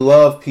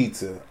love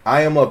pizza.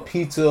 I am a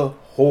pizza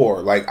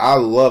whore. Like, I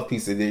love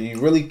pizza. You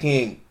really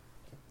can't.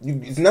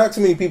 It's not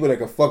too many people that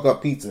can fuck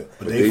up pizza.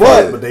 But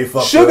they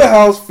fuck Sugar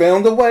House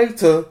found a way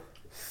to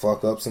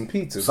fuck up some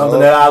pizza. Something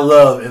that I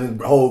love and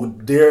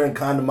hold dear and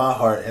kind to my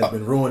heart has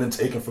been ruined and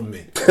taken from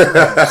me.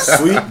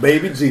 Sweet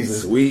baby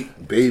Jesus.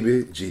 Sweet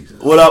baby Jesus.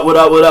 What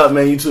up,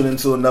 man? You tuned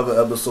into another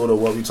episode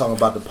of What We Talking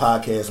About, the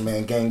podcast,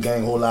 man.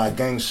 Gang, whole lot of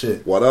gang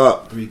shit. What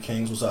up? Three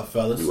Kings, what's up,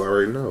 fellas? You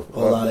already know.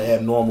 Whole lot of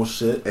abnormal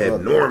shit.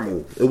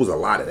 Abnormal. It was a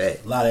lot of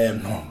that. A lot of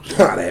abnormal shit.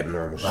 A lot of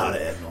abnormal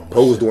shit.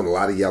 Poe was doing a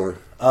lot of yelling.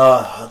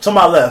 To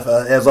my left,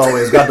 as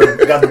always, got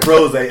the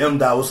bros at M.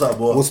 Dot. What's up,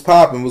 boy? What's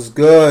poppin'? What's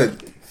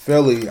good?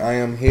 Philly, I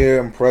am here.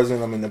 I'm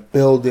present. I'm in the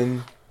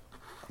building.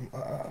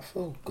 I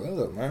feel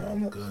good,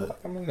 man.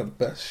 I'm in the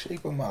best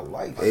shape of my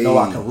life. I know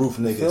I can roof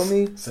niggas. Feel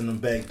me? Send them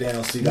back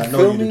down. See, I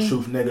know you the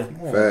truth, nigga.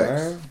 Come on, Facts.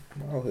 man.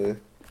 I'm out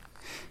here.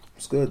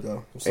 It's good,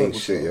 though. Ain't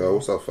shit, yo.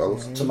 What's up,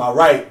 fellas? To my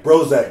right,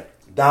 Brose,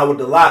 down with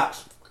the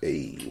locks.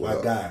 Hey, My what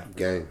up? guy.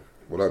 Gang.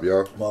 What up,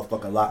 y'all?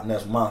 Motherfucking Loch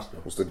Ness Monster.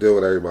 What's the deal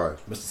with everybody?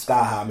 Mr.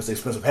 Sky High, Mr.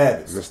 Expensive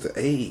Habits. Mr.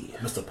 A.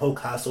 Mr.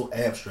 Picasso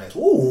Abstracts.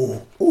 Ooh.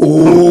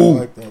 I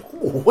like that.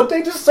 Ooh. What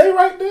they just say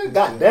right there?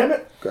 God damn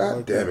it.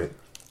 God damn it.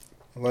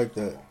 I like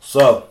that.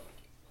 So,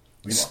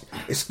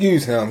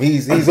 Excuse him.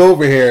 He's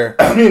over here.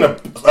 I mean,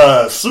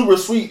 a super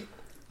sweet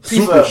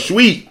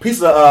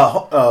piece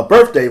of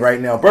birthday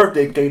right now.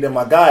 Birthday cake that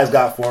my guys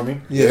got for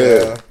me.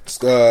 Yeah.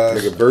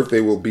 Nigga,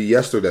 birthday will be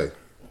yesterday.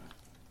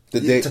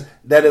 The day.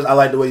 That is, I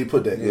like the way you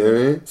put that.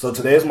 Yeah. So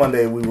today is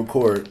Monday. We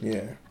record.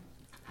 Yeah.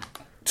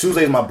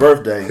 Tuesday's my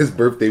birthday. His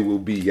birthday will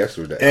be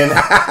yesterday.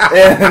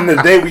 And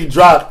the day we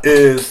drop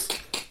is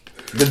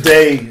the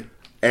day.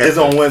 It's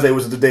on Wednesday,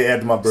 which is the day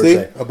after my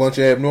birthday. See? A bunch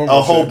of abnormal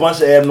A whole bunch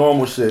of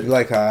abnormal shit. You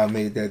like how I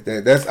made that.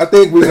 That's. I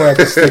think we're gonna have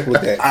to stick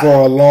with that for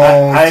a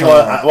long time.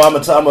 I'm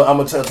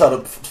gonna tell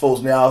the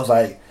folks now. I was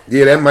like,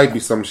 yeah, that might be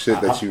some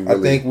shit that you really...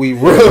 I think we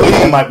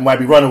really might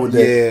be running with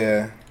that.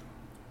 Yeah.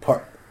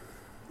 Part.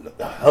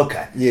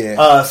 Okay.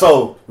 Yeah.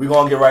 So we're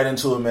gonna get right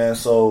into it, man.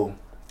 So,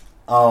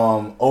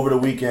 over the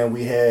weekend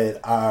we had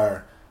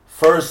our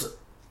first,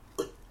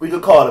 we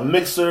could call it a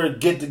mixer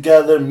get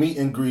together, meet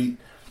and greet,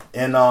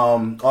 and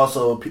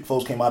also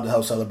folks came out to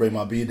help celebrate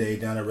my B-Day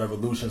down at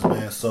Revolutions,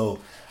 man. So,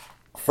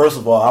 first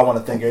of all, I want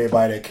to thank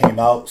everybody that came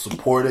out,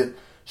 supported,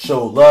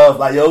 showed love.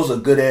 Like, yo, it was a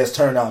good ass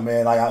turnout,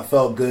 man. Like, I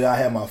felt good. I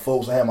had my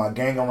folks, I had my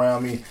gang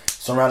around me,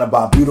 surrounded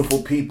by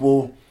beautiful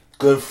people,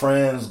 good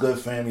friends, good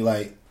family.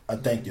 Like, I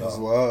thank y'all. It was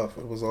love.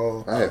 It was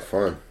all. I had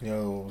fun.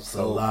 Yo, it was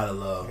a lot of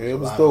love. It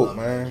was dope,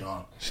 man.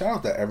 Shout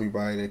out to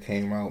everybody that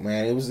came out,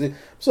 man. It was a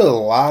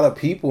lot of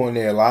people in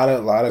there. A lot of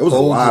It was a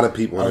lot of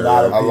people in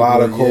there. A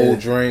lot of cold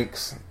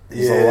drinks.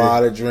 There's a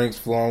lot of drinks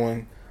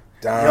flowing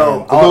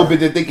down. A little bit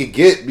that they could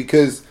get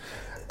because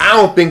I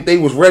don't think they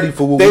was ready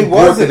for what they we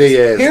brought to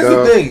their ass. Here's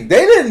dog. the thing: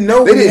 they didn't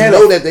know They we didn't had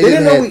know a, that they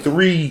didn't have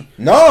three.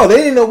 No, they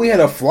didn't know we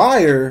had a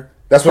flyer.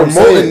 That's what I'm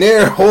promoting saying.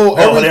 Their whole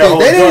everything. Their whole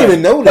they didn't joint.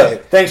 even know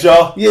that. Thanks,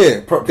 y'all.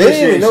 Yeah, they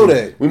didn't even know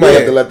that. We might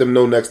have to let them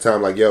know next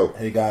time. Like, yo,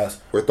 hey guys,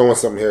 we're throwing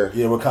something here.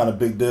 Yeah, we're kind of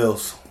big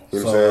deals. You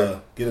know what I'm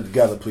saying? Get it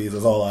together, please.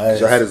 That's all I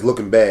ask. Y'all had us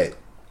looking bad.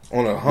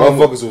 On a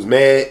motherfuckers was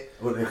mad.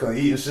 What, they couldn't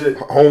eat and shit.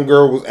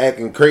 Homegirl was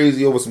acting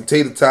crazy over some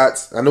tater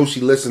tots. I know she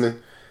listening.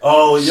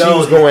 Oh, yo, she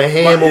was going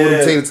ham over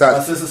the tater tots.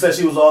 My sister said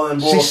she was all in.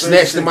 She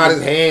snatched him out of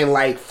his hand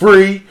like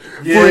free.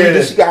 Yeah. Free.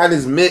 Then she got in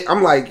his mitt.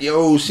 I'm like,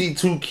 yo, she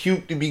too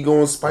cute to be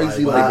going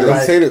spicy like them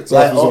this. tater tots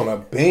was on a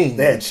bean.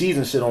 They had cheese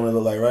and shit on it,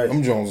 look like, right?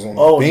 Them joints was on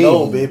a bean.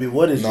 Oh no, baby,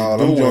 what is you doing?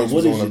 Them joints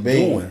What was is on you a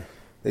bean. doing?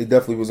 They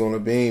definitely was on a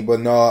bean.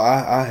 But no,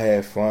 I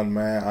had fun,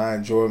 man. I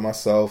enjoyed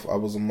myself. I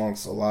was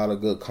amongst a lot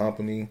of good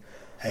company.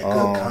 Had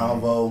good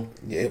convo.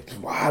 Yeah, a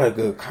lot of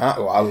good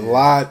a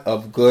lot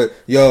of good.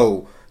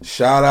 Yo,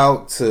 shout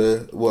out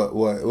to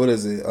what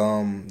is it?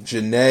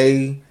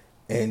 Janae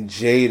and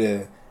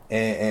Jada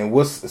and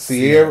what's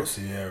Sierra.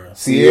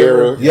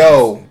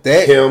 Yo,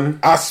 that him.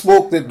 I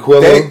spoke to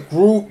that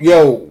group.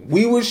 Yo,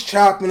 we was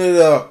chopping it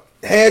up.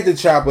 Had to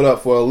chop it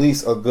up for at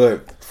least a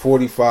good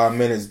 45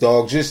 minutes,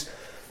 dog. Just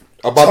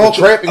about the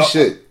trapping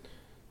shit.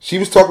 She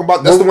was talking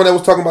about. That's the one that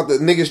was talking about the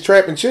niggas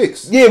trapping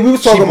chicks. Yeah, we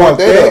was talking about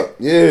that. Up.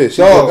 Yeah,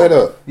 she brought that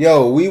up.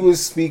 Yo, we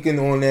was speaking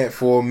on that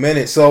for a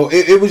minute. So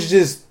it was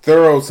just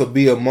thorough to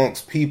be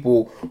amongst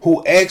people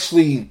who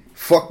actually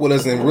fuck with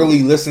us and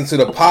really listen to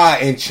the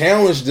pod and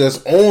challenged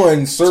us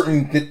on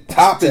certain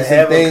topics to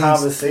have and things. A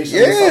conversation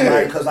with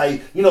somebody. Because,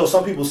 like, you know,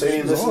 some people say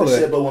they listen to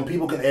shit, but when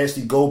people can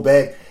actually go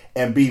back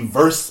and be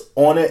versed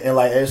on it and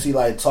like actually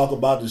like talk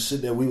about the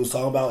shit that we was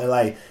talking about and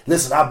like,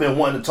 listen, I've been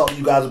wanting to talk to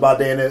you guys about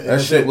that. And that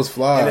shit was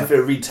fly. And if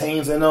it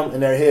retains in them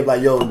in their head,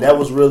 like, yo, that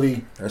was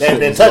really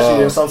that touched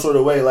you in some sort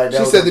of way. Like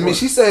that she said to me,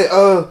 she said,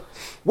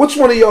 which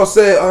one of y'all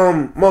said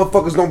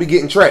motherfuckers don't be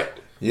getting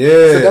trapped? Yeah, I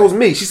said, that was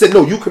me. She said,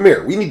 no, you come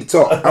here. We need to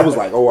talk. I was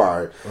like, oh,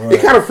 all right.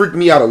 It kind of freaked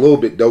me out a little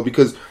bit though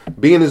because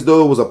being as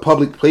though it was a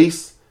public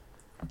place,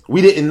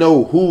 we didn't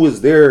know who was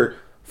there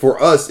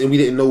for us, and we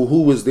didn't know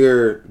who was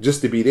there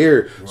just to be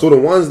there. Right. So the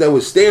ones that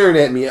was staring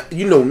at me,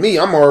 you know me,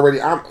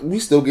 we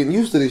still getting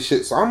used to this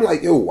shit. So I'm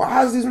like, yo,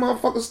 why is these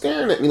motherfuckers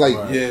staring at me? Like,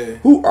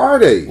 who are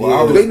they?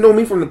 Well, do they know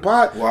me from the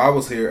pot? Well, I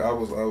was here. I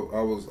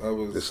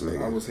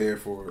was here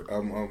for it.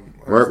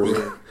 Mark was.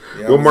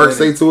 What Mark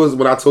say to us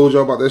when I told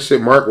y'all about that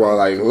shit? Mark was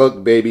like,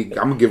 "Look, baby,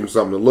 I'm gonna give him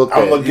something to look at.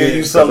 I'm gonna give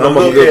you something to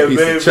look at,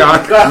 baby.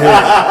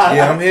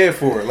 Yeah, I'm here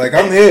for it. Like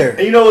I'm here.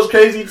 And you know what's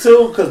crazy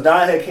too? Because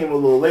Don had came a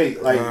little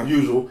late, like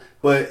usual.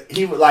 But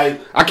he was like,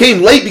 I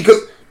came late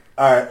because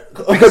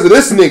of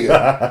this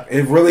nigga.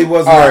 It really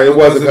wasn't. All right, it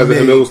wasn't because of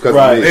him. It was because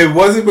of me. It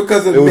wasn't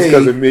because of me. It was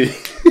because of me.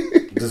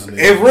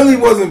 It really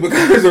wasn't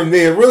because of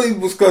me. It really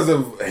was because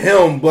of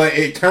him. But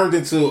it turned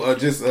into a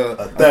team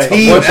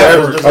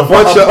effort. A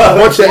bunch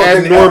of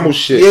abnormal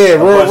shit.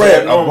 Yeah, real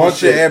rap. A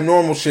bunch of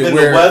abnormal shit. In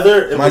the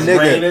weather, it was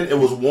raining. It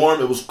was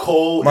warm. It was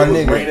cold. It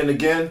was raining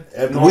again.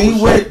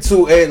 We went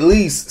to at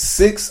least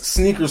 6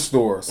 sneaker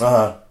stores.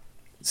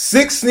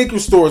 6 sneaker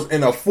stores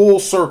in a full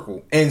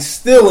circle and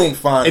still ain't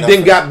find and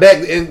then got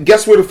back and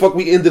guess where the fuck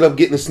we ended up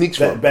getting the sneaks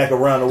from? Back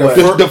around the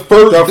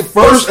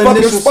first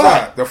fucking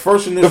spot. The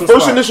first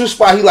initial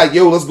spot. He like,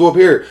 yo, let's go up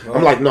here.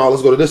 I'm like, no,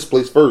 let's go to this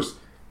place first.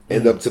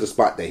 End up to the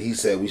spot that he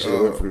said we should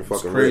have went from the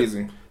fucking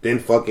crazy. Then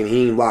fucking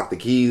he locked the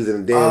keys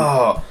and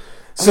then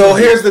So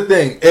here's the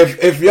thing: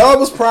 if y'all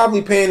was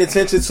probably paying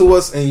attention to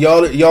us and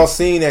y'all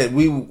seen that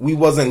we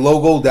wasn't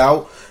logoed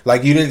out,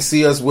 like you didn't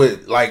see us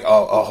with like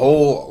a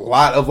whole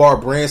lot of our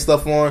brand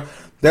stuff on,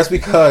 that's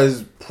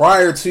because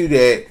prior to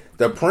that,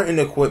 the printing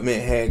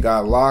equipment had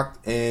got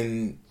locked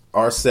in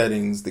our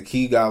settings. The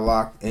key got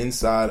locked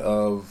inside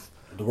of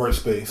the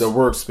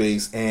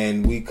workspace,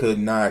 and we could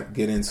not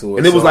get into it.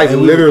 And it was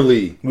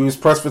literally we was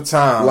pressed for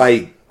time,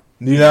 like.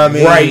 You know what I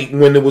mean? Right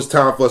when it was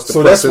time for us to.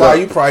 So that's why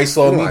you probably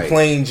saw me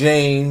playing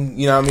Jane.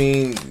 You know what I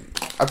mean?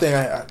 I think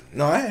I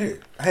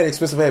had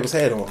expensive habits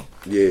hat on.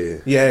 Yeah,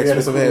 I had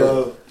expensive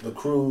habits. The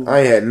crew.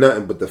 I ain't had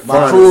nothing but the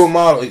crew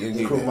model.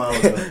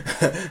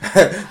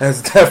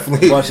 That's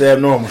definitely a bunch of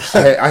abnormal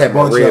shit. I had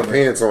my red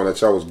pants on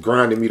that y'all was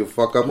grinding me the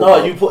fuck up.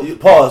 No, you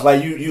pause.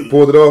 Like you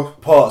pulled it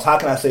off. Pause. How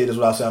can I say this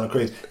without sounding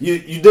crazy?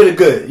 You did it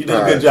good. You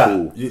did a good job.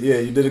 Cool.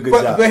 You did a good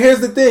job. But here's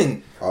the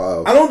thing.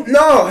 I don't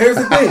know. Here's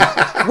the thing.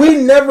 We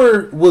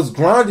never was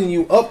grinding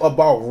you up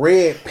about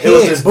red pants. It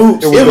was his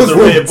boots. It was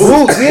red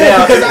boots.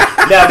 Yeah,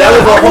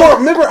 because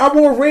remember I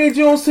wore red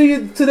Jones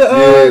to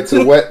the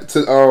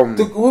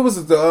what was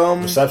it? The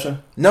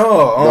reception?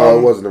 No,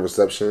 it wasn't a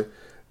reception.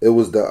 It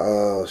was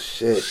the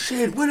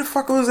shit. Where the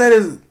fuck was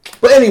that?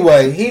 But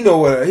anyway, he know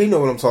what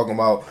I'm talking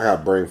about. I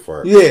got brain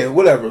fart. Yeah,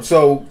 whatever.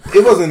 So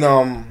it wasn't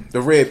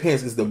the red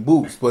pants, it's the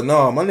boots. But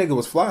no, my nigga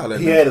was fly.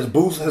 He had his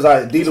boots, his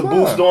Adidas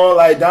boots on,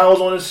 like Don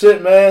was on his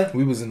shit, man.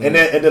 We was in and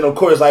then of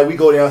course like we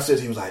go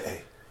downstairs. He was like,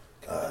 "Hey,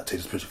 take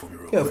this picture for me,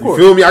 real quick." Of course.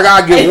 You feel me? I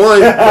gotta get one.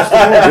 You know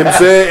what I'm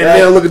saying? And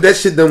then look at that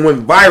shit that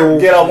went viral.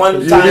 Get a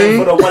one time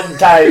for the one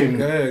time.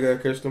 Yeah, gotta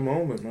catch the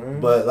moment, man.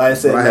 But like I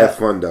said, I had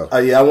fun though.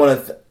 I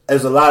want to.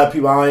 There's a lot of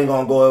people. I ain't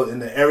gonna go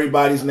into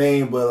everybody's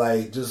name, but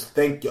like just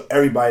thank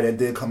everybody that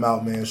did come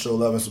out, man. Show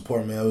love and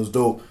support, man. It was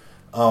dope.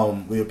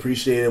 We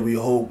appreciate it. We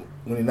hope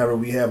whenever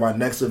we have our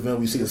next event,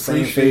 we see the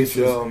same faces.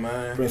 Y'all,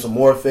 man. Bring some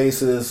more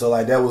faces. So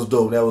like that was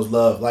dope. That was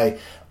love.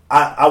 Like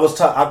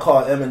I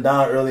called Em and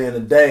Don earlier in the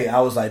day. I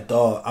was like,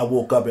 dog. I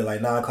woke up at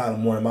like 9 o'clock in the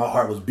morning. My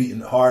heart was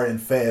beating hard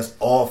and fast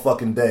all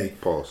fucking day.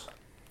 Pause.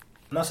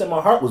 And I said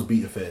my heart was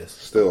beating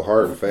fast. Still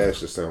hard and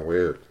fast just sound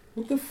weird.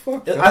 What the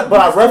fuck? But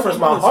I referenced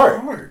my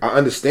heart. I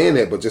understand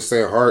that, but just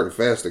saying hard and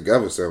fast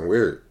together sound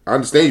weird. I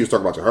understand you was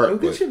talking about your heart. Yo,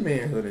 get your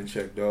manhood in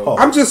check, dog. Pause.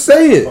 I'm just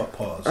saying.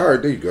 Pause. All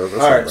right, there you go.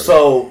 That's all right,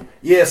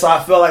 so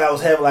I felt like I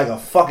was having like a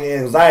fucking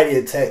anxiety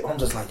attack. I'm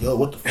just like, yo,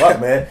 what the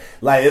fuck, man?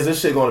 Like, is this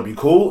shit going to be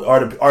cool?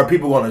 Are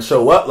people going to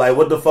show up? Like,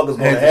 what the fuck is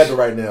going to happen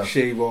right now?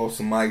 Shave off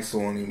some ice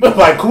on him.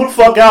 Like, cool the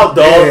fuck out,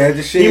 dog. Yeah,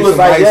 just shave he was some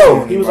like, ice yo.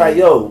 on He him, was like,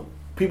 yo.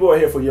 People are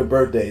here for your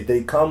birthday.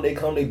 They come, they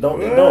don't, they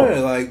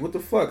don't. Like, what the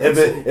fuck? If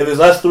it's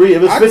us 3,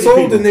 if it's 50 people. I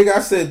told the nigga, I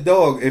said,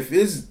 dog, if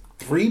it's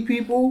 3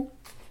 people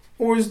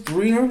or it's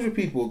 300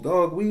 people,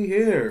 dog, we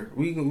here.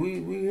 We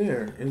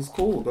here. It's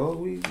cool,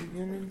 dog. You know what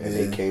I mean? And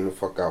they came the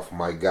fuck out for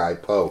my guy,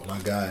 Poe. My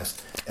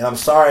guys. And I'm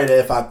sorry that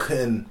if I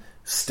couldn't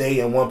stay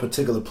in one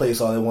particular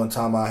place all at one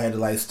time, I had to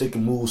like stick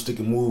and move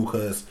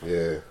because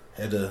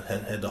had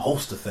to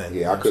host the thing.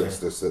 Yeah, I couldn't get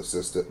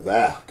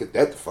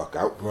that the fuck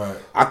out. Right.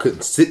 I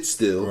couldn't sit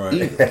still.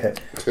 Right.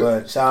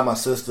 But shout out my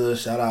sister.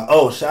 Shout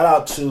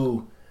out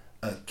to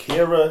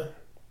Kira.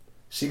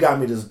 She got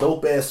me this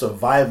dope ass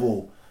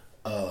survival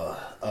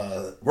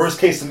worst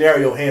case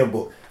scenario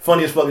handbook.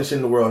 Funniest fucking shit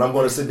in the world. I'm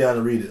going to sit down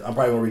and read it. I'm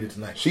probably going to read it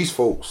tonight. She's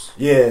folks.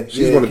 Yeah.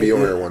 She's going to be on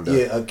here one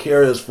day. Yeah,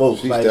 Kira's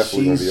folks. She's like,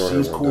 definitely going to be on here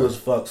one day. She's cool as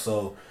fuck.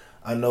 So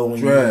I know when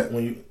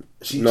you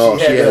she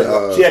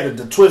had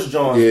the twist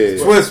John.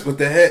 Yeah. Twist with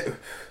the head.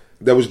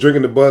 That was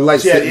drinking the Bud Light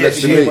sitting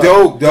next to me.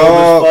 Dope,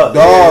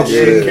 dog.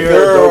 She's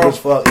girl as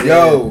fuck.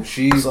 Yo,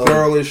 she's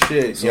girl as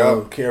shit.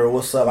 So, Kara,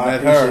 what's up? I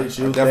appreciate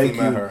you. I definitely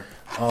met her.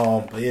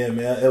 But yeah,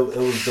 man, it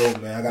was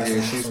dope, man. I got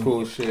she's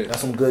cool shit. Got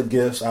some good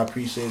gifts. I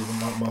appreciate it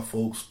from my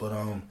folks, but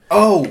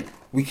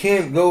we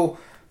can't go.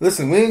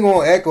 Listen, we ain't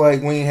gonna act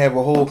like we ain't have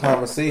a whole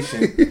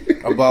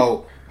conversation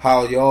about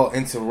how y'all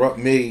interrupt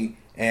me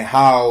and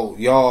how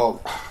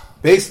y'all.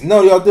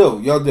 No, y'all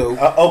do.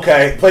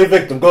 Okay, play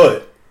victim.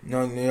 Good.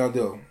 No, y'all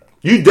do.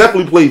 You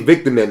definitely played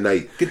victim that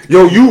night.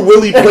 Yo, you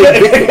really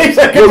played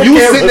victim. Yo, you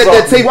sitting at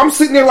that table. I'm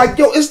sitting there like,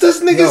 yo, is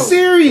this nigga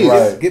serious?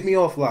 Right. Get me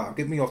off live.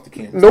 Get me off the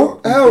camera.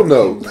 Nope, hell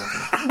no.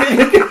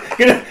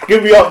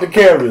 Get me off the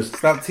cameras.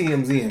 Stop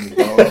TMZing me,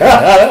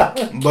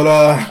 dog. But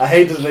I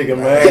hate this nigga,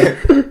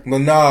 man. But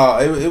nah,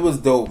 it was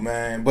dope,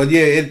 man. But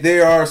yeah,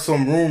 there are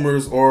some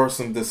rumors or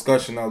some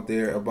discussion out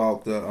there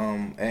about the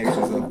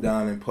actions of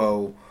Don and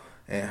Poe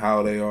and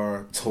how they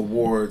are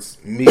towards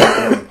me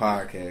on the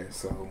podcast.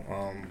 So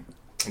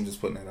I'm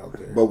just putting that out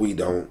there. But we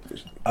don't.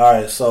 All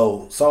right,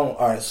 shout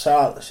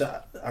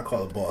I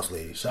call her Boss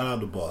Lady. Shout out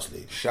the Boss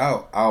Lady.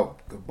 Shout out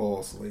the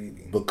Boss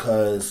Lady.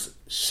 Because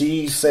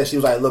she said, she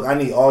was like, look, I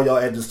need all y'all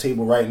at this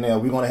table right now.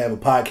 We're going to have a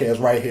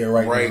podcast right here,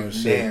 right now. And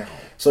shit.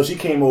 So she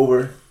came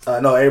over.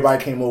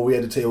 Everybody came over. We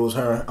had the table. It was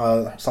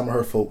her, some of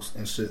her folks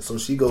and shit. So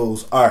she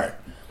goes, all right,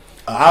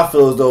 I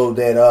feel as though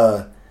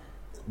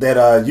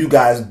that you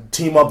guys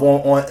team up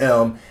on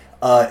M,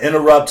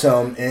 interrupt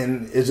him,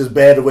 and it's just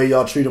bad the way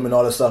y'all treat him and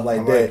all that stuff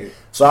like that. It.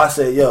 So I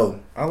said,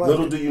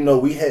 little do you know,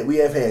 we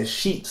have had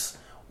sheets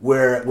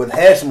where with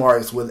hash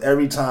marks with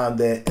every time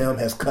that M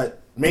has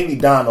cut, mainly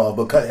Don off,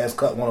 but has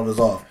cut one of us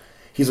off.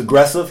 He's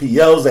aggressive. He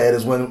yells at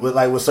us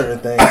with certain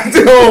things,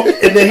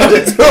 and then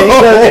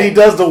he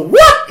does the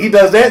what? He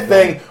does that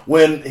thing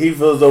when he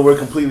feels though we're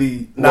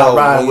completely not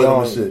riding with him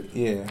and shit.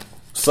 Yeah.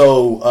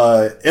 So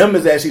M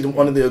is actually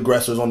one of the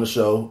aggressors on the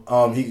show.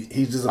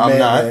 He's just a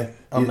madman.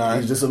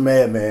 He's just a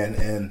madman.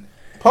 And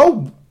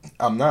Poe,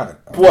 I'm not.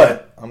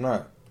 I'm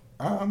not.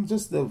 I'm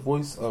just the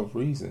voice of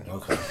reason.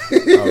 Okay.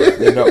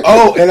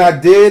 All right, and I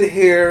did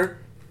hear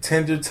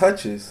Tender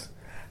Touches.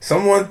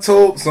 Someone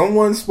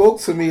spoke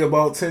to me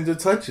about Tender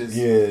Touches.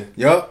 Yeah.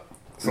 Yup.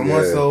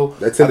 So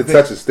that Tender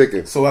Touch is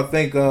sticking. So I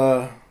think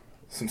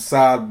some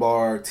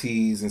sidebar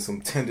teas and some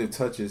Tender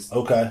Touches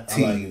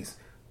teas.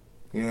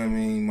 You know what I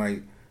mean?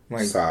 Might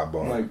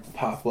sidebar. Might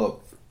pop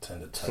up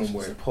Tender Touches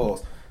somewhere.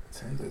 Pause.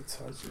 Tender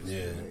Touches.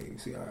 Yeah. You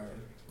see,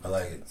 I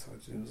like it.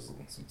 Touches.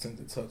 Some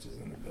Tender Touches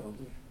in the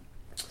building.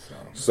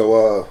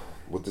 So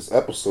with this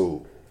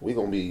episode, we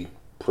gonna be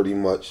pretty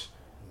much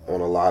on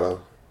a lot of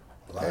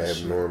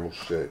abnormal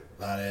shit.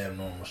 A lot of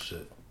abnormal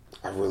shit.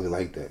 I really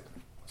like that.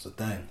 That's the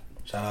thing.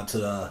 Shout out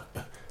to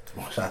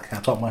can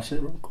I talk my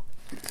shit real quick?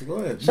 Go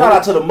ahead. Shout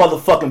out to the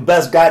motherfucking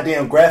best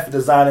goddamn graphic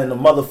designer in the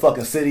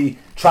motherfucking city,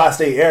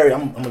 tri-state area.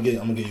 I'm gonna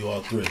get you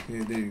all three.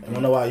 Yeah, dude. I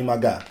don't know why you my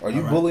guy. Are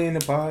you bullying the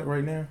pod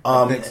right now?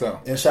 I think so.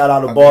 And shout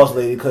out to Boss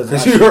Lady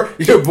because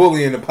you're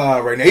bullying the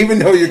pod right now, even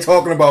though you're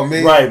talking about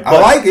me. Right, I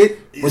like it.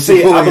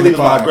 See, I believe it's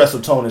my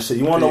aggressive tone and shit.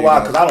 You wanna know why?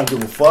 Because I don't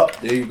give a fuck.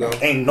 There you go.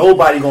 Ain't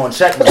nobody gonna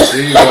check me.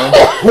 There you go.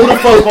 Who the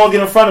fuck is gonna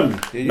get in front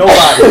of me?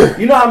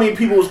 Nobody. You know how many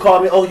people was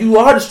calling me? Oh, you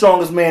are the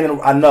strongest man.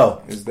 I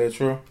know. Is that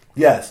true?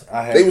 Yes.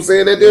 They were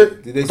saying that there?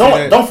 Did they say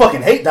that? Don't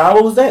fucking hate, Don.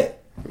 What was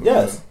that?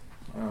 Yes.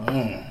 All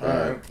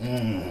right.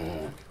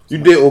 You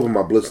did open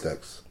my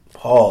BlitzStacks.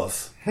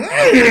 Pause.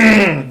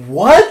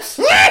 What?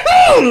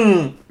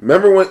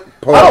 Remember when?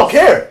 Pause.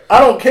 I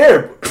don't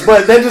care.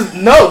 But they just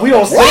we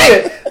don't say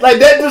it. Like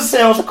that just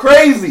sounds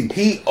crazy.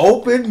 He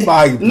opened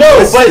my no.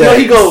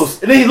 He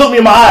goes and then he looked me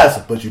in my eyes.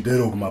 But you did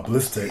open my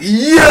BlitzStacks.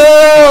 Yo,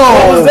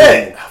 what was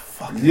that?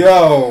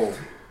 Yo.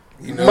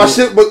 My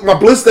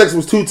BlitzStacks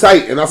was too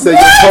tight, and I said,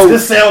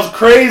 "This sounds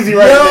crazy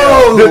right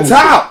now." The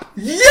top,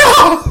 yo,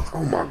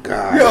 oh my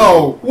god,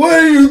 yo, what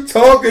are you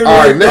talking about?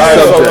 All right, next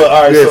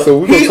subject.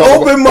 So he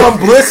opened my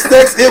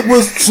BlitzStacks. It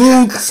was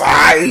too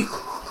tight.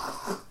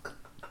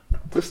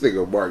 This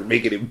nigga Mark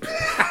making it.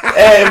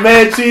 Hey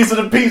man, cheese to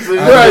the pizza,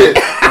 right?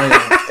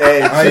 Hey,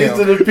 cheese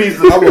to the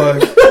pizza. I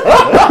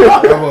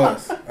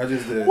was. I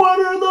just did. What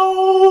are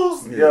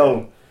those? Yeah.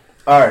 Yo,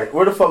 all right,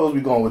 where the fuck was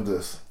we going with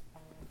this?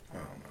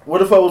 Where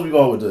the fuck was we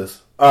going with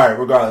this? All right,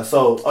 regardless.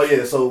 So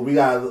we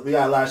got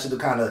a lot of shit to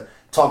kind of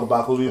talk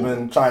about because we've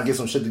been trying to get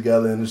some shit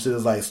together, and the shit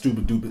is like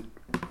stupid dupid.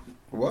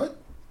 What?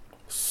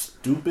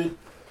 Stupid?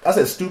 I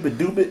said stupid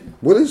dupid.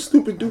 What is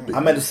stupid dupid? I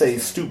meant to say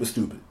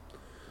stupid.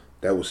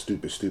 That was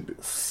stupid.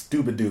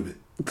 Stupid dupid.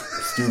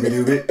 Stupid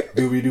dupid.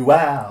 Doobie doo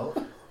wow.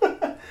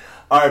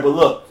 All right, but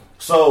look.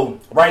 So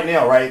right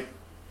now, right,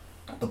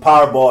 the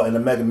Powerball and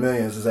the Mega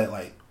Millions is at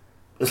like.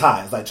 It's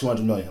high. It's like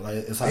 200 million. Like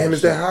it's high. Damn,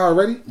 is that high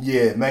already?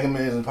 Yeah, Mega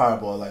Millions and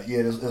Powerball. Like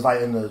it's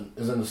like in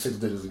the 6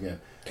 digits again.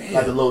 Damn.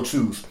 Like the low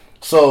twos.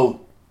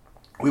 So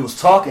we was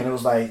talking. It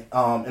was like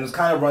and it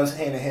kind of runs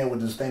hand in hand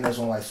with this thing that's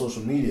on like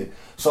social media.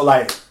 So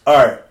like, all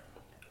right,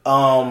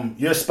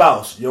 your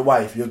spouse, your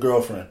wife, your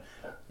girlfriend,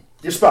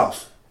 your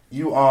spouse,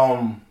 you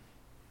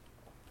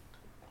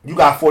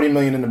got 40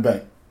 million in the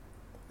bank.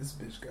 This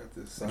bitch got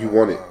this. You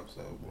want it.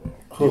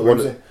 You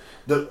want it.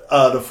 You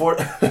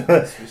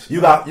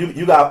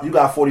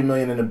got $40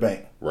 million in the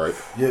bank. Right.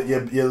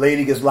 Your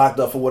lady gets locked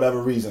up for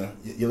whatever reason.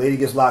 Your lady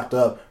gets locked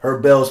up. Her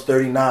bail's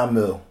 $39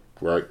 million.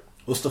 Right.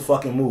 What's the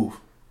fucking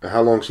move? And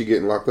how long she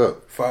getting locked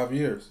up? 5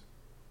 years.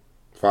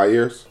 5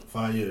 years?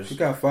 5 years. She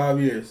got 5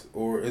 years,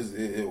 or is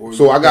it? Or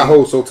so I got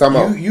hold. So time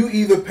out. You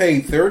either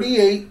pay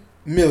 $38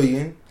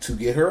 million to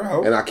get her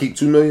out, and I keep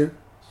 $2 million.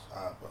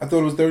 I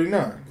thought it was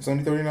 39. It's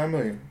only 39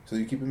 million, so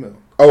you keep a mil.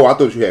 Oh, I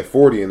thought you had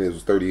 40 and it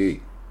was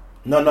 38.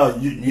 No,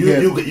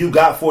 you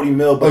got 40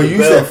 mil. But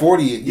you said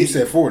 40. You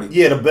said 40.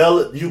 Yeah, the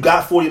bail. You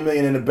got 40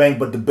 million in the bank,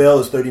 but the bail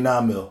is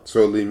 39 mil.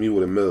 So leave me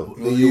with a mil.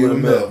 Leave you with a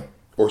mil.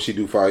 Or she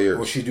do 5 years.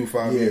 Or she do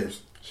 5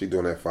 years. She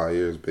doing that 5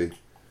 years, babe.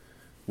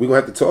 We gonna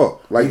have to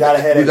talk. Like we gotta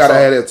have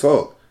that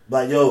talk.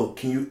 Like, yo,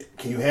 can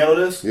you handle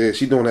this? Yeah,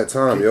 she doing that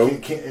time,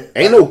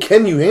 Ain't no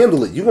can you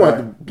handle it? You gonna have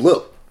to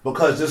blip.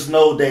 Because just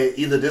know that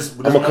either this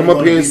I'm gonna come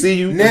up here and see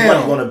you.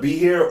 Now going to be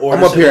here, or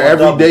I'm up here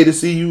every day to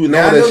see you and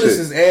all that shit. I know this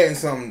is adding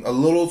something a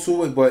little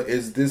to it, but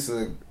is this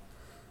a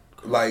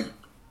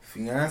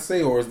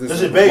fiance or is this?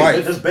 This is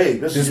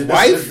babe. This is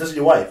wife. This is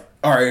your wife.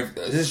 All right,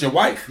 this is your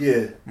wife.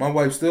 Yeah, my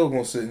wife's still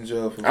gonna sit in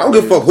jail. For I don't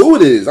give a fuck who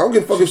it is. I don't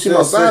give a fuck if she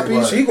my side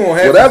piece. She gonna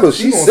have whatever.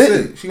 She's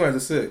sitting. She gonna have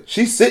to sit.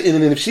 She's sitting,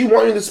 and if she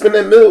want me to spend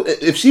that mil,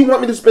 if she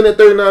want me to spend that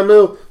 39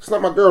 mil, it's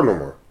not my girl no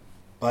more.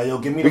 Like, yo,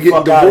 get me the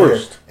fuck out of here,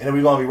 and then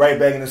we gonna be right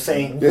back in the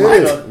same.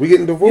 Yeah, we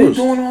getting divorced.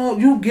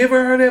 You giving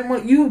her that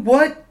money? You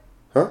what?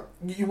 Huh?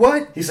 You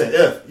what? He said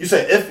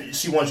if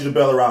she wants you to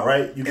bail her out,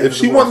 right? If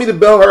she want me to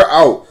bail her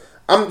out,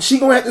 she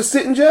gonna have to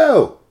sit in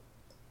jail.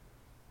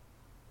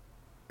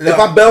 No. If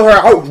I bail her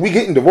out, we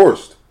getting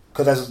divorced.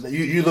 Because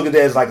you look at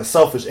that as like a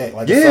selfish act.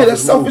 Like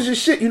that's selfish as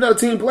shit. You're not a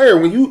team player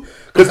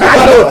because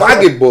I know if I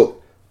get booked,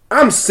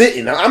 I'm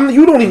sitting.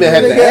 You don't even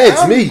have to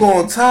ask me. I'm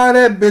gonna tie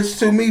that bitch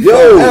to me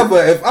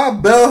forever. If I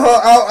bail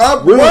her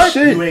out,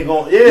 shit. You ain't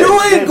going.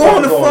 You ain't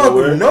going to fuck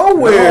nowhere.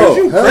 No,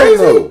 you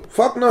crazy? No.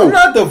 Fuck no. I'm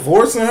not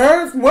divorcing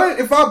her. What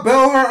if I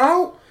bail her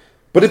out?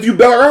 But if you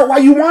bail her out, why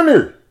you want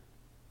her?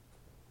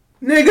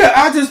 Nigga,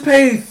 I just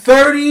paid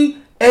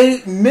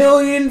 $38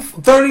 million,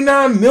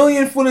 $39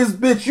 million for this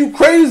bitch. You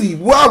crazy?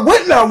 Why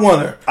wouldn't I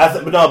want her?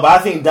 But I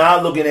think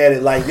Don looking at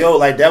it like, yo,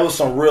 like that was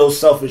some real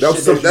selfish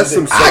shit. That's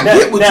some. I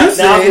get what you're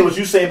saying. Now I get what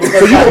you're saying because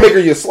so you gonna make her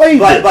your slave?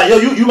 Like yo,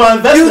 you my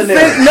investment. You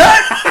think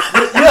not?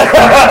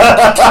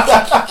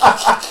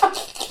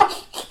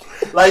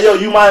 Like yo,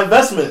 you my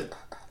investment.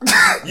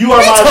 You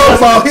are my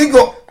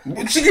investment.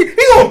 He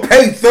gonna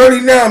pay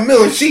 $39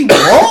 million. She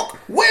walk?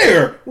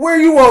 Where? Where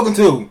you walking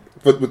to?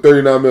 With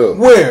 $39 million.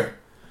 Where?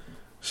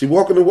 She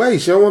walking away.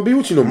 She don't want to be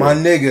with you no more.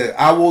 My nigga,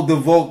 I will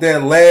devote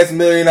that last $1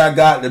 million I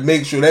got to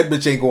make sure that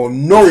bitch ain't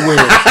going nowhere.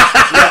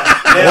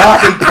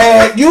 Rocking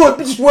pad. You what?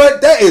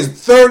 That is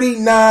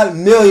 $39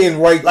 million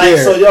right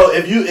there. So yo,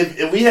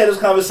 if we had this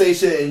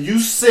conversation and you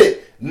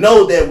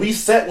know that we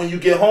set when you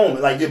get home,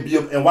 like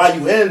and while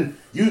you in,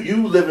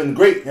 you living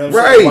great. You know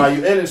what I'm saying? While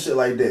you in and shit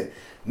like that.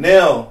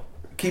 Now,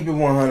 keep it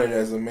 100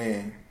 as a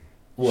man.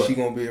 What? You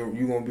gonna be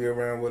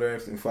around with her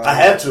in 5 years? I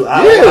have to.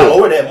 I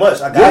owe her that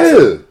much. I got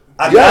to.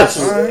 I got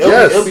to.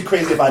 It'll be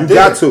crazy if I didn't. You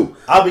got to.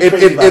 I'll be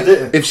crazy if I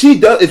didn't. If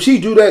she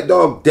do that,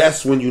 dog,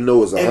 that's when you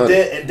know it's 100.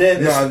 And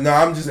then no,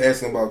 I'm just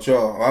asking about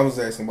y'all. I was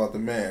asking about the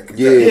man.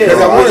 Yeah, because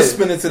I want to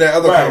spin into that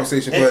other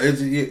conversation.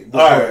 But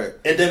all right.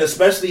 And then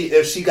especially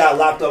if she got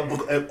locked up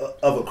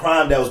of a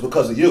crime that was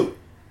because of you.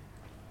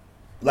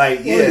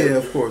 Like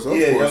of course.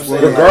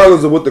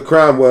 Regardless of what the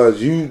crime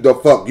was,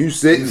 you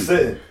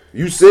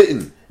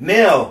sitting.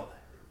 Now.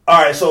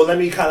 All right, so let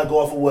me kind of go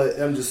off of what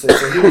M just said.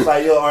 So he was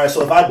like, "Yo, all right.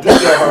 So if I do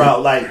get her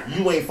out, like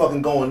you ain't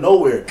fucking going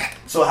nowhere."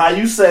 So how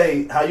you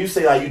say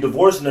like you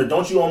divorcing her?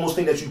 Don't you almost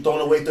think that you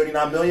throwing away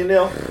 $39 million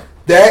now?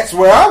 That's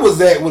where I was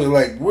at with it.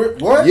 Like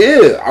what?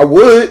 Yeah, I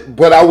would,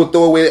 but I would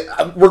throw away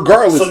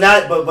regardless. So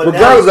now, but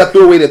regardless, I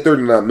threw away that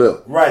 $39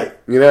 million. Right.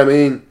 You know what I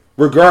mean?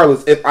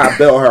 Regardless, if I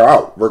bail her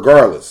out,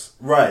 regardless.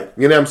 Right.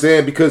 You know what I'm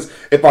saying? Because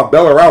if I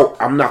bail her out,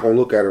 I'm not gonna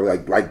look at her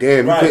like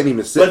damn, you couldn't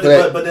even sit.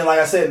 But then, like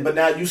I said,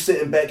 now you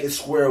sitting back at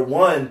square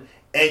one,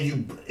 and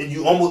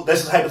you almost,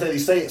 let's just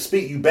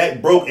hypothetically you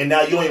back broke, and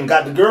now you don't even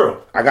got the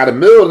girl. I got $1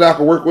 million that I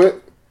can work with.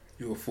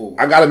 You a fool.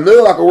 I got $1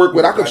 million I can work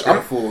with. I'm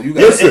a fool. You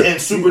got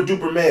and super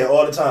duper mad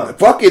all the time.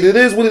 Fuck it, it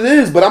is what it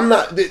is. But I'm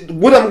not.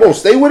 What I'm gonna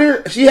stay with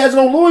her? She has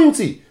no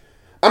loyalty.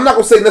 I'm not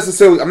gonna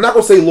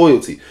say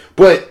loyalty,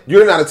 but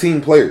you're not a team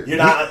player. You're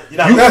not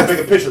looking at the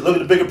bigger picture. Look at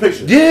the bigger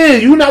picture. Yeah,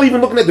 you're not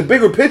even looking at the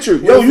bigger picture.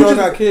 Yo, you just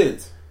got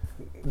kids.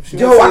 I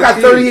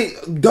got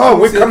 38. Dog,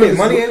 we're coming.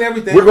 Money ain't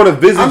everything. We're gonna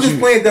visit you. I'm just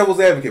playing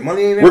devil's advocate.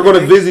 Money ain't everything. We're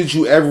gonna visit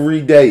you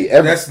every day.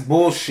 That's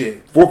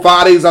bullshit. 4 or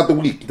 5 days out the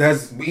week.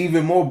 That's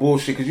even more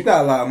bullshit because you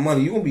got a lot of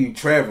money. You're gonna be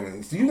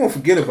traveling. So you're gonna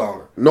forget about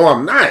her. No,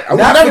 I'm not.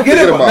 Not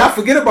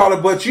forget about her,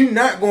 but you're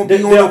not gonna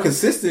be on no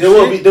consistent.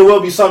 There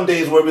will be some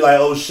days where we like,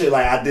 oh shit,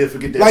 like I did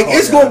forget that. Like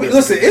it's gonna be.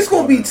 Listen, it's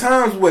gonna be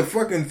times with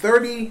fucking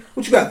 30.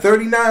 What you got?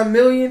 39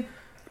 million.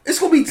 It's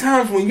going to be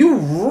times when you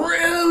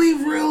really,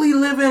 really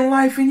living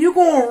life and you're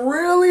going to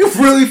really,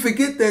 really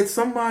forget that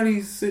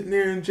somebody's sitting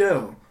there in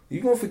jail. You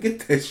gonna forget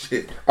that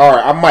shit. All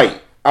right, I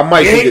might.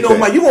 Ain't no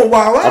might. You gonna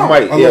wild out. I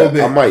might. A little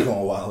bit. I might. You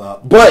gonna wild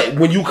out. But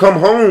when you come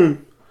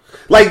home,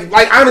 like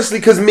honestly,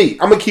 because me,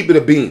 I'm gonna keep it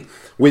a bean.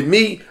 With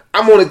me,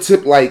 I'm on a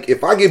tip. Like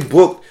if I get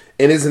booked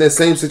and it's in the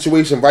same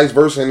situation, vice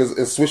versa,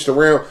 and switched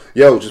around,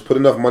 yo, just put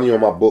enough money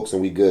on my books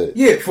and we good.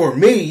 Yeah, for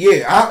me,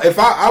 yeah. If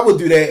I would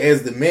do that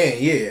as the man,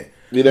 yeah.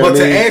 You know but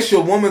what I mean? to ask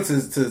your woman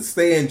to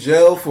stay in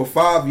jail for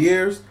 5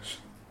 years,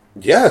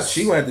 yes,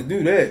 she gonna have to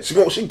do that.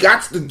 She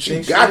got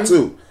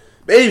to,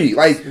 baby.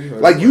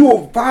 Like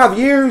you 5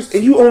 years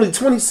and you only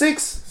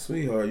 26.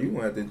 Sweetheart, you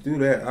gonna have to do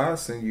that. I'll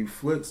send you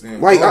flicks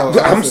and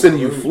I'm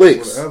sending you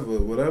flicks.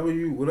 Whatever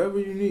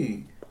you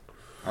need.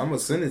 I'm gonna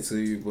send it to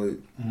you, but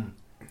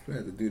you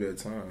have to do that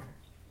time.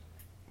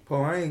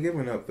 Paul, I ain't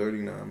giving up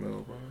 39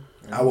 mil, bro.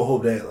 I would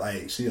hope that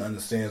like she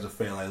understands the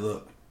fact. Like,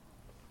 look,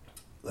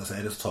 let's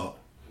have this talk.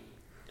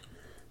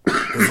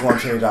 This is gonna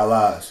change our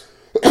lives.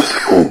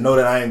 Know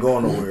that I ain't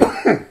going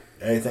nowhere.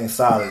 Everything's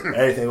solid.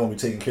 Everything gonna be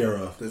taken care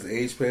of. Does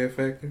age play a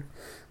factor?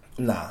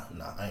 Nah,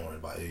 I ain't worried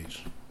about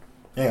age.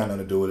 Ain't got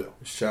nothing to do with it.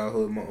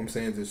 Childhood, I'm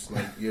saying just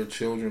like your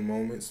children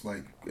moments,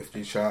 like if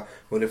your child,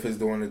 what if it's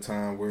during the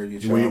time where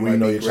your child, when you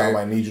know your child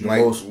might need you the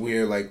most?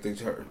 Where like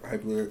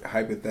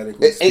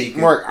hypothetically speaking,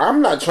 Mark,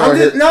 I'm not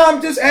trying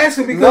I'm just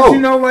asking because you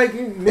know, like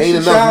you miss ain't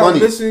your enough child. money.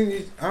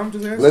 Listen, I'm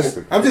just asking.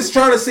 Listen, I'm just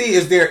trying to see,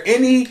 is there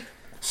any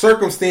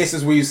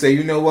circumstances where you say,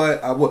 you know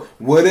what,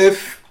 what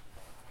if?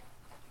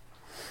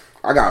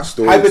 I got a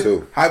story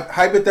too.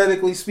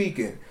 Hypothetically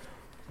speaking,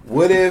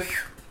 what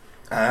if?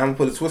 I'm gonna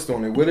put a twist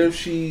on it. What if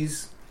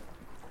she's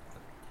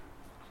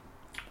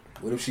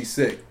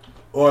sick?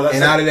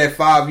 And out of that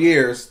 5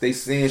 years, they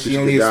saying she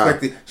only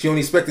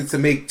expected to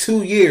make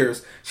 2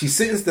 years. She's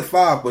sentenced to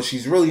 5, but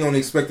she's really only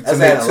expected to make 2.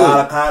 That's a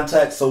lot of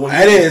context. So when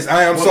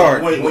I'm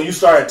sorry. When you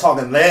started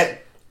talking that's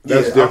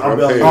different.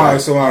 I'm all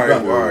right, so all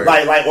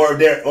right. Like or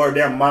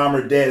their mom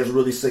or dad is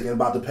really sick and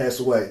about to pass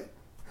away.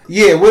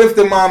 Yeah, what if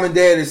the mom and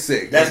dad is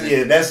sick? That's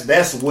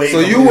way. So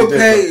you would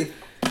pay.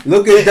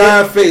 Look at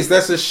Don's face.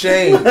 That's a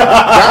shame.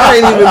 Don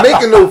ain't even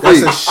making no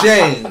face. That's a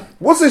shame.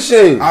 What's a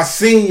shame? I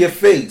seen your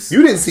face.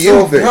 You didn't see so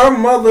anything. If her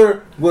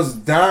mother was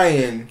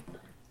dying,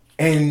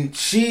 and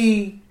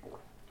she,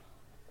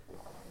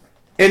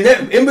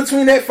 in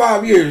between that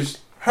 5 years,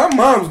 her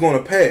mom's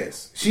gonna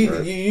pass.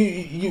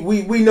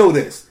 We know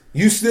this.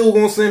 You still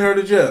gonna send her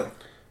to jail,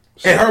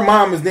 and her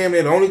mom is damn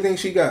near the only thing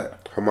she got.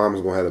 Her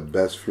mom's gonna have the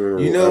best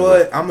funeral. You know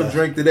ever. What? I'm gonna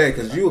drink to that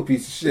because you a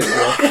piece of shit,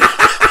 bro.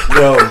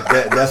 Yo,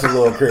 that's a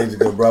little crazy,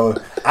 good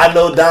brother. I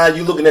know, Don,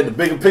 you looking at the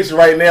bigger picture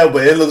right now,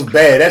 but it looks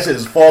bad. That shit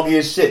is foggy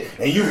as shit,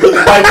 and you really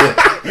wiping.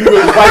 You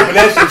really wiping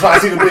that shit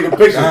trying to see the bigger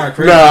picture.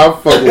 Nah, I'm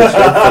fucking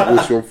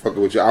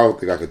with you. I don't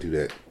think I could do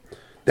that.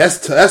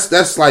 That's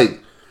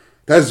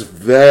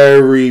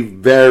very,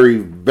 very,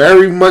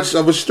 very much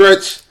of a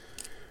stretch.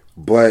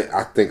 But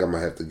I think I'm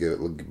gonna have to get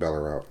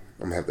Bella out.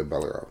 I'm gonna have to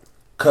bail her out.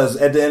 Because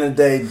at the end of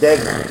the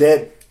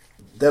day,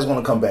 that's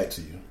gonna come back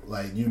to you.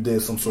 Like, you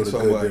did some sort of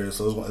good there,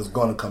 so it's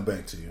gonna come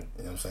back to you. You know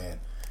what I'm saying?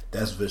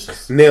 That's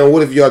vicious. Now,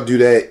 what if y'all do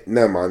that?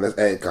 Never mind. Let's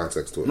add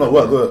context to it. No,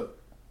 what? Good.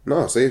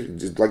 No, say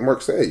just like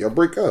Mark said, y'all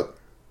break up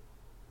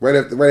right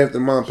after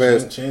mom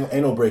passed. Ain't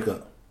no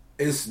breakup.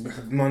 It's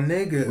my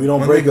nigga. We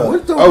don't break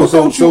up. So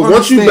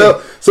once you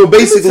bail, so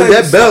basically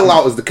that bail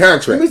out is the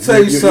contract. Let me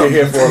tell you something.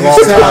 You're here for a long time.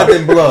 You signed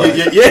in blood.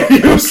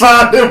 You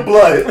signed in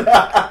blood.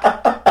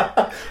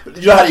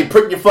 You know how you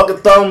prick your fucking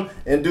thumb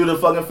and do the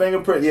fucking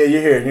fingerprint? Yeah,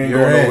 you're here. You ain't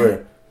going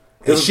nowhere.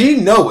 And she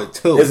know it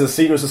too. It's a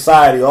secret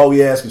society. All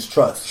we ask is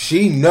trust.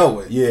 She know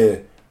it. Yeah,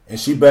 and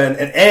she been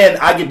and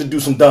I get to do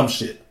some dumb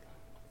shit.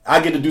 I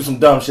get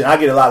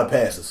a lot of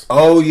passes.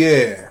 Oh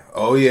yeah.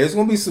 It's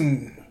gonna be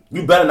some.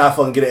 You better not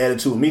fucking get an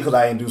attitude with me because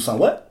I ain't do something.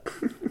 What?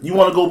 You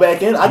want to go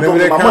back in? I remember go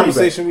that get my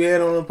conversation money back. we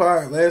had on the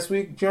pod last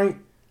week, Drink?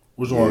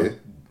 Which one? Yeah.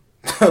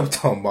 I'm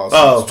talking about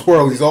some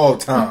twirlies all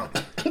the time.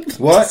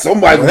 What?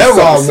 Somebody whenever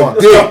I want.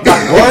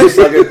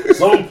 What?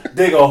 Some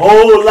dig a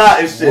whole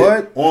lot of shit.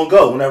 What? On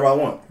go whenever I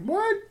want.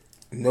 What?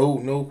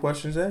 No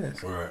questions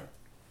asked. All right.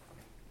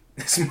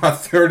 It's my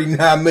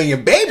 39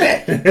 million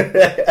baby.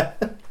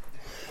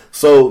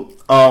 So,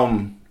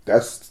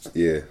 that's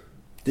yeah.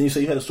 Didn't you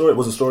say you had a story?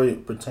 Was the story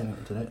pertaining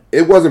to that?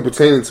 It wasn't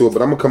pertaining to it,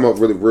 but I'm gonna come up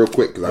really real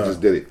quick because I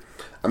just did it.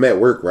 I'm at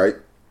work, right?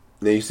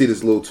 Now you see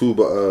this little tube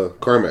of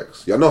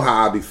Carmex. Y'all know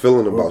how I be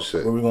feeling about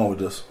shit. Where we going with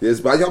this? Yes,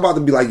 but y'all about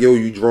to be like, yo,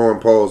 you drawing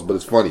pause, but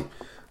it's funny.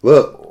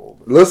 Look,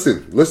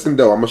 listen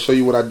though. I'm gonna show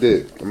you what I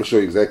did. I'm gonna show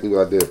you exactly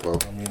what I did, Paul.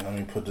 Let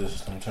me put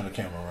this. Let me turn the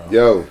camera around.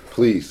 Yo,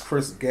 please.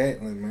 Chris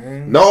Gatlin,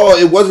 man. No,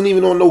 it wasn't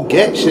even on no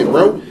Gat shit,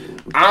 bro.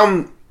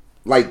 I'm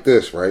like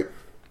this, right?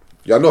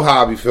 Y'all know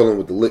how I be feeling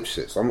with the lip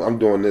shit. So I'm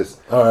doing this,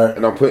 all right,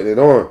 and I'm putting it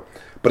on,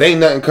 but ain't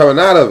nothing coming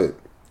out of it.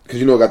 Cause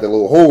you know it got that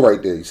little hole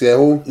right there. You see that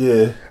hole?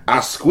 Yeah.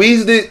 I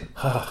squeezed it.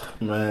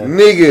 Man.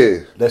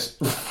 Nigga. That's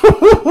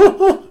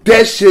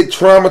that shit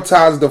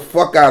traumatized the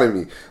fuck out of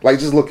me. Like,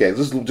 just look at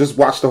it. Just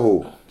watch the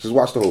hole. Just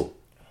watch the hole.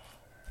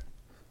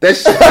 That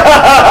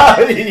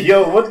shit.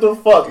 Yo, what the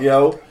fuck,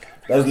 yo?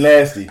 That's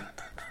nasty.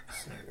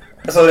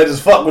 So they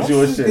just fuck with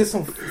you and shit. Get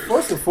some,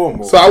 first and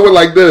foremost. So I went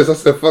like this. I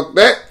said, "Fuck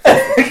that."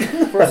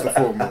 First and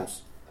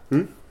foremost.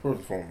 First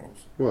and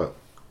foremost. What?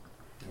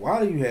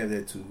 Why do you have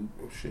that tube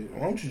of shit?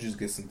 Why don't you just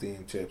get some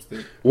damn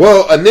chapstick?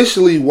 Well,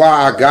 initially,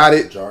 why I got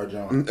it.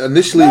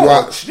 Initially,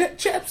 why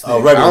chapstick?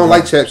 I don't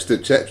like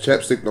chapstick.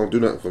 Chapstick don't do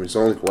nothing for me. It's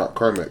only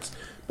Carmex.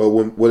 But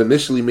what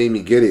initially made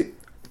me get it,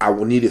 I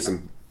needed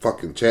some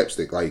fucking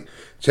chapstick. Like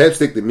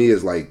chapstick to me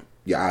is like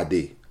your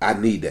ID. I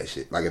need that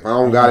shit. Like if I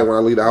don't got it when I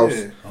leave the house,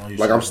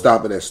 like I'm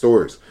stopping at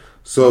stores.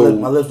 So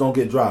my lips don't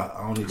get dry.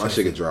 I don't need my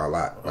shit get dry a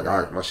lot.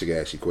 Like my shit get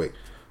actually quick.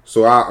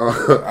 So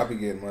I be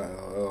getting my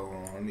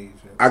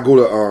I go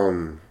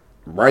to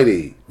Rite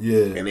Aid,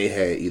 yeah, and they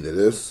had either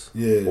this,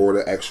 or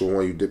the actual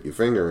one you dip your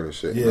finger in and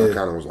shit. Yeah, and I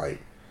kind of was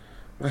like,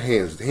 my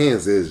hands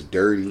is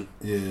dirty.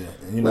 Yeah,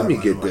 let me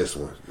get this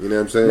one. You know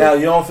what I'm saying? Now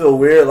you don't feel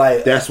weird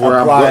like that's where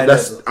I'm going.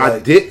 I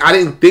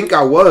didn't think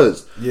I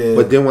was. Yeah,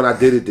 but then when I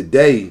did it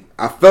today,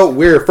 I felt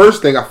weird.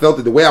 First thing I felt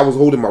it the way I was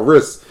holding my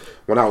wrist.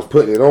 When I was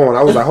putting it on,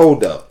 I was like,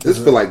 hold up. This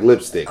feel like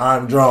lipstick.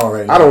 I'm drawn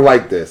right now. I don't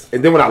like this.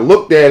 And then when I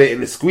looked at it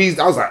and it squeezed,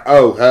 I was like,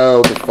 oh,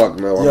 hell the fuck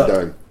no, I'm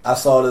done. I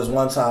saw this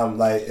one time,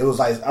 like, it was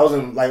like, I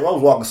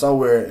was walking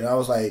somewhere, and I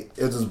was like,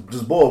 it was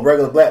this boy,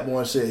 regular black boy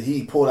and shit,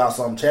 he pulled out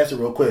some chapstick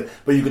real quick,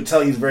 but you could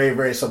tell he's very,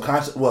 very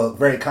subconscious,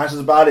 very conscious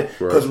about it,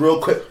 because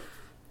real quick,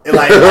 and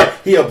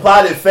like, he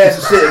applied it fast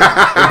and shit,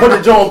 and put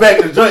the joint back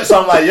in the joint,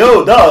 so I'm like,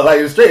 yo, dog,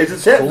 like, it's straight, it's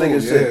just chapstick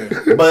and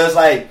shit. But it's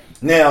like,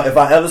 now, if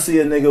I ever see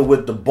a nigga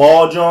with the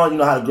ball joint, you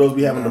know how the girls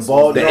be having the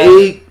ball joint? The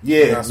egg?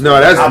 Yeah. No,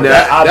 that's out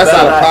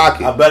of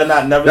pocket. I better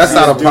not never that's see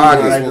out of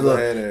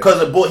pocket. Because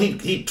the boy,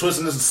 he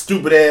twisting this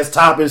stupid ass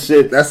top and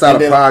shit. That's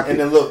out of pocket. And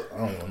then look, I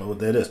don't even know what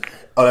that is.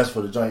 Oh, that's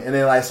for the joint. And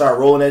then like start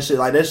rolling that shit.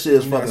 Like that shit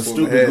is fucking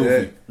stupid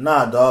goofy.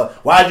 Nah, dog.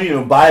 Why'd you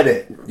even buy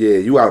that? Yeah,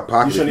 you out of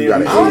pocket. I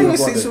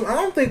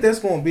don't think that's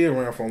gonna be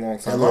around for a long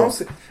time. I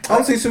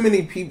don't see too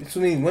many people, too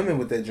many women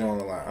with that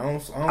joint a lot.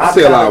 I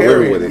see a lot of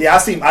women with it. Yeah,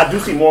 I do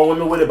see more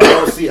women with it, but I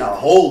don't see a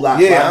whole lot.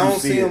 Yeah, I don't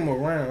see them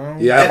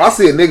around. Yeah, if I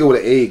see a nigga with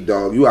an egg,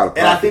 dog, you out of pocket.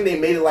 And I think they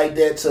made it like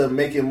that to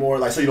make it more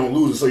like so you don't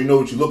lose it, so you know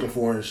what you're looking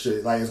for and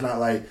shit. Like it's not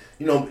like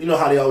you know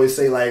how they always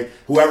say like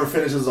whoever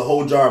finishes a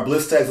whole jar of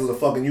Bliss Tex is a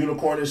fucking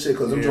unicorn and shit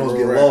because them joints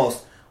get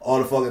lost all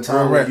the fucking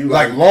time. Right. You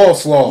like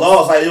lost.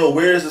 Like yo,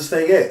 where is this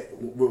thing at?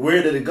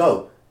 Where did it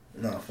go?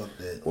 No, fuck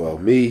that. Well,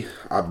 me,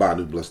 I buy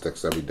new Bliss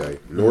Tex every day.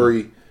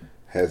 Nori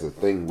has a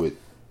thing with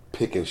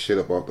picking shit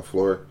up off the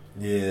floor.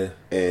 Yeah,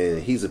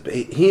 and he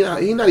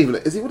not even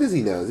is he? What is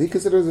he now? Is he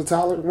considered as a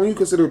toddler? When you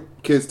consider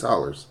kids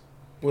toddlers?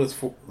 What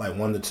is like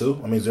 1 to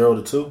 2? I mean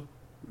 0 to 2.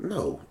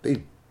 No,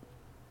 they.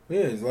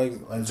 Yeah, it's like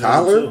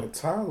toddler.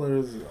 Toddler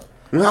is.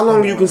 How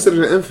long do you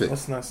consider an infant?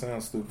 Let's not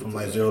sound stupid. From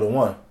like 0 to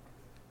 1.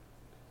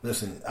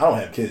 Listen, I don't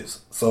have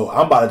kids, so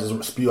I'm about to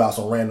just spew out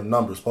some random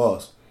numbers.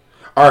 Pause.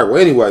 All right.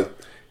 Well, anyway,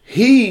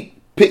 he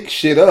picks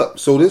shit up.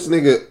 So this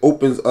nigga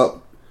opens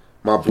up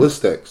my Bliss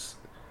Tex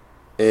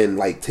and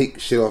like take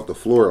shit off the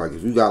floor. Like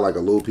if you got like a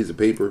little piece of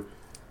paper,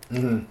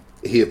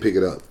 he'll pick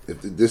it up.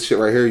 If this shit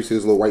right here, you see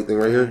this little white thing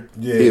right here,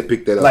 he'll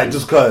pick that up. Like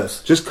just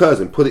cause,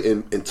 and put it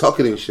in and tuck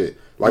it in shit.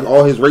 Like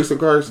all his racing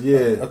cars. Yeah,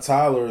 a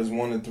toddler is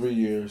 1 to 3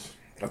 years.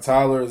 A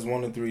toddler is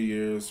 1 to 3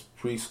 years.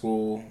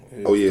 Preschool.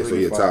 Is so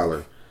he a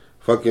toddler.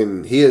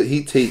 Fucking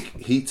he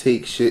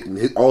take shit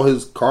and all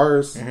his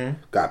cars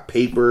got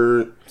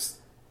paper.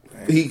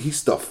 He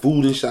stuffed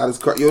food inside his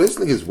car. Yo, this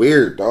nigga's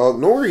weird, dog.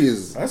 Nori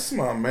is. That's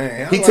my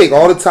man. He take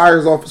all the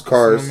tires off his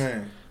cars. That's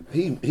my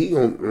man. He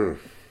gon'.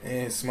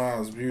 And his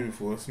smile is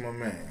beautiful. That's my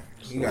man.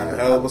 He got a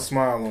hell of a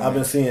smile on. I've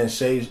been seeing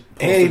Shay.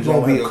 And he's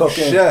gonna be a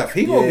chef.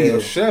 He gonna be a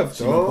chef,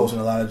 dog. Been posting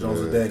a lot of Jones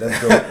today. That's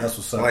dope. That's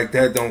what's up. Like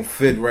that don't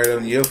fit right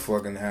under your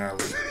fucking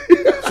house.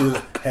 She was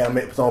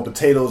throwing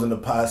potatoes in the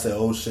pot. I said,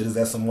 "Oh shit, is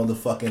that some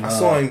motherfucking?" I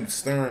saw him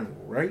stirring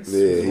rice.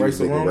 Yeah, he was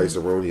making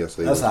rice-a-roni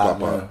yesterday. That's hot,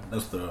 man.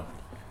 That's thorough.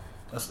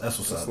 That's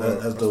what's up.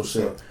 That's dope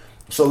shit.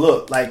 So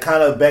look, like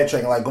kind of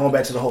backtracking, like going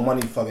back to the whole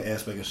money fucking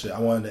aspect of shit. I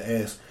wanted to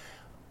ask,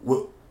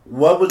 what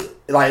would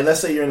like?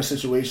 Let's say you're in a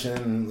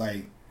situation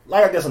like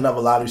I guess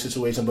another lottery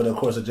situation, but of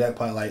course the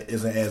jackpot like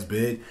isn't as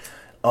big.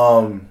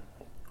 Are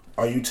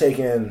you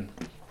taking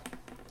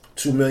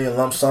 $2 million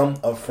lump sum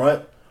up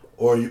front,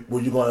 or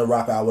were you going to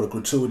rock out with a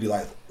gratuity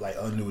like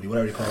annuity,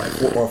 whatever you call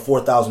it, like or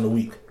 $4,000 a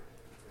week?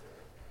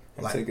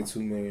 I'm taking $2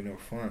 million up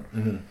front.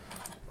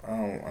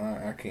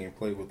 Mm-hmm. I can't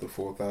play with the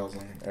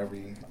 4,000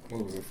 every.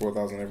 What was it?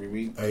 4,000 every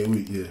week. Every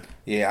week, yeah.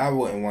 Yeah, I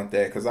wouldn't want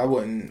that because I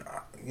wouldn't.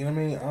 You know what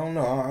I mean? I don't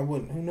know. I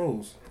wouldn't. Who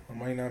knows? I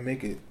might not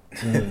make it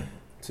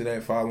to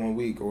that following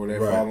week or that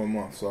following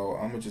month. So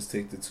I'm gonna just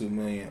take the $2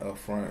 million up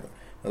front.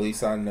 At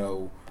least I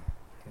know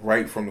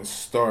right from the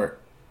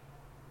start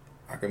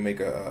I can make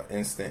a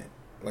instant,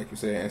 like you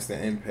said,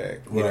 instant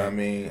impact. You know what I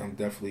mean? I'm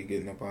definitely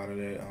getting up out of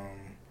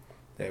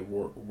that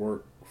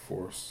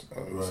workforce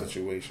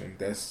situation.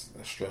 That's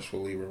a stress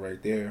reliever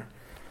right there.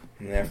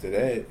 And after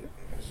that,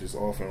 it's just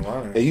off and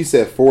running. And you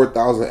said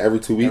 4,000 every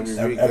 2 weeks.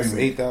 Every week, that's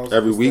 8,000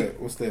 every week.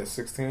 What's that?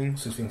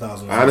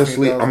 16,000.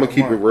 Honestly, I'm gonna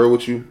keep it real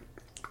with you.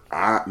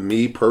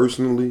 Me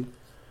personally,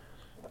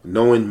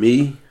 knowing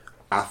me,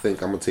 I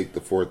think I'm gonna take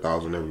the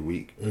 4,000 every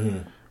week.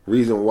 Mm-hmm.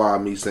 Reason why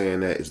me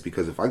saying that is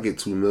because if I get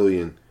 2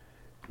 million,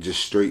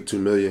 just straight 2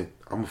 million,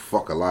 I'm gonna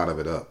fuck a lot of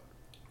it up.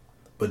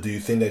 But do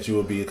you think that you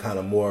will be kind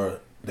of more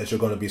that you're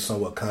going to be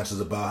somewhat conscious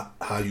about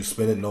how you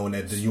spend it, knowing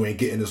that you ain't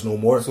getting this no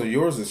more? So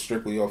yours is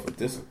strictly off of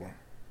discipline.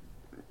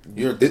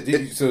 Not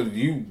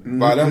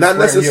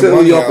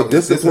necessarily off of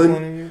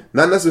discipline.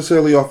 Not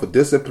necessarily off of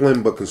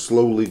discipline, but can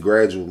slowly,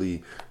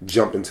 gradually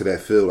jump into that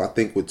field. I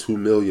think with 2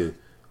 million,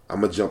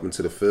 I'm gonna jump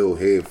into the field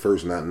head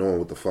first, not knowing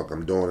what the fuck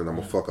I'm doing, and I'm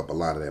gonna fuck up a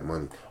lot of that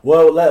money.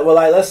 Well,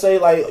 let's say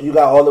like you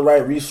got all the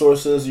right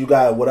resources, you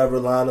got whatever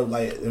line of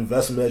like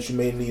investment that you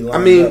may need. I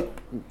mean,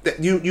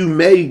 you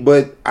may,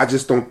 but I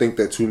just don't think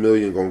that 2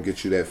 million gonna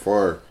get you that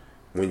far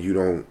when you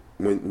don't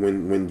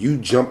when you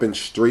jumping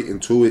straight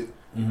into it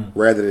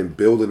rather than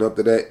building up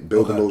to that,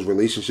 building those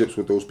relationships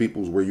with those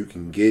people where you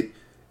can get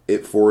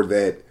it for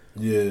that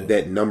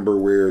number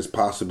where it's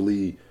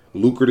possibly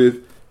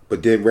lucrative.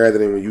 But then rather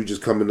than when you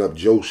just coming up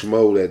Joe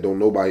Schmo that don't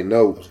nobody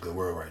know. That's a good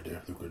word right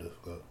there. Lucrative.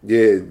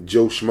 Yeah,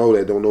 Joe Schmo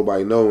that don't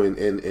nobody know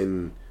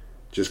and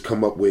just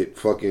come up with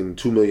fucking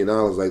 $2 million.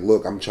 Like,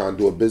 look, I'm trying to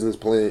do a business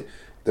plan.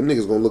 Them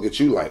niggas gonna look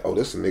at you like, oh,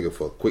 this a nigga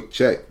for a quick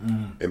check.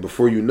 And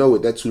before you know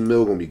it, that 2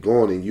 mil gonna be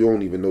gone and you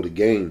don't even know the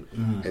game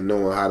and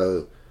knowing how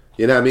to,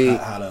 you know what I mean?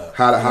 How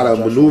to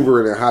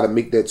maneuver it and how to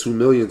make that 2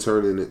 million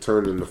turn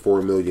into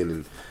 4 million.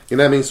 And you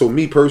know what I mean? So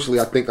me personally,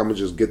 I think I'm gonna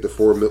just get the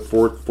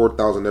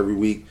 4,000 every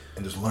week.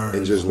 And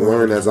just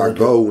learn as I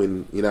go,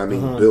 and you know what I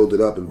mean, build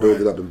it up and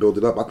build it up and build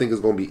it up. I think it's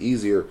going to be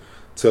easier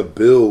to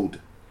build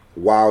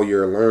while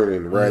you're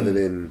learning rather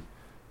than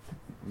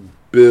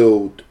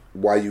build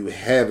while you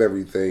have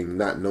everything,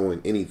 not knowing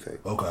anything.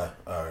 Okay,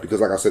 all right. Because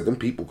like I said, them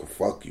people can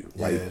fuck you.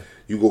 Like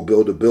you go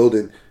build a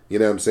building, you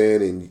know what I'm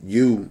saying, and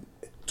you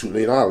 $2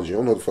 million, you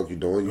don't know what the fuck you're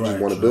doing. You just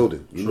want a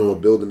building. You know a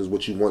building is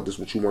what you want. This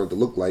is what you want it to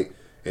look like,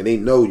 and they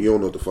know you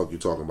don't know what the fuck you're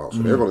talking about. So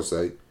they're going to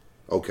say,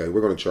 okay,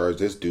 we're going to charge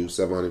this dude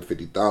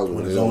 $750,000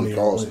 when it only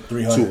costs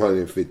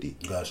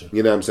 $250. Gotcha.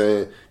 You know what I'm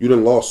saying? You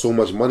done lost so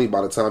much money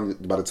by the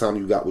time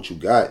you got what you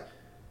got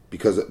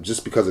because of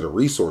the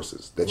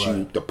resources that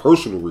the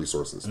personal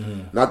resources,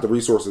 not the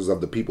resources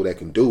of the people that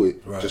can do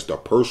it, just the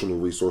personal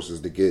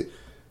resources to get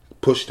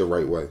pushed the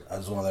right way. I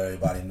just want to let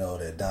everybody know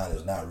that Don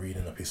is not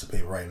reading a piece of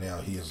paper right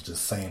now. He is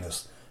just saying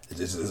this.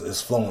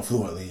 It's flowing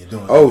fluently. You're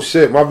doing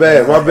shit, my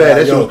bad.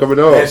 That shit was coming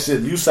on. That shit,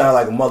 you sound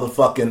like a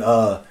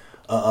motherfucking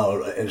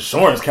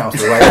insurance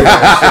counselor right here.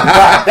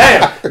 God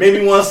damn, made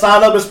me want to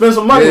sign up and spend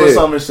some money or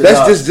something. Shit.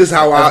 That's just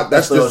how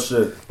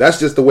that's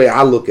just the way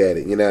I look at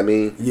it. You know what I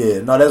mean?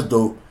 Yeah, no, that's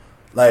dope.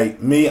 Like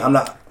I'm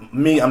not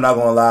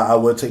gonna lie. I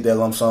would take that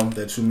lump sum,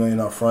 that $2 million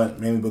up front,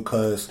 mainly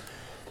because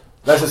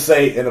let's just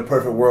say in a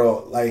perfect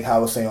world, like how I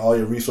was saying, all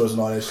your resources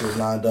and all that shit is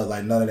lined up.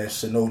 Like none of that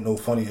shit, no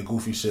funny or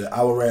goofy shit.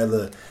 I would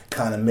rather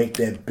kind of make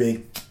that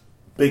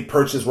big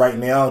purchase right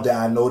now that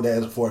I know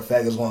that for a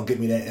fact is going to get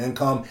me that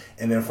income,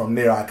 and then from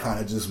there I kind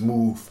of just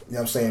move, you know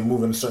what I'm saying,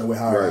 move in a certain way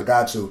how I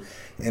got to.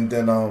 And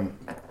then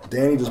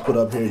Danny just put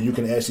up here, you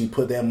can actually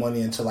put that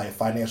money into like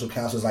financial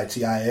counselors like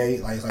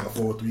TIA, like it's like a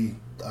 403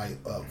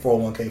 like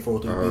 401k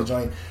 403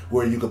 joint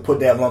where you could put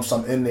that lump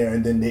sum in there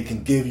and then they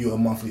can give you a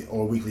monthly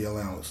or weekly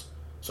allowance.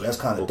 So that's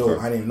kind of dope.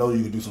 I didn't even know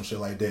you could do some shit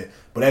like that,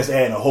 but that's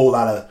adding a whole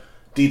lot of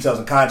details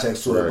and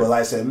context to it. But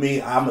like I said,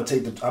 I'm gonna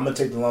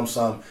take the lump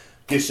sum,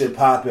 get shit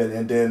popping,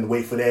 and then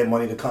wait for that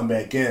money to come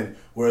back in.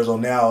 Whereas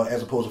on now,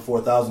 as opposed to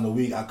 $4,000 a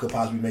week, I could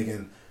possibly be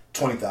making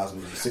 $20,000,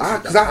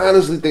 $60,000. Because I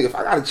honestly think if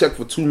I got a check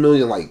for $2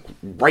 million, like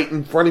right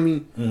in front of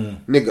me,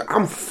 nigga,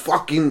 I'm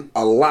fucking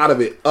a lot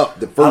of it up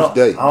the first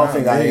day. I don't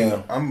think I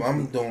am.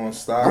 I'm doing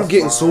stocks. I'm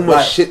getting so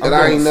much shit that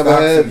I ain't never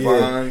had.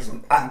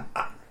 Yeah.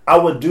 I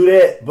would do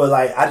that, but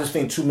like I just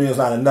think $2 million is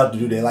not enough to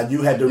do that. Like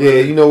you had to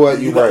really, you know what,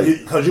 you're right,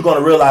 because you're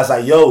gonna realize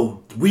like,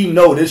 yo, we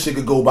know this shit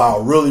could go by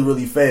really,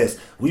 really fast.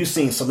 We've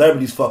seen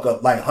celebrities fuck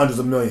up like hundreds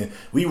of millions.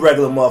 We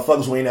regular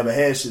motherfuckers who ain't never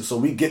had shit, so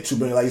we get $2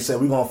 million. Like you said,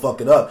 we gonna fuck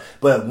it up.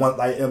 But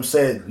like M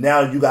said,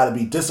 now you got to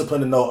be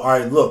disciplined and know. All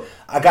right, look,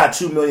 I got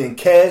 $2 million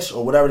cash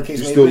or whatever the case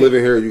may be. You still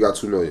living here? You got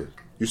 $2 million.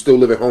 You still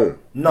live at home?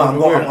 No, I'm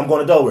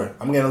going to Delaware.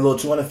 I'm getting a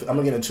little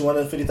I'm getting a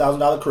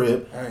 $250,000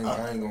 crib. I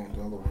ain't going to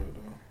Delaware.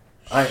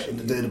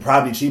 The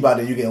property cheap out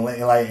there. You get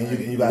like, and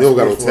you got. You don't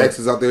got no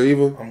taxes out there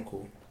either. I'm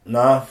cool.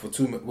 Nah. For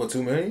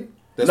 $2 million?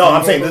 No,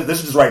 I'm saying this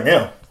is just right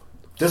now.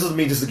 This is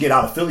me just to get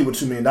out of Philly with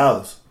 $2 million.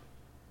 I'm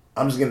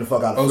just getting the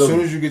fuck out of Philly. As soon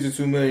as you get to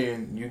 $2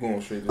 million, you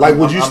going straight. Like,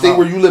 would you stay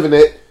where you living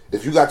at?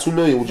 If you got $2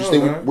 million, would you stay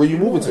where you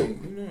moving to?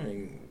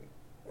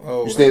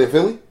 You staying in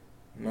Philly?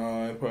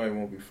 No, it probably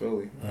won't be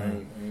Philly. I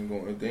ain't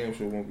going. It damn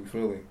sure won't be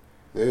Philly.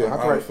 Yeah, I'm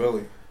probably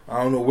Philly.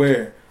 I don't know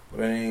where.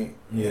 But it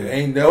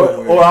ain't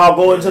Delaware. Or I'll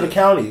go into the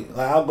county.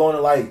 Like I'll go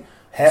into like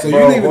Hatboro. So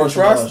you leave in the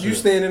trust? You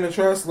staying in the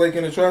trust, like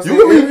in the trust? You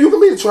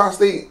can leave the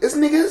tri-state. It's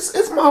niggas.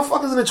 It's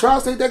motherfuckers in the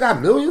tri-state that got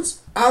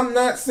millions. I'm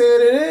not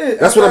saying it is.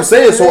 That's what I'm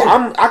saying. So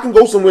I can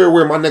go somewhere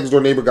where my next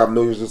door neighbor got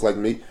millions just like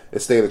me and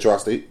stay in the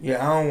tri-state.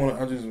 Yeah, I don't want.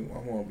 I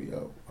want to be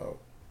out.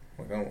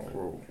 Like I want to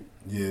roll.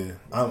 Yeah,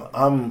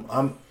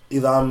 I'm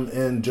either I'm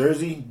in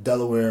Jersey,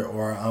 Delaware,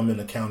 or I'm in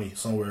the county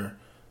somewhere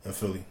in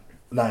Philly.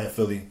 Not in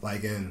Philly,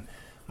 like in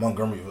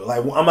Montgomeryville.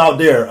 Like I'm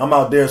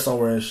out there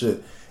somewhere and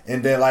shit.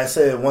 And then, like I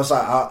said, once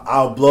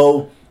I'll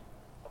blow,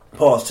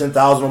 pause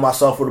 10,000 on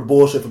myself for the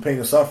bullshit, for pain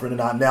and suffering,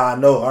 and now I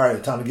know, all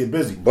right, time to get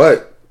busy.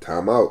 But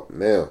time out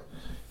now.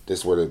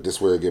 This where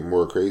it get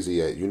more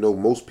crazy at. You know,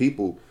 most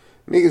people,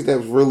 niggas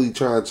that's really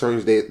trying to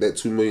change that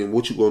 2 million.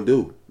 What you gonna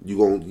do? You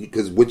gonna,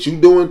 because what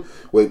you doing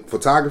with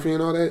photography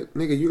and all that,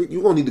 nigga,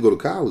 you gonna need to go to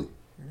college.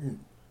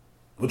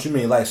 What you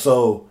mean, like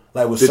so?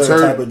 Like with certain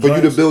type of for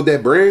you to build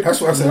that brand. That's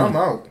what I said. I'm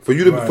out. For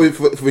you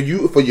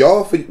to for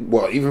y'all,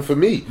 well, even for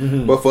me.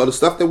 But for the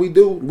stuff that we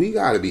do, we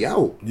gotta be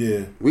out.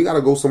 Yeah, we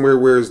gotta go somewhere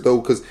where it's though,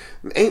 because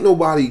ain't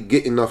nobody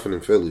getting nothing in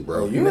Philly,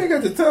 bro. You ain't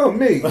got to tell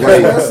me. Like,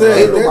 I said,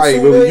 ain't nobody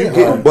really. You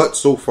getting butt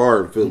so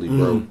far in Philly,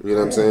 bro. You know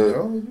what I'm saying?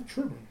 You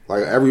tripping.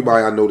 Like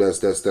everybody I know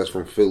that's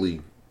from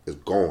Philly is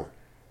gone.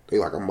 They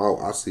like, I'm out.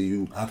 I see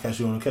you. I'll catch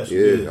you on the catch.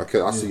 Yeah,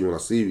 I see you when I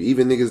see you.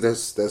 Even niggas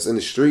that's in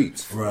the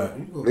streets.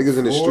 Right. Niggas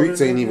in the streets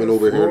ain't even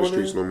over here in the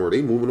streets no more.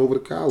 They moving over to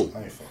Cali.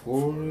 I ain't fucking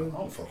Florida. I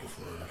don't fucking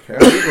Florida.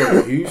 Cali,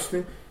 go to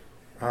Houston.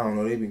 I don't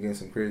know. They been getting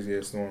some crazy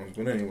ass storms,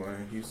 but anyway,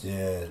 Houston.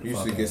 Yeah.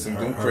 Used to get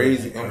some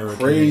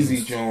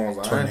crazy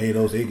Jones.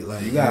 Tornadoes.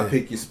 You gotta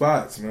pick your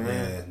spots, man.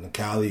 Yeah. The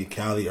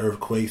Cali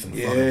earthquakes and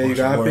you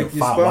gotta pick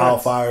your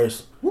spots.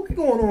 Wildfires. What be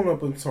going on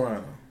up in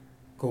Toronto?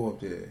 Go up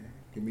there.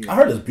 I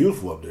heard it's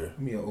beautiful up there.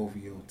 Give me an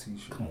OVO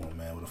t-shirt. Come on,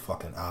 man, with a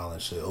fucking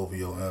island shit.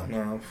 OVO M.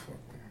 Nah, I'm fucking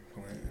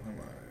playing. I'm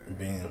alright.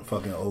 Being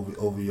fucking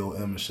OVO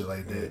M and shit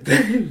like that.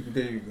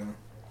 There you go.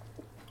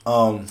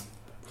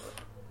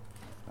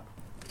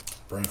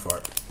 Brain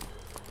fart.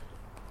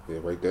 Yeah,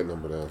 write that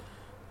number down.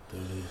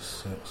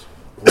 36.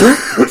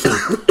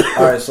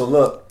 Alright, so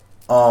look.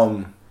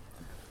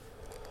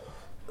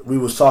 We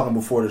was talking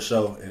before the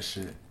show and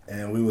shit.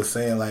 And we was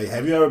saying, like,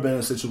 have you ever been in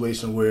a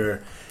situation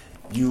where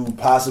you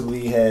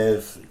possibly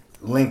have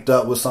linked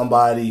up with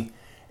somebody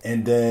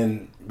and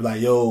then like,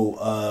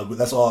 yo,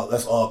 let's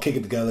all kick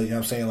it together, you know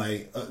what I'm saying?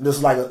 Like, this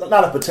is like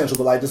not a potential,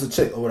 but like just a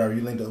chick or whatever.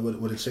 You linked up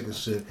with a chick and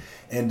shit.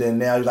 And then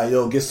now you're like,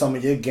 yo, get some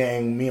of your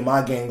gang, me and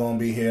my gang gonna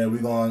be here, we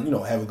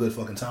gonna, have a good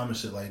fucking time and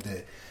shit like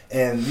that.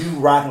 And you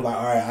rocking like,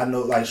 all right, I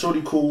know, like,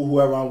 shorty cool,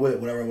 whoever I'm with,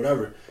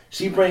 whatever.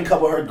 She bring a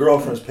couple of her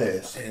girlfriends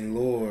past. And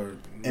Lord.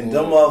 Them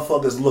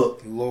motherfuckers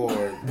look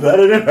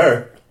better than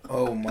her.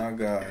 Oh my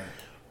God.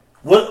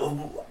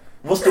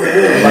 What's the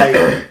move?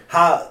 Like,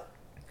 how?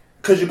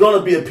 Because you're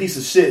gonna be a piece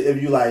of shit if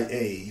you like,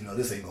 hey,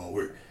 this ain't gonna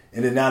work.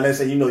 And then now they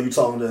say, you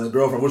talking to his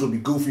girlfriend, which would be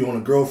goofy on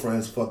a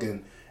girlfriend's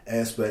fucking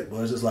aspect.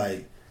 But it's just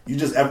like,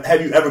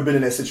 have you ever been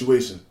in that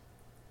situation?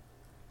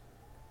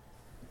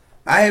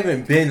 I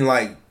haven't been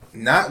like,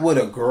 not with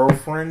a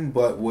girlfriend,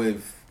 but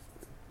with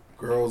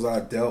girls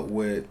I dealt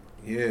with.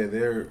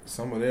 Yeah,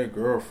 some of their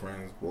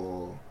girlfriends,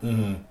 boy.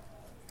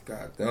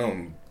 Got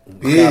them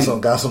beat.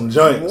 Got some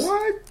joints.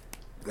 What?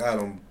 Got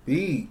them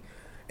beat.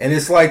 And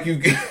it's like you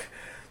get,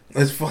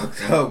 it's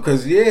fucked up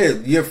because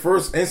your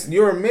first instant,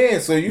 you're a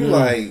man, so you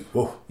like,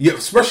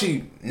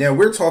 especially now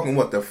we're talking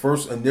the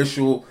first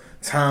initial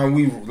time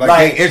we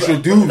they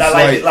introduced,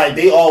 like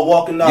they all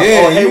walking up.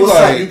 Yeah, hey, what's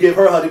up? You give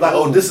her a hug.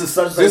 Like, this is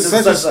such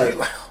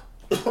like.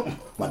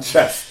 My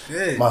chest.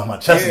 Yeah. My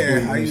chest is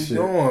bleeding. How you shit.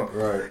 doing?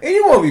 Right. And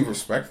you want to be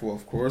respectful,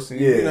 of course. And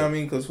you know what I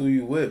mean? Because who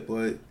you with.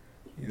 But,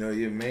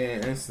 your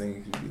man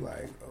instinct, you be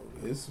like, oh,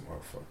 this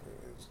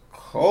motherfucker is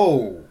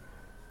cold.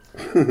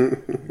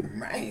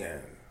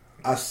 Man.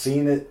 I've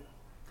seen it.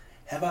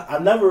 Have I?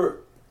 I've never.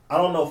 I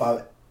don't know if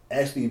I've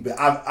actually been.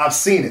 I've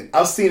seen it.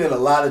 I've seen it a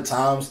lot of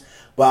times.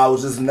 But I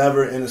was just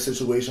never in a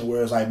situation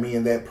where it's like me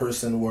and that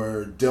person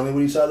were dealing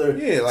with each other.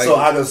 Yeah, like, so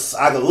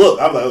I could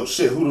look. I'm like, oh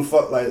shit, who the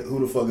fuck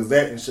is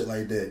that and shit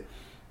like that.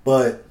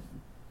 But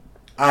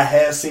I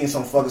have seen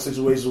some fucking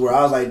situations where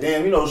I was like,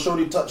 damn,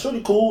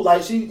 shorty cool,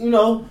 like she, I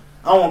don't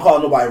want to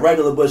call nobody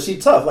regular, but she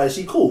tough, like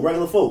she cool,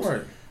 regular folks.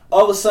 Right.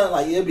 All of a sudden,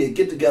 like, it'd be a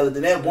get together.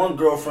 Then that one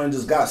girlfriend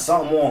just got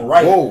something on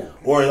right,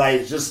 or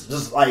like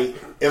just like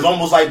it's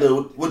almost like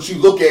what you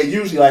look at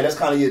usually, like that's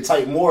kind of your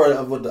type more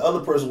of what the other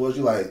person was.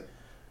 You like.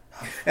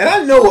 And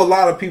I know a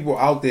lot of people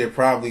out there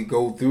probably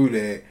go through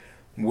that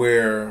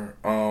where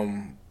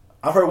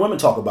I've heard women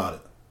talk about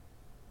it.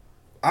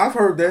 I've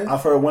heard that.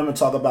 I've heard women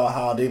talk about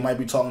how they might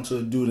be talking to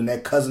a dude and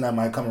that cousin that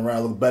might come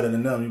around look better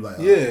than them. You're like,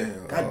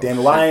 God damn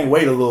it, why I ain't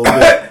wait a little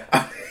bit?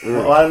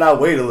 Why did I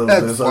wait a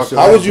little bit? So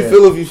how would you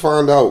feel if you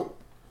found out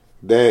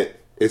that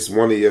it's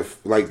one of your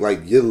like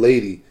your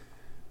lady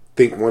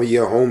think one of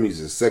your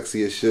homies is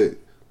sexy as shit?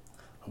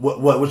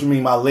 What you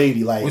mean, my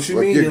lady? Like, what you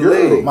mean, your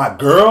lady? My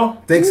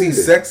girl thinks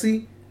he's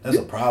sexy? That's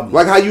a problem.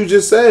 Like how you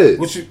just said.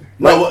 What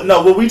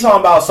we talking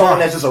about? Someone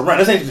that's just around.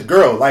 This ain't just a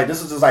girl. Like,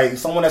 this is just like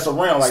someone that's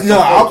around. Like,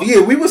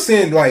 we were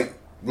saying like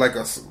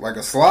a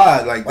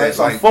slide like that.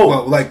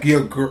 Like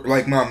your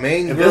like my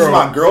main girl. If this is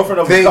my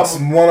girlfriend, thinks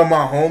one of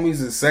my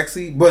homies is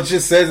sexy, but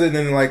just says it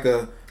in like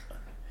a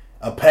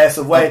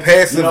passive way. A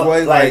passive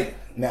way. Like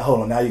now,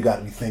 hold on. Now you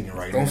got me thinking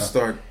right now. Don't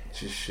start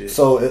just shit.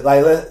 So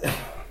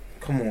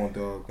come on,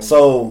 dog.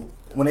 So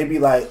when they be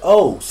like,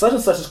 "Oh, such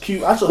and such is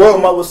cute," I should hook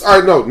them up with. All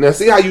right, no. Now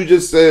see how you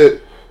just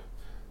said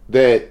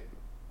that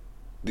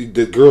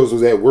the girls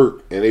was at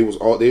work and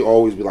they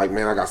always be like,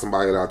 man, I got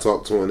somebody that I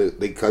talk to and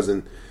they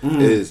cousin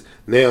is.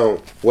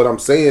 Now what I'm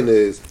saying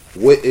is,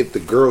 what if the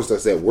girls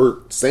that's at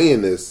work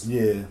saying this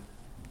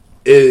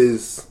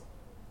is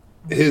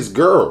his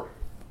girl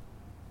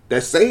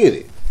that's saying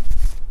it?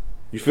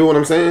 You feel what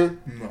I'm saying?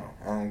 No,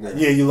 I don't get it.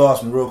 Yeah, you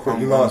lost me real quick.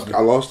 You lost me.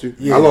 I lost you?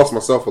 Yeah. I lost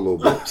myself a little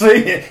bit.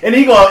 See, and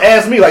he gonna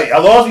ask me like, I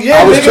lost you? Yeah,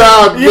 I was nigga.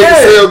 trying to make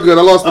it sound good.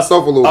 I lost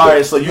myself a little bit.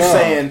 Alright, so you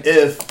saying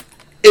if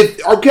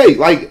okay,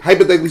 like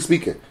hypothetically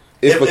speaking,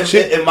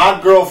 if my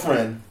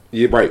girlfriend,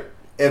 yeah, right.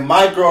 If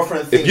my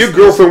girlfriend thinks if your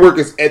girlfriend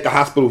works at the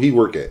hospital he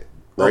work at,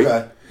 right?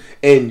 Okay.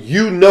 And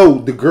you know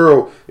the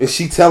girl and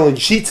she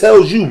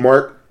tells you,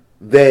 Mark,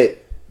 that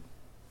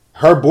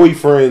her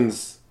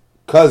boyfriend's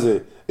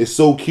cousin is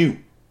so cute.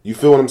 You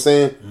feel what I'm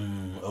saying?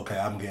 Okay,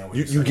 I'm getting what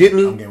you saying. Get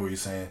me? I'm getting what you're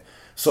saying.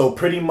 So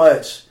pretty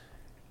much,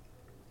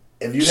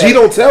 if you she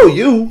don't tell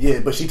you, yeah,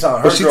 but she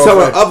telling her, but she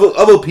telling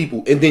other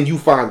people, and then you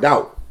find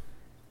out.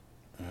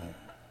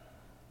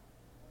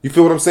 You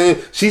feel what I'm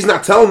saying? She's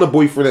not telling the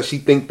boyfriend that she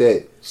think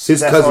that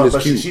his cousin is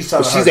cute. She's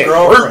telling she's her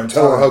girlfriend,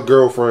 telling her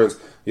girlfriends,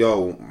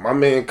 "Yo, my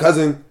man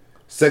cousin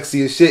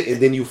sexy as shit,"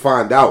 and then you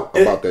find out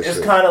about that shit.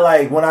 It's kind of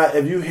like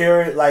if you hear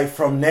it like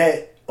from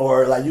that.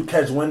 Or like you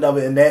catch wind of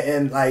it and that,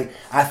 and like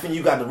I think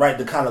you got the right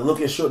to kind of look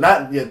at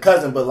not your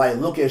cousin, but like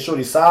look at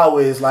Shorty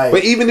sideways. Like,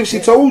 but even if she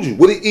told you,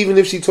 even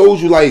if she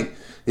told you, like,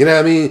 you know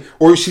what I mean,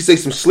 or she say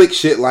some slick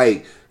shit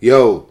like,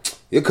 "Yo,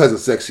 your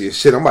cousin's sexy as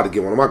shit. I'm about to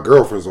get one of my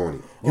girlfriends on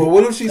you." Well,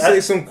 what if she say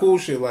some cool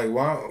shit like,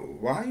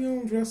 "Why you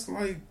don't dress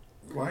like?"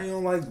 Why you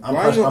don't like?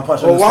 Because I'm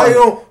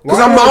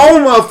my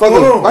own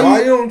motherfucker. Why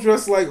you don't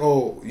dress like?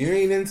 Oh, you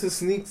ain't into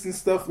sneaks and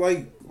stuff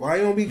like. Why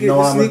you don't be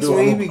getting sneaks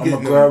when you be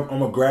getting them? I'm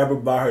gonna grab her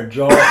by her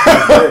jaw. You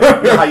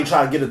know how you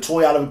try to get a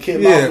toy out of a kid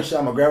mouth and shit?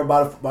 I'm gonna grab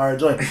her by her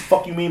joint.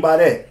 Fuck you mean by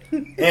that?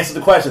 Answer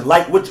the question.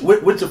 Like, with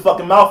your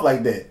fucking mouth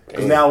like that?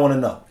 Because now I want to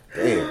know.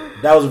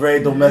 Damn. That was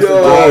very domestic.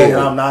 And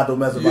I'm not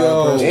domestic by the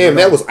person. Damn,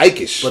 that was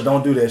Ike-ish. But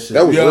don't do that shit.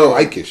 That was real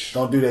Ike-ish.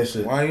 Don't do that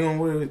shit. Why you don't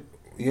wear it?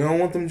 You don't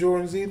want them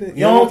Jordans either.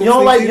 You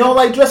don't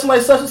like dressing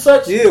like such and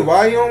such. Yeah,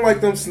 why you don't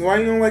like them? Why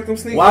you don't like them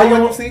sneakers? Why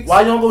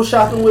you don't go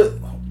shopping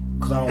with?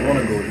 Because I don't want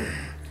to go there.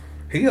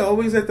 He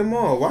always at the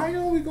mall. Why you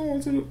always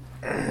going to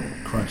the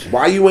Crunchy?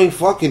 Why you ain't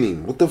fucking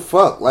him? What the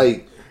fuck?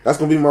 Like, that's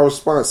gonna be my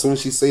response as soon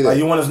as she say that. Like,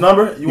 you want his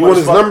number? You want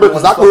his number?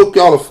 Because I can hook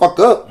y'all the fuck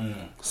up.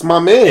 It's my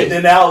man. And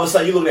then now all of a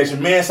sudden you looking at your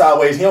man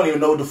sideways. He don't even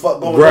know what the fuck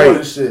going on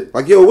and shit.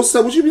 Like, yo, what's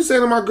up? What you be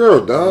saying to my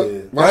girl, dog? Yeah.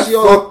 Why she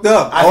all fucked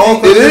up?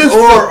 All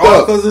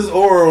because his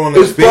aura on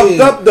his beam. It's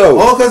fucked up though.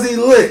 All because he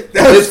lit.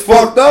 It's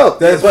fucked up.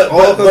 That's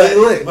all because he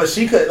lit. But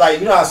she could, like,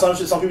 you know how some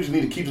people just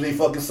need to keep their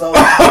fucking self.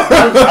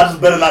 I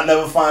just better not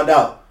never find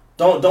out.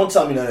 Don't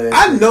tell me none of that.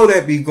 I know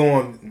that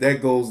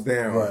goes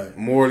down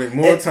more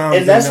times.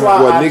 And that's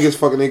why niggas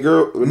fucking their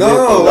girl.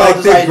 No,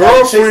 like their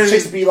girlfriend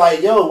chicks be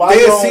like, yo, why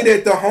they see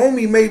that the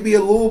homie may be a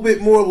little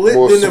bit more lit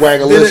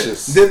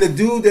than the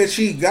dude that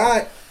she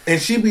got,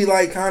 and she be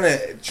like kind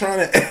of trying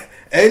to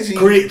edgy,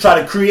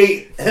 try to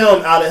create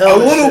him out of him. A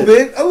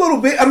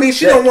little bit. I mean,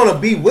 she don't want to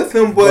be with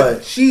him,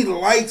 but she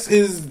likes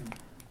his.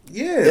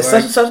 Yeah, is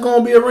such and such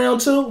gonna be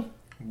around too?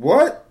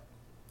 What?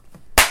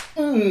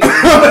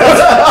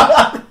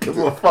 Give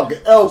him a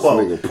fucking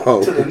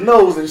elbow to the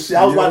nose and shit.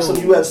 I was watching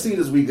some UFC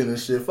this weekend and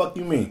shit. Fuck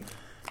you mean?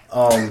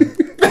 No,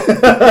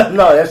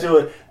 that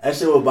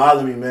shit would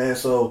bother me, man.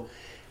 So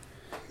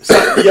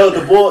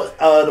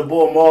the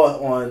boy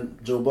Maul on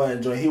Joe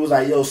Budden joint, he was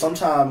like, yo,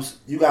 sometimes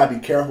you gotta be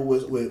careful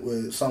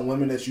with some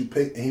women that you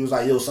pick. And he was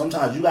like, yo,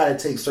 sometimes you gotta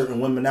take certain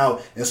women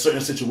out in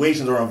certain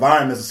situations or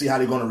environments to see how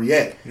they're gonna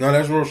react. No,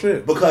 that's real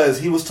shit. Because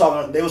they was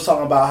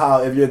talking about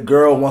how if your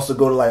girl wants to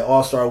go to like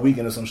All-Star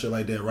Weekend or some shit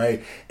like that,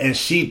 right? And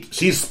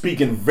she's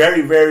speaking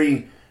very,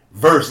 very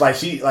verse, like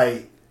she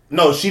like.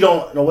 No, she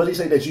don't. No, what did he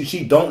say that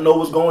she don't know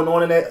what's going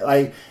on in that,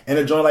 like in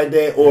a joint like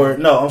that, or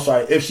no? I'm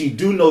sorry. If she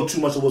do know too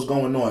much of what's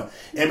going on,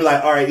 and be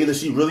like, all right, either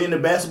she really into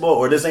basketball,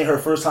 or this ain't her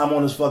first time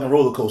on this fucking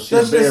roller coaster.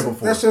 She's been there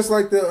before. That's just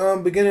like the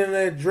beginning of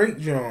that Drake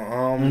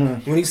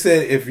joint. When he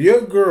said, if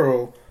your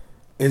girl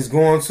is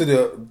going to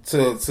the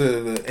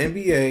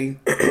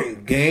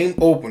NBA game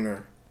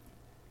opener,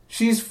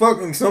 she's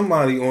fucking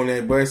somebody on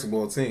that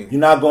basketball team.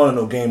 You're not going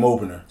to no game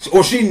opener,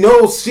 or she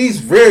knows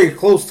she's very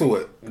close to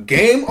it.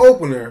 Game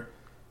opener.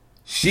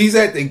 She's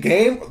at the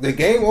game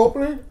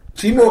opener.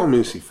 She know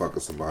me. She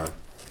fucking somebody.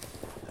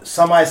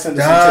 Somebody sent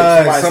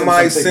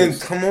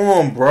Come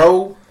on,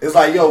 bro. It's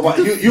like, yo,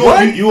 you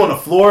on the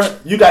floor?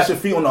 You got your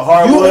feet on the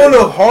hardwood. You on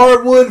the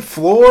hardwood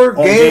floor?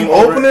 Game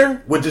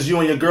opener? With just you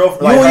and your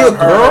girlfriend. You and your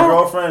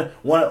girlfriend.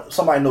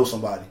 Somebody knows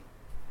somebody.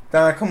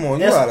 Nah, come on,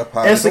 you out of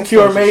pocket.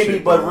 Insecure maybe,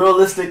 but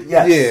realistic,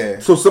 yes. Yeah.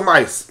 So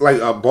somebody like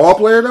a ball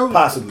player though?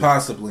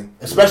 Possibly.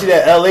 Especially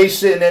that LA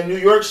shit and that New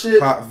York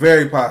shit.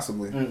 Very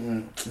possibly.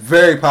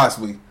 Very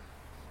possibly.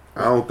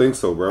 I don't think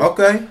so, bro.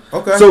 Okay.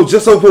 So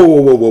just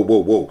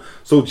whoa.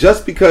 So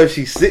just because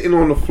she's sitting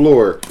on the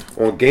floor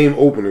on game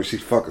opener,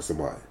 she's fucking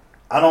somebody.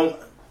 I don't.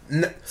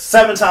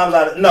 7 times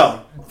out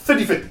of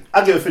 50-50.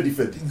 I give it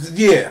 50-50.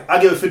 Yeah,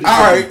 I give it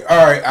 50-50.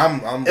 All right.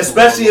 I'm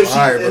especially if she.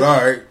 All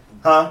right.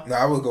 Huh? No,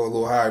 I would go a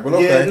little higher, but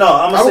okay. Yeah, no,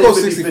 I'm I gonna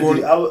would say go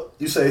 60-40.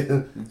 You say,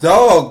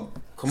 dog,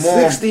 come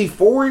on.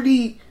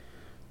 60-40?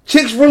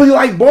 Chicks really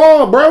like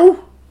ball, bro.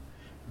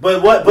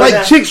 But what? But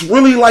like chicks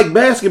really like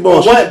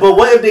basketball. But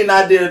what if they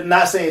not there,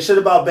 not saying shit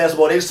about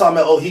basketball? They just talking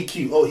about, oh, he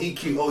cute, oh, he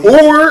cute, oh, he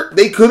or cute.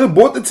 They could have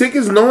bought the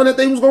tickets knowing that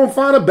they was gonna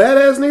find a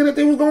badass nigga that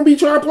they was gonna be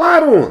trying to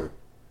plot on.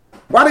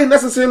 Why they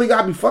necessarily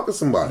gotta be fucking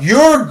somebody?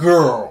 Your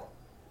girl.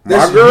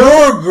 My girl?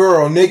 Your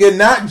girl, nigga,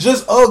 not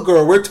just a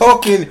girl. We're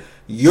talking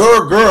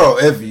your girl.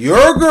 If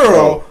your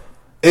girl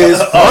is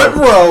front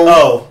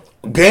row,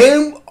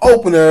 game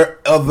opener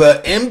of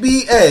the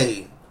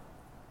NBA,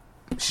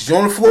 she's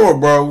on the floor,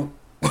 bro.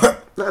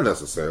 Not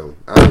necessarily.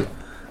 I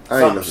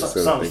ain't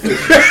necessarily thinking.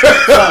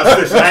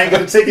 I ain't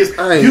getting tickets.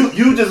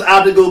 You just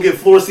out to go get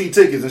floor seat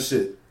tickets and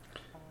shit.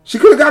 She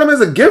could have got them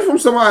as a gift from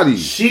somebody.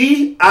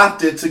 She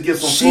opted to get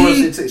some floor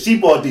seat tickets. She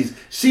bought these.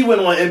 She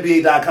went on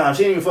NBA.com.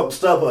 She didn't even fuck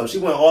with StubHub. She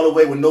went all the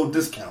way with no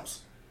discounts.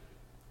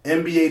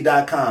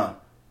 NBA.com.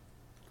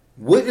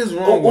 What is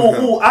wrong with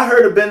him? I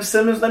heard of Ben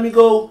Simmons. Let me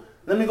go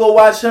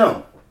watch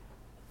him.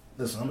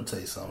 Listen, I'm gonna tell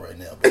you something right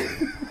now, baby.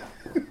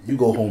 You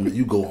go home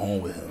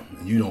with him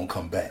and you don't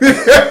come back.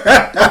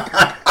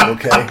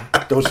 Okay?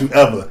 Don't you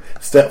ever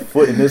step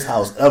foot in this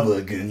house ever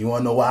again. You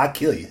wanna know why I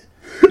kill you?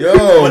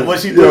 Yo, what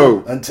she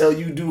do until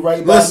you do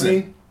right by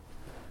me?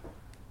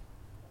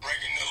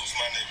 Breaking news,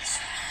 my niggas.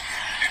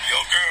 If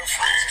your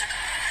girlfriend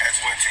has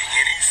went to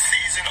any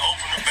season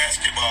opener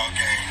basketball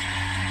game,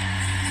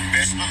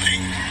 best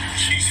believe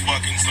she's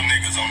fucking some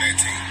niggas on that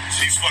team.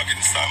 She's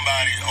fucking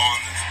somebody on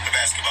the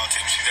basketball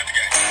team. She's at the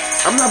game.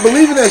 I'm not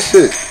believing that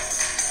shit.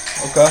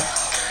 Okay.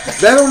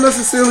 That don't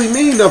necessarily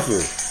mean nothing.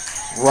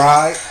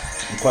 Right.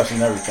 You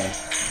question everything.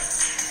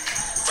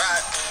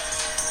 Right.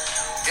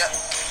 Yep.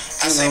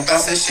 I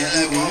say shit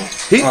like one.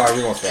 Alright,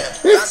 we gonna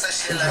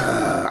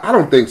start. I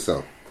don't think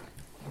so.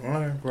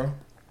 Alright, bro.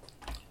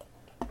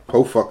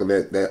 Poe fucking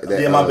that.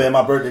 Yeah, my bad.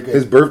 My birthday cake.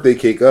 His birthday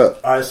cake up.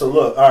 All right, so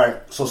look. All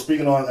right, so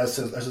speaking on, let's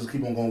just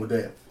keep on going with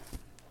that.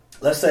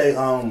 Let's say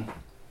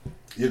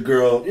your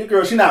girl,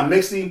 she not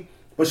mixy,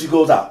 but she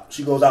goes out.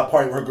 She goes out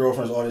party with her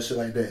girlfriends, all this shit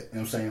like that. You know what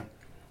I'm saying?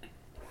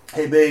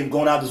 Hey, babe,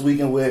 going out this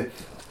weekend with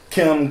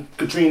Kim,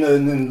 Katrina,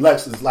 and then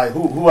Lexus, like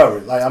whoever.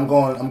 Like I'm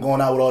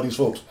going out with all these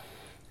folks.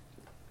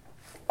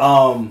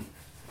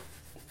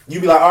 You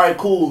be like, all right,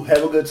 cool,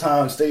 have a good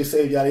time, stay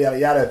safe, yada yada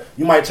yada.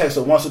 You might text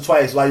her once or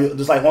twice, like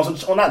just like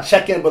once, or not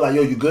check in, but like,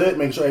 yo, you good?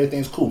 Making sure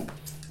everything's cool,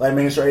 like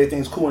making sure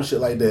everything's cool and shit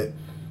like that.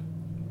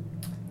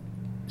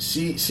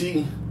 She,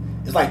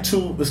 it's like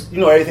 2.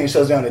 Everything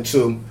shuts down at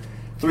 2,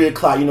 3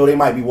 o'clock. They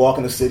might be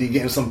walking the city,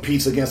 getting some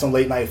pizza, getting some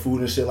late night food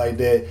and shit like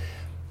that.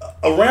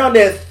 Around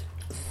that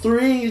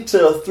 3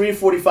 to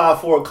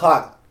 3:45, 4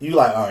 o'clock, you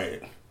like, all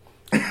right,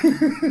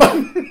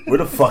 where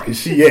the fuck is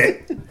she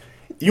at?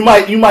 You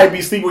might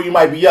be sleeping or you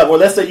might be up. Or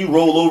let's say you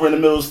roll over in the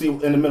middle of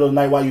the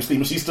night while you sleep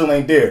and she still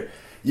ain't there.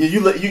 You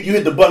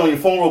hit the button on your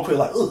phone real quick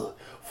like,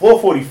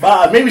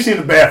 4:45. Maybe she in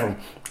the bathroom.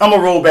 I'm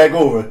gonna roll back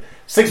over.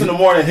 6 in the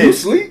morning hit. You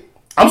sleep?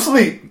 I'm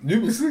asleep. You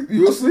be sleep?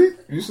 You asleep?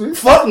 You sleep?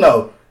 Fuck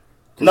no.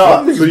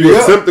 No. So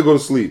you attempt to go to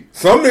sleep.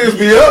 Some niggas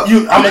be up.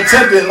 I'm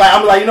attempting. Like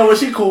I'm like, you know what?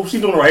 She cool. She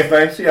doing the right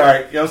thing. She all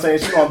right. You know what I'm saying?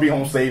 She gonna be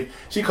home safe.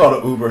 She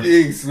called an Uber.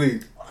 You ain't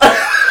sleep.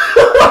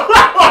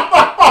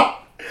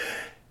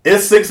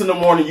 It's 6 in the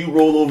morning. You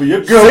roll over.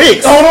 Your girl. Hold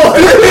on.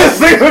 It's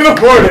 6 in the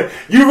morning.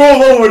 You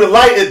roll over. The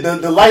light.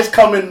 The lights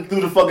coming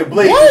through the fucking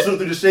blades. Through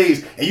the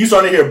shades, and you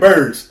starting to hear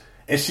birds.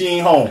 And she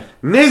ain't home.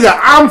 Nigga,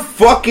 I'm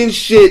fucking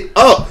shit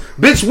up.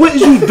 Bitch, what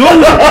is you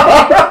doing?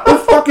 What the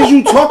fuck is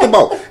you talking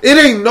about? It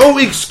ain't no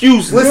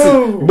excuse.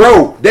 Listen,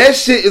 bro, that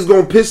shit is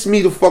gonna piss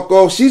me the fuck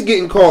off. She's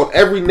getting called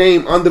every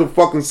name under the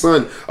fucking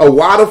sun.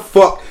 Why the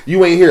fuck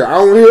you ain't here? I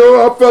don't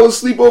hear I fell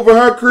asleep over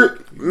her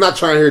crib. I'm not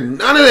trying to hear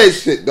none of that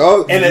shit,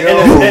 dog. And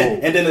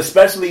then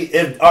especially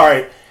if, all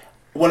right,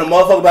 when a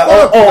motherfucker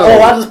about,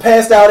 I just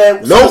passed out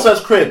at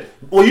such crib.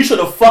 Well, you should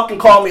have fucking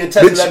called me and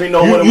texted, let me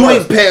know what it was. You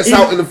ain't passed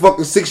out in the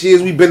fucking 6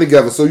 years we've been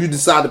together, so you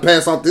decide to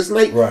pass out this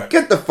night? Right.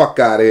 Get the fuck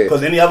out of here.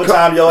 Because any other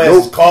time your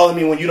ass is calling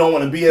me when you don't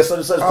want to be at such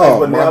and such place.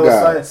 Oh, my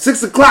God.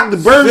 6 o'clock, the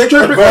birds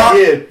chirping.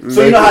 Yeah.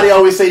 So you know how they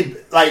always say,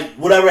 like,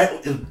 whatever,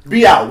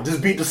 be out,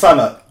 just beat the sun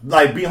up.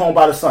 Like, be home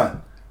by the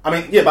sun. I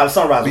mean, yeah, by the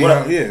sunrise. Beat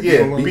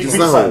the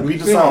sun.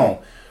 Beat the sun home.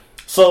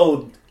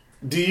 So,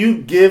 do you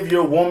give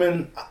your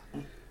woman...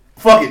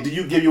 Fuck it. Do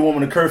you give your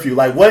woman a curfew?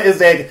 Like, what is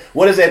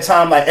that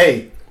time like,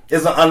 hey,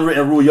 it's an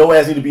unwritten rule. Your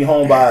ass need to be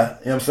home by, you know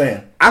what I'm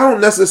saying? I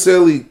don't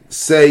necessarily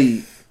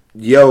say,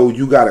 yo,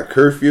 you got a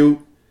curfew.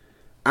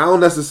 I don't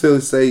necessarily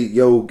say,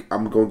 yo,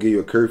 I'm going to give you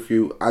a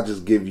curfew. I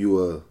just give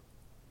you a,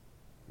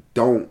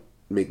 don't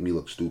make me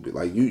look stupid.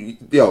 Like,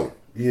 yo,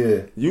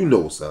 yeah, you know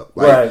what's up.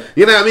 Like, right.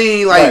 You know what I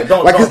mean? Like,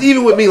 because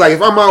even with me, like,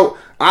 if I'm out,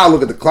 I'll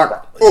look at the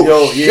clock.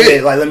 Oh, shit.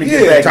 Yeah, like, let me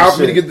get back. Time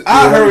for me to get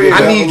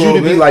I need you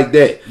to be like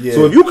that. Yeah.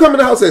 So if you come in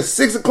the house at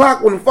 6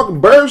 o'clock when the fucking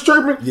birds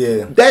chirping,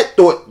 that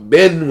thought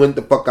then went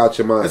the fuck out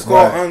your mind. It's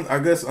called, I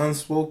guess,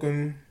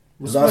 unspoken.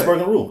 It's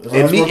unspoken rule.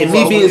 And me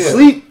being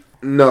asleep,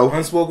 No.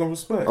 Unspoken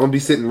respect. I'm gonna be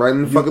sitting right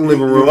in the fucking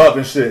living room up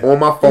and shit on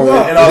my phone.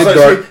 And all of a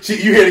sudden,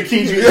 you hear the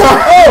keys.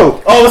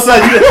 Oh! All of a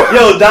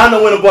sudden,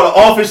 Donna went and bought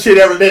an office shit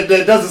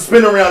that doesn't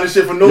spin around and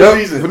shit for no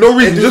reason. For no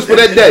reason, just for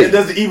that day. It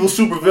does the evil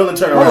super villain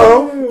turn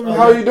Hello. around.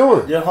 How are you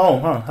doing? You're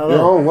home, huh? Hello. You're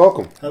home.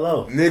 Welcome.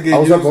 Hello. Nigga, I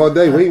was up all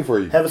day waiting for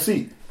you. Have a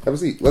seat. Have a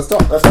seat. Let's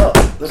talk. Let's talk.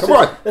 Come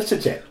on. Let's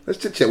chit chat. Let's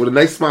chit chat with a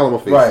nice smile on my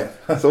face. Right.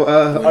 So,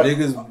 Are you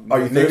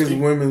thirsty?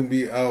 women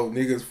be out.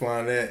 Niggas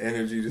find that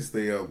energy to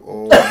stay up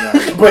all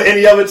night. But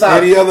any other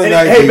time. Any other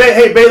night.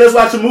 Hey, babe, let's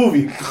watch a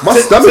movie. my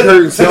stomach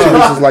hurting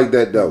situations like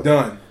that, though.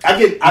 Done.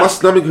 My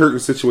stomach hurting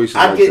situations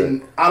like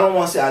that. I don't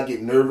want to say I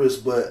get nervous,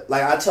 but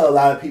like I tell a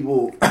lot of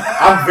people,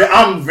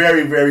 I'm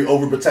very, very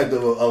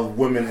overprotective of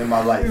women in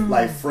my life.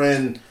 Like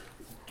person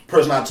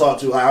I talk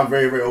to, like, I'm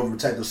very, very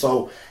overprotective.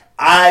 So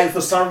I, for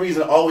some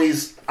reason, I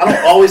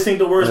don't always think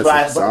the worst, but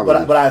I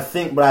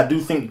do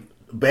think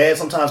bad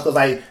sometimes because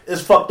like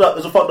it's fucked up.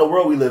 It's a fucked up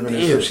world we live in.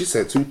 Damn, she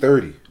said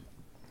 2:30.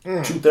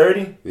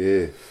 2:30.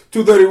 Yeah.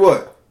 2:30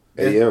 what?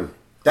 A.M.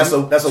 That's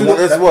a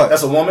what?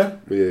 That's a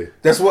woman. Yeah.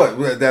 That's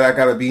what that I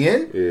gotta be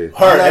in. Yeah.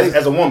 Her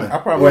as a woman. I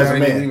probably as a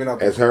not man. even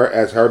out As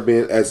her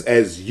being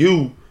as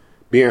you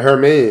being her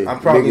man.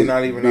 I'm probably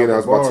not even out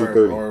the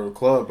bar or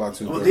club by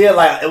 2:30. Yeah,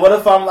 like what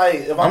if I'm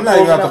like I'm not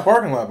even out the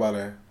parking lot by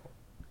then.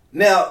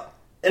 Now,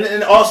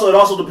 and also it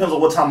also depends on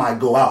what time I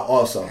go out.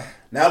 Also,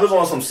 now if it's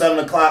on some 7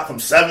 o'clock,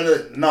 from 7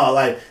 to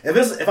like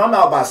if I'm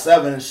out by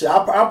 7 and shit,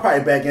 I'll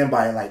probably back in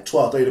by like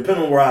 12:30,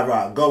 depending on wherever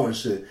I go and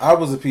shit. I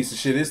was a piece of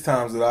shit. It's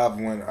times that I've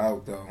went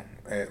out though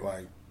at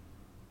like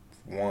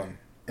 1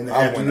 in the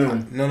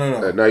afternoon.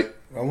 No. At night.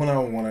 I went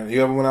out 1.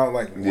 You ever went out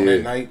like 1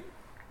 at night?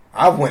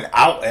 I went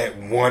out at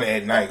 1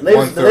 at night.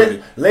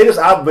 1:30. Latest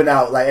I've been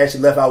out, like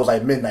actually left out was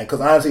like midnight. Because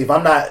honestly, if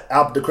I'm not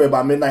out the crib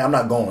by midnight, I'm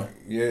not going.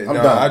 Yeah, I'm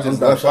done. I just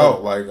left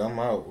out. Like I'm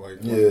out.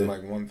 Like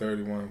like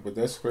 1:31. But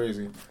that's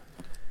crazy.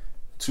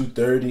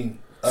 2:30.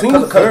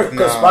 2:30.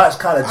 Because spots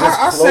kind of just.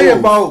 I say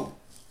about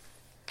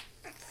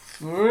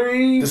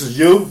 3. This is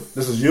you,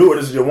 or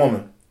this is your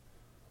woman.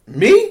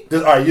 Me?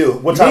 This are you?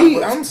 What time?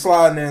 Me? I'm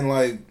sliding in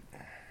like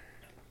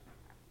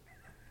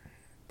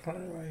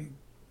probably like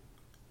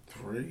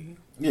 3.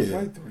 Yeah,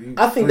 like 3.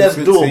 I think that's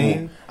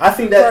doable. I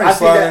think 3.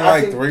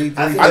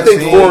 I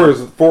think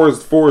 4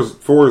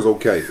 is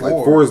okay. 4.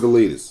 Like 4 is the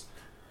latest.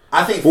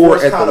 I think 4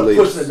 is kind of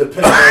pushing it,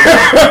 depending on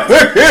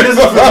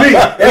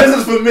this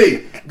is for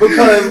me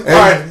because all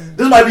right,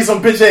 this might be some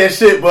bitch ass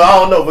shit, but I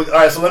don't know. But all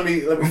right, so let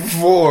me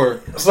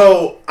 4.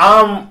 So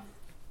I'm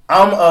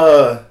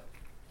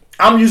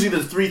usually the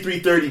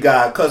 3:30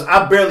 guy because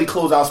I barely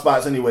close out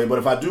spots anyway. But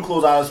if I do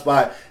close out a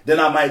spot, then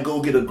I might go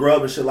get a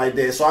grub and shit like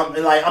that. So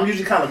I'm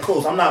usually kind of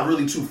close. I'm not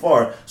really too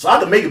far, so I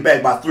can make it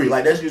back by 3.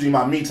 Like that's usually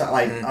my me time.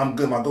 Like I'm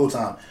good my go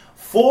time.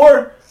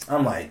 4,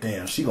 I'm like,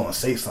 damn, she gonna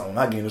say something.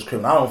 I get in this crib.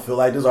 And I don't feel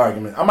like this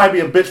argument. I might be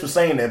a bitch for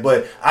saying that,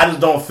 but I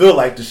just don't feel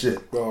like the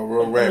shit. Bro,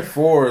 real rap.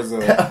 4 is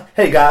a.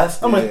 Hey guys,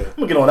 I'm gonna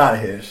get on out of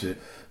here and shit.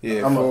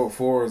 Yeah,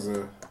 4 is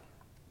a.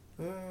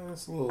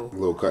 It's a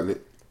little cutting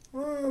it. A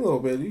little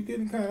bit. You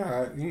getting kind of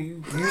hot.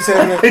 You was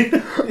having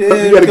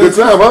you had a good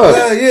time,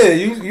 huh? Yeah.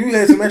 You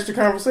had some extra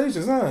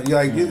conversations, huh? You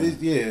like,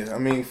 I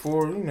mean,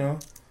 4. You know,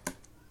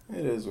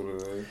 it is what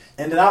it is.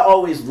 And then I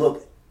always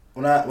look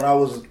when I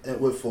was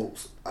with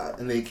folks,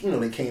 and they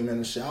they came in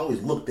and shit. I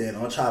always looked at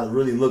them. I try to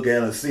really look at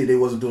them and see if they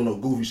wasn't doing no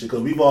goofy shit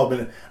because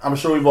I'm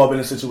sure we've all been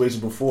in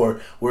situations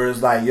before where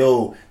it's like,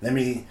 yo,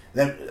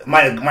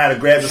 might have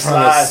grabbed the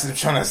side,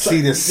 trying to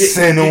see the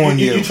sin on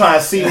you. You trying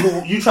to see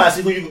who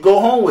you could go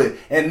home with,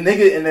 and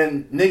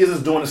then niggas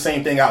is doing the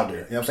same thing out there.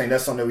 You know what I'm saying?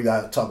 That's something that we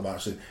gotta talk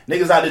about. Shit,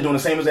 niggas out there doing the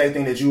same exact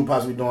thing that you were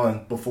possibly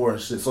doing before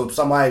and shit. So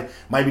somebody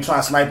might be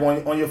trying to snipe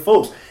on your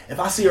folks. If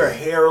I see her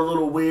hair a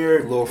little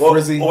weird, a little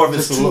frizzy, or if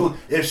it's too,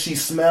 if she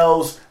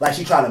smells like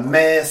she trying to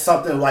mask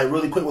something like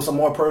really quick with some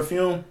more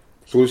perfume.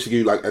 So what if she give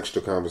you like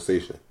extra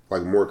conversation,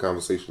 like more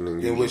conversation than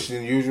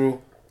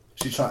usual?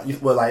 She trying,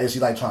 well, like is she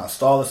like trying to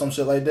stall or some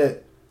shit like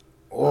that?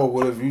 Or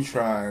what if you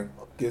try and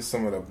get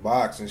some of the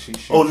box and she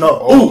shoots? Oh no!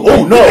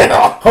 Oh no!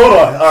 Hold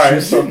on! All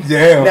right, so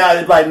damn. Now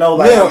it's like no,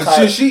 like now,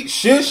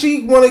 should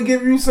she want to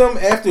give you some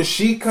after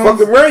she comes?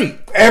 Fucking right.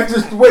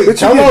 After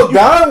come on,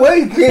 Don.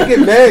 Wait, you can't get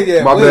mad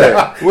yet. My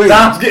bad. Wait.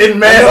 Don's getting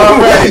mad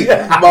already.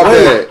 My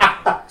bad.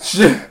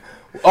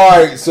 All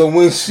right, so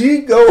when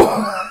she go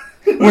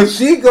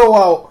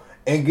out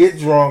and get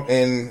drunk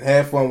and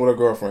have fun with her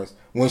girlfriends,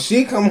 when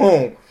she come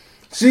home,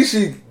 she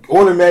should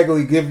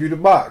automatically give you the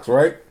box,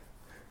 right?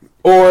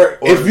 Or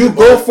if you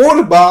go for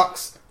the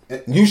box,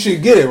 you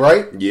should get it,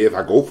 right? Yeah, if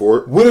I go for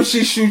it. What if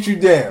she shoot you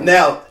down?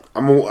 Now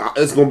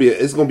it's gonna be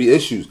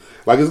issues.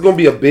 Like it's gonna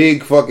be a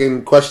big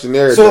fucking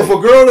questionnaire. So if a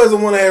girl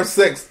doesn't want to have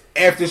sex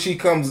after she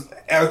comes,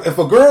 if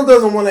a girl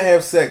doesn't want to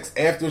have sex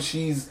after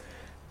she's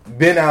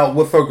been out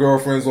with her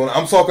girlfriends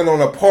I'm talking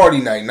on a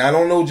party night, and I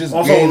don't know just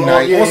game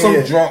night or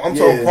some drunk. I'm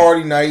talking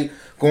party night,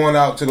 going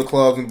out to the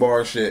clubs and bar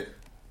and shit.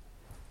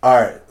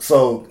 All right,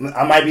 so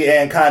I might be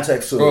adding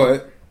context to it.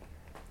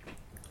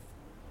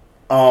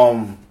 Go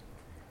ahead.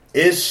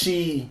 Is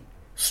she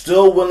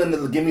still willing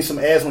to give me some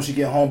ass when she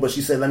get home? But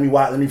she said, "Let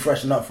me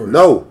freshen up first."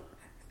 No.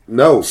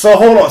 No. So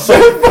hold on.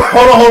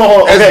 Hold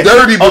on. It's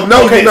dirty, but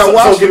no, you're not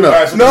washing them.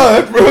 No,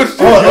 that's real shit.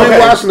 You ain't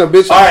washing them,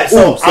 bitch. All right,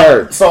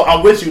 sorry. So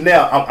I'm with you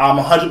now. I'm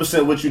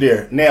 100% with you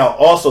there. Now,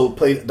 also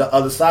play the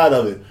other side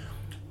of it.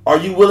 Are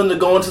you willing to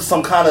go into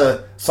some kind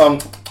of some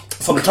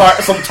tart?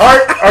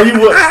 Are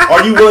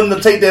you willing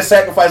to take that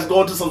sacrifice,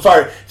 go into some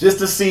tart just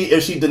to see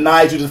if she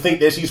denies you to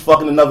think that she's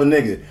fucking another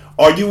nigga?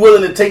 Are you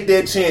willing to take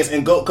that chance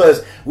and go?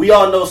 Because we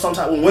all know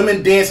sometimes when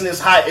women dancing is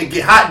hot, it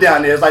get hot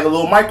down there. It's like a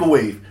little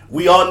microwave.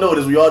 We all know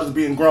this. We all just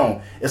being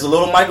grown. It's a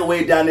little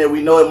microwave down there.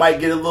 We know it might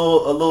get a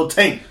little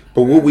tank.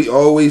 But what we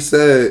always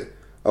said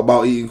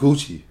about eating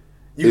coochie.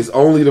 It's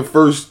only the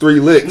first 3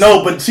 licks.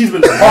 No, but she's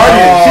been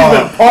partying. She's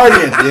been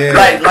partying.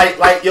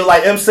 Yeah.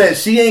 Like M said,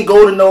 she ain't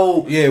go to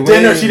no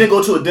dinner. She didn't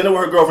go to a dinner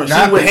with her girlfriend.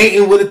 Not she went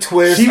painting with a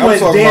twist. She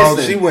went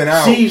dancing. She went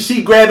out.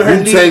 She grabbing her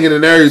knee. Wu-Tanging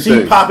and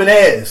everything. She popping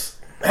ass,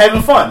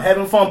 having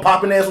fun,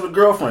 popping ass with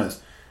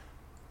girlfriends.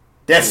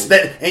 That's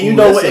that, and you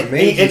know what?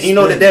 And you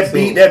know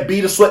that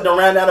beat is sweating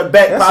around down the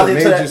back. Probably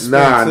into that.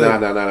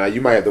 Nah.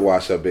 You might have to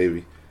wash up,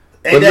 baby.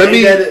 But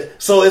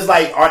so it's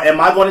like,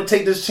 am I going to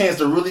take this chance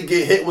to really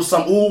get hit with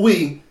some ooh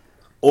wee,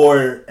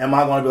 or am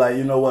I going to be like,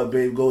 you know what,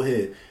 babe, go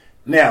ahead?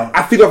 Now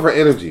I feed off her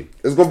energy.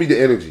 It's going to be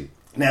the energy.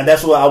 Now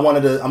that's what I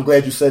wanted to. I'm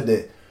glad you said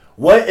that.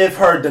 What if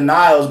her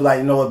denials be like,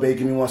 you know what, babe,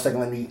 give me 1 second,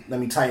 let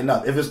me tighten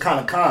up. If it's kind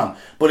of calm,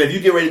 but if you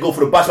get ready to go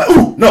for the box, like,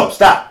 ooh, no,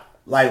 stop.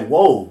 Like,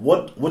 whoa,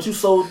 what you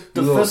so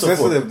defensive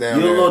for? You're a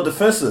little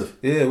defensive.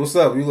 Yeah, what's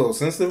up? You a little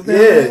sensitive down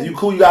there? Yeah, you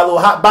cool, you got a little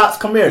hot box,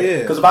 come here.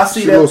 Yeah. Because if I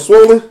see that... a little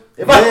swollen?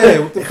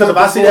 Because if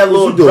I see that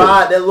little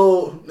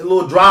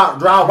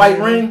dry white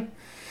ring...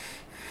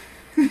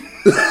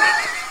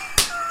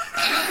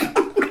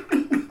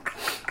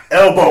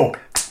 Elbow.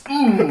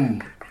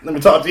 Let me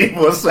talk to you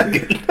for a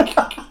second.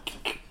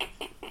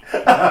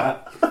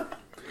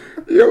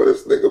 Yo,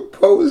 this nigga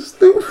Poe is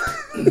stupid.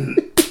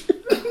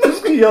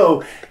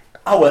 Yo,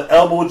 I would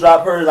elbow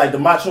drop her like the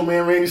Macho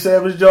Man Randy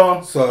Savage,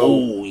 John.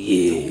 So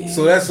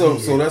that's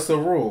a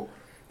rule.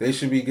 They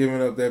should be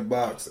giving up that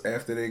box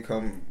after they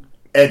come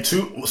at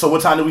 2. So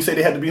what time did we say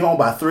they had to be home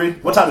by 3?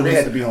 What time did they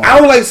have to be home? I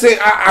would like say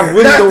I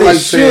really don't like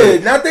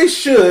saying. Not they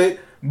should,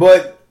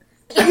 but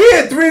 3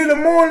 in the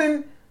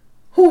morning.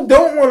 Who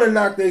don't want to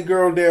knock their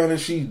girl down and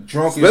she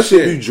drunk? Especially as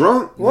shit? If you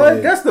drunk. What?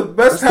 Yeah. That's the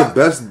best. That's the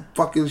best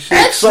fucking shit.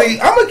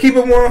 Actually, I'm gonna keep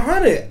it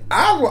 100.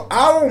 I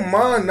don't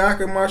mind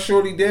knocking my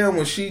shorty down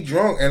when she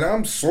drunk and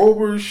I'm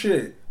sober as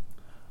shit.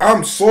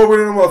 I'm sober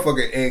than a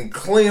motherfucker and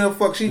clean her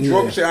fuck. She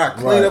drunk shit. I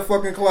clean her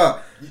fucking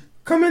clock.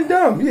 Come in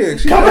dumb. Yeah,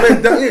 she come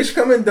in dumb. Yeah, she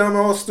come in dumb,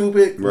 all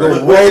stupid.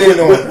 Right.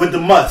 With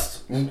the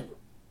must.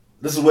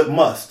 This is with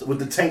must. With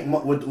the tank.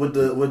 With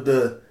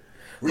the.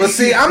 But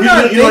see, I'm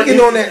not thinking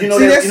on that. See,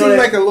 that seems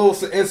like a little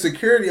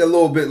insecurity, a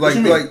little bit. Like,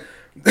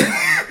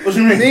 what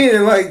you mean?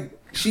 Meaning, like,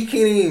 she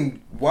can't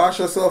even wash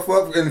herself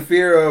up in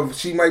fear of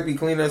she might be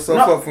cleaning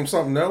herself up from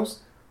something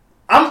else.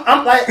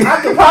 I'm like,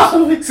 I could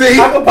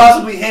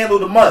possibly handle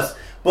the must,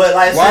 but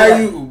like,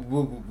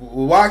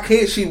 why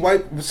can't she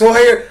wipe? So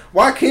here,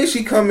 why can't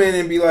she come in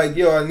and be like,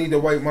 yo, I need to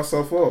wipe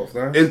myself off?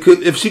 Huh?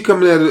 If she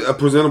come in at a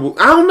presentable,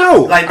 I don't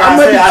know. Like Don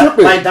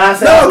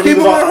said, no, keep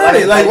it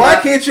 100. Like, why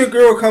can't your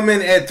girl come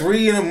in at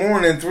 3 in the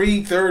morning,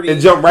 3:30,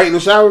 and jump right in the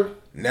shower?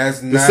 That's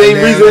the same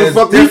reason the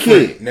fuck we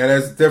can't. Now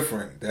that's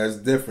different.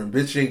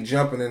 Bitch ain't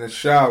jumping in the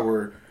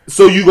shower.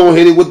 So you gonna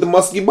hit it with the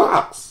musky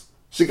box?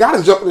 She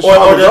gotta jump in the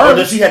shower. Or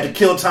does she have to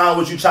kill time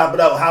when you chop it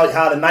out?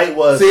 How the night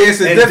was? See,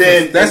 it's a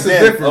difference. That's a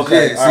difference.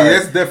 Okay, see,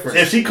 that's different.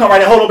 If she come right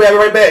in, hold on, baby,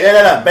 right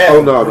back. Bad.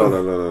 Oh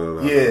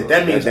no. Yeah,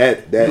 that means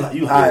that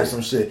you hide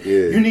some shit.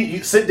 Yeah.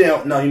 You sit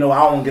down. No, I don't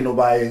want to get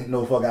nobody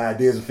no fucking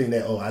ideas and think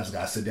that I just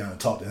gotta sit down and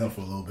talk to him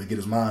for a little bit, get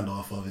his mind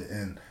off of it,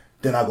 and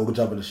then I go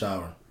jump in the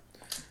shower.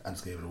 I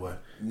just gave it away.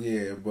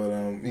 Yeah, but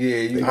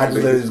I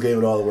just gave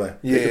it all away.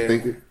 Yeah, they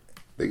could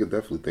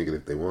definitely think it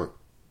if they want.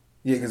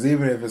 Yeah, because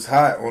even if it's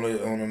hot on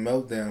a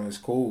meltdown, it's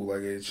cool.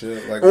 Like it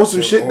should. Like on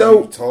some shit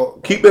though,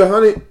 keep it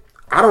 100.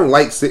 I don't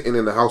like sitting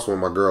in the house when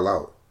my girl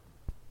out.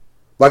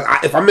 Like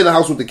if I'm in the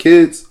house with the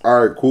kids,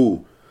 all right,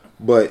 cool.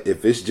 But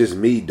if it's just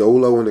me,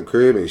 Dolo in the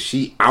crib, and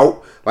she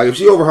out, like if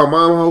she over her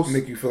mom's house,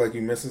 make you feel like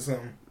you missing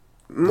something.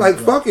 Like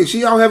fuck it,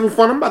 she out having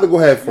fun. I'm about to go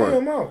have fun. Yeah,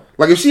 I'm out.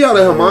 Like if she out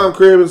at her mom's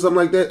crib and something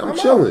like that, I'm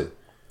chilling.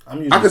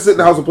 I can sit in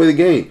the house and play the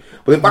game.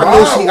 But if I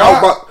know she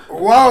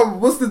out,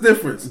 what's the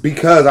difference?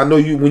 Because I know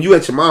you when you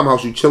at your mom's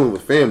house, you chilling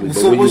with family.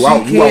 But when you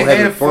out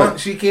having fun.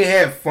 She can't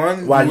have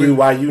fun. Why you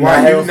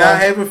not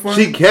having fun?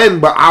 She can,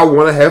 but I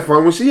want to have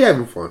fun when she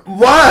having fun.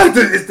 Why?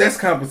 That's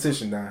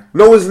competition, Don.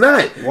 No, it's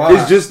not. Why?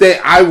 It's just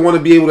that I want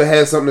to be able to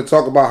have something to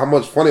talk about how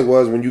much fun it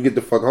was when you get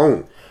the fuck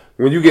home.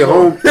 When you get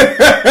home,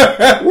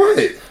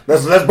 what?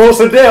 Let's both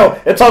sit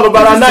down and talk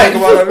about our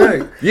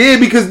night. Yeah,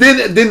 because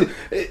then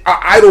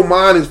idle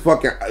mind is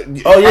fucking.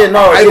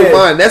 Idle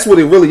mind. That's what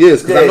it really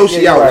is. Because I know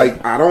she out. Right.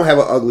 Like I don't have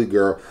an ugly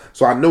girl,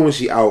 so I know when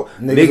she out,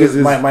 niggas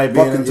is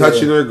fucking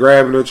touching her,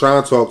 grabbing her,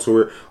 trying to talk to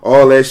her,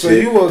 all that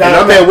shit. And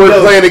I'm at work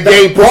playing the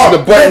game, pushing the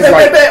buttons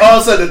like. All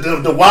of a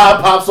sudden, the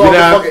wire pops off, the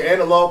fucking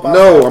analog pops.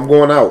 No, I'm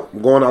going out.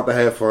 I'm going out to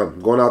have fun.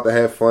 I'm going out to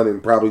have fun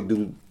and probably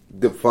do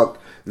the fuck.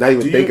 not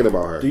even thinking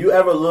about her. Do you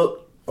ever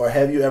look, or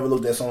have you ever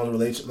looked at someone's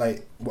relationship,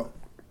 like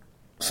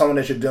someone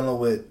that you're dealing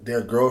with,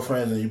 their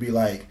girlfriends, and you be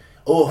like,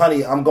 "Oh,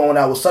 honey, I'm going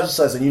out with such and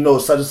such," and you know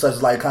such and such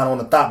is like kind of on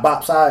the thought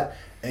bop side,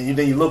 and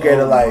then you look at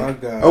it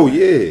like, "Oh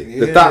yeah,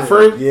 the thought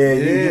friend." Yeah,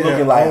 you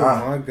looking like,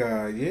 "Oh my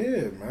god,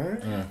 yeah,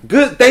 man."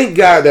 Good, thank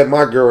God that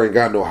my girl ain't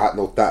got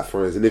no thought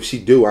friends, and if she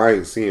do, I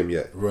ain't see him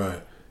yet. Right.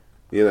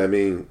 You know what I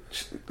mean?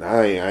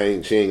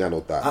 She ain't got no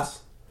thoughts.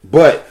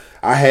 But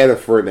I had a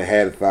friend that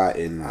had a thought,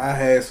 and I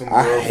had some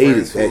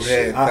girlfriends who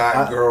had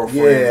thought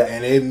girlfriends,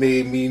 and it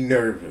made me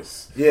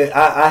nervous. Yeah,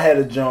 I had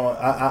a joint.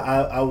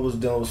 I was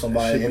dealing with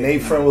somebody, and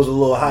their friend was a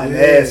little hot in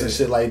the ass and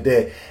shit like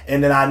that.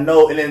 And then I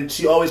know, and then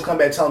she always come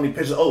back telling me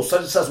pictures. Oh, such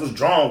and such was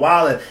drawn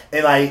wild,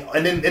 and like,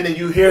 and then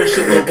you hear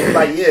shit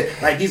like, yeah,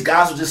 like these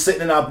guys were just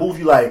sitting in our booth.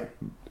 You like,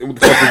 what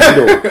the fuck was you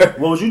doing?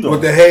 What was you doing?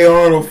 With the Hey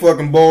Arnold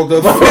fucking balled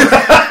up.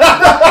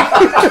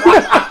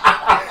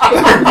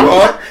 Like,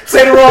 what?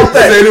 Say the wrong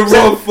thing. Say the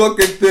wrong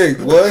fucking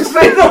thing. What?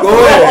 Say the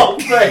wrong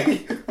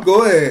thing.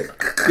 Go ahead.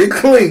 Get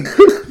clean.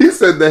 He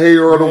said the Hey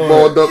Arnold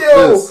balled up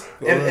this.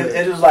 And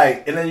it's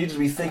like, and then you just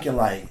be thinking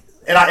like,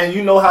 and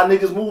you know how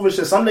niggas move and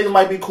shit. Some niggas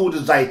might be cool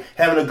just like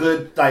having a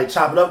good like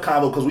chop it up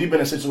convo because we've been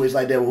in situations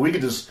like that where we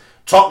could just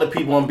talk to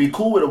people and be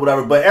cool with it or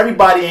whatever. But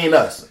everybody ain't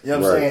us. You know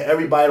what I'm saying?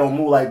 Everybody don't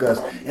move like us.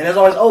 And there's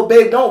always, oh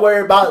babe, don't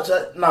worry about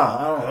it.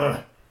 Nah,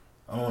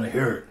 I don't want to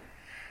hear it.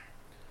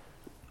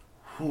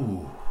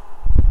 Whew.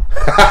 I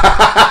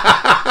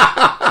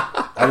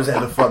just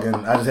had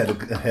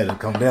to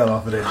come down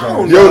off of that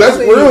joint. Yo, that's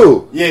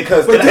real. Yeah,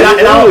 because I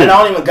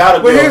don't even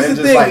gotta go and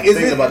just thing, like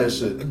think about this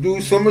shit. Do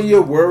some of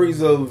your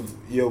worries of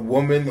your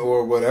woman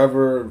or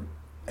whatever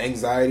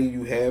anxiety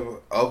you have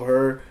of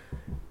her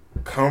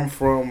come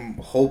from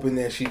hoping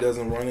that she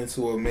doesn't run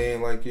into a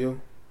man like you?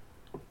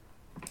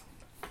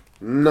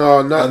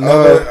 No, not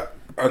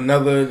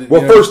another.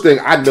 Well, first thing,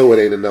 I know it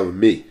ain't another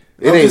me.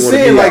 It I'm ain't just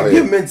saying, like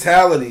your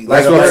mentality.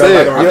 That's what I'm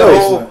saying. I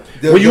know.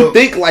 When you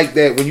think like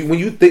that, when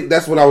you think,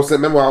 that's what I was saying.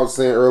 Remember what I was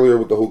saying earlier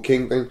with the whole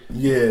king thing?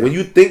 Yeah. When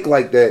you think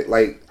like that,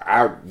 like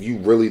you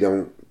really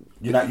don't.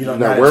 You're not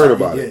worried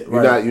about it.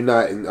 Right. You're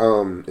not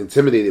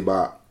intimidated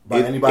by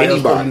anybody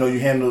else. You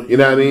handle. You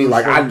know what I mean?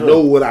 Like I know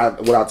what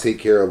I take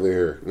care of over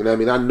here. You know what I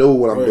mean? I know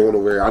what I'm doing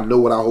over here. I know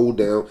what I hold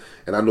down,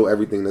 and I know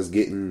everything that's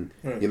getting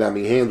you know what I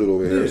mean handled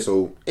over here.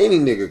 So any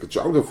nigga could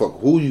try. I don't give a fuck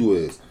who you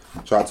is.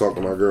 Try to talk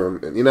to my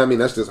girl, and you know what I mean.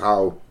 That's just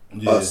how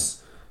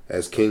us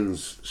as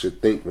kings should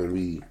think when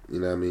we, you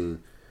know what I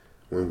mean,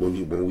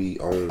 when we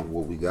own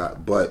what we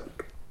got. But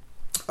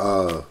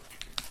that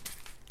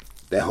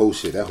whole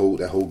shit, that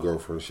whole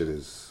girlfriend shit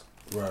is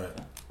right.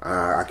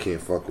 I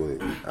can't fuck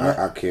with it.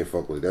 I can't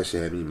fuck with it. That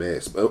shit had me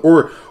mad.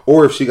 Or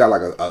if she got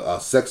like a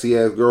sexy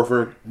ass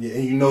girlfriend, yeah,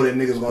 and you know that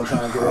nigga's gonna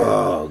try and get her.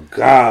 Oh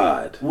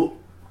God.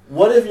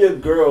 What if your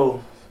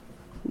girl?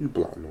 Who you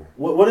blocking on?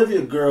 What if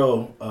your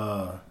girl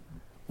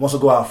wants to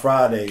go out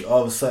Friday?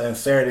 All of a sudden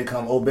Saturday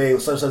come. Oh babe,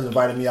 such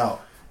invited me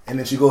out, and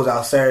then she goes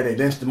out Saturday.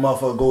 Then the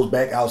motherfucker goes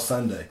back out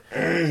Sunday.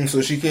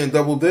 So she can't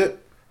double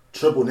dip,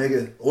 triple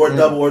nigga, or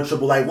double or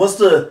triple. Like what's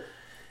the?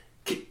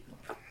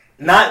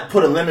 Not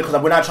put a limit because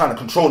we're not trying to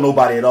control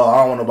nobody at all. I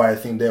don't want nobody to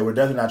think that. We're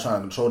definitely not trying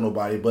to control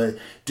nobody. But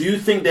do you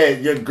think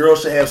that your girl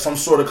should have some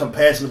sort of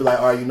compassion to be like,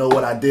 all right, you know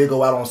what? I did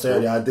go out on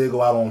Saturday. I did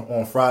go out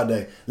on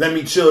Friday. Let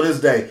me chill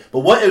this day. But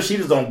what if she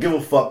just don't give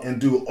a fuck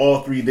and do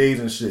all 3 days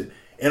and shit?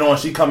 And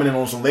she coming in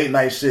on some late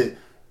night shit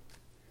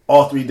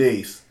all 3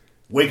 days.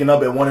 Waking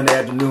up at 1 in the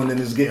afternoon and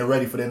just getting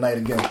ready for that night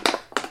again.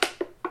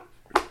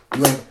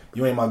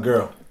 You ain't my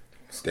girl.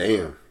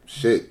 Damn.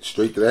 Shit.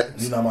 Straight to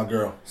that. You're not my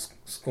girl.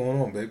 What's going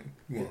on, baby?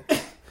 You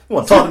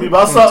want to talk to me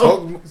about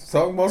something?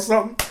 Talk about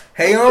something?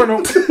 Hey,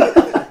 Arnold.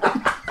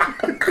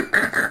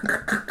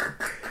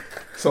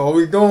 So what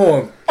we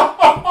doing?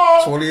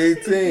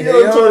 2018. Hey,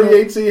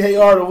 2018. Hey,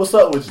 Arnold. What's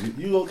up with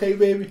you? You okay,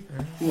 baby?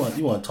 You want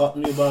to talk to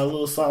me about a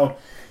little something?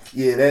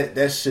 Yeah,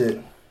 that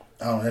shit.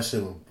 I don't know. That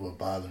shit would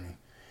bother me.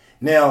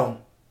 Now,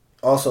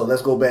 also,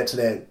 let's go back to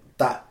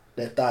that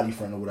thotty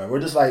friend or whatever. Or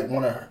just like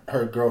one of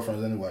her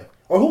girlfriends anyway,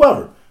 or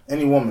whoever,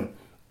 any woman.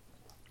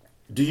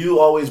 Do you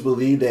always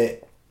believe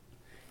that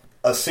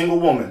a single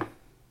woman,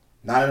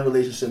 not in a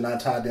relationship, not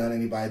tied down to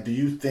anybody, do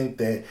you think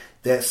that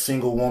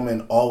single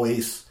woman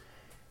always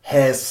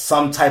has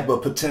some type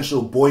of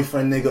potential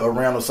boyfriend nigga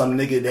around, or some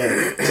nigga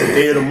that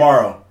today or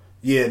tomorrow,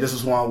 yeah, this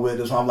is who I'm with,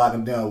 this is who I'm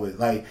locking down with?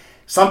 Like,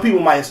 some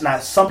people might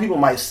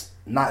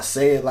not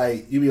say it.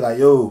 Like, you be like,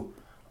 yo,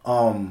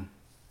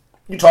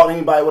 you talk to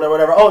anybody,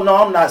 whatever. Oh, no,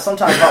 I'm not.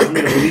 Sometimes it's hard for me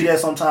to believe that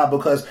sometimes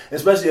because,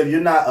 especially if you're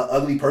not an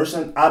ugly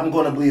person, I'm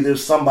going to believe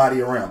there's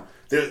somebody around.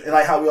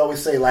 Like how we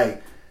always say,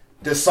 like,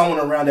 there's someone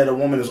around that a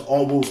woman is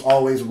almost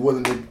always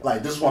willing to,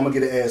 like, this is what I'm going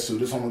to get an ass to.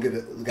 This is what I'm going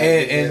to get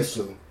an ass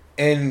to.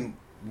 And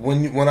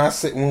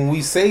when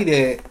we say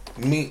that,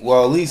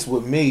 at least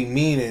with me,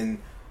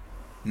 meaning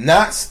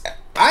not,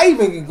 I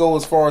even can go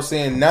as far as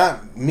saying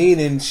not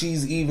meaning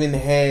she's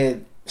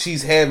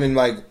having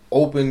like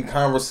open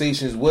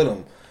conversations with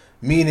him.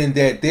 Meaning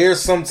that there's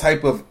some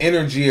type of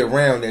energy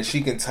around that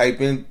she can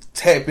tap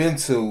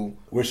into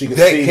where she can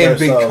that see can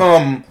herself.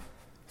 become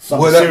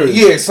something serious.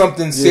 Yeah,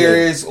 something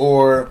serious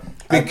or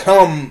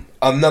become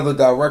another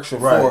direction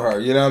for her.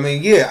 You know what I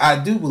mean? Yeah,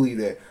 I do believe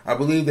that. I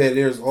believe that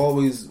there's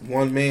always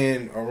one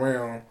man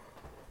around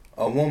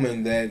a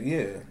woman that,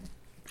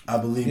 I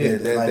believe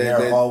that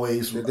they're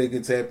always that they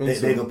can tap into.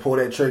 They can pull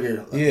that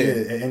trigger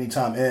at any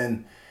time.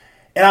 And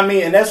I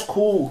mean, and that's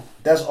cool.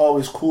 That's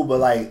always cool. But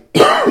like,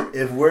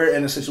 if we're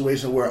in a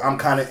situation where I'm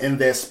kind of in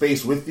that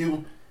space with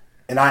you,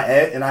 and I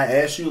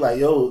ask you like,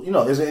 yo, you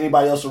know, is there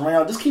anybody else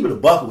around? Just keep it a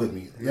buck with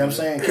me. You know what I'm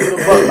saying? Keep it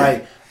a buck.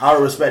 Like, I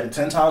would respect it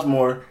 10 times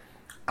more.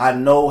 I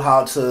know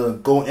how to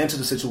go into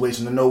the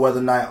situation to know whether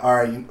or not,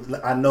 I'm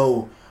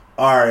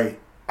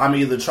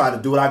either trying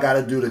to do what I got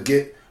to do to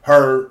get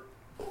her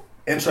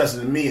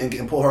interested in me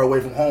and pull her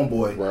away from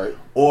homeboy. Right.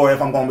 Or if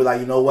I'm going to be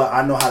like, you know what,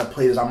 I know how to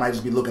play this. I might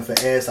just be looking for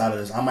ass out of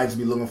this. I might just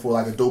be looking for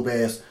like a dope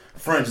ass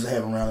friend just to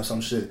have around or some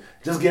shit.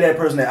 Just give that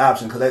person that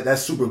option because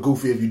that's super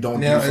goofy if you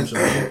don't do some shit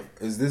like that.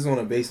 Is this on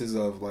the basis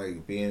of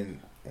like being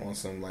on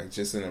some like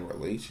just in a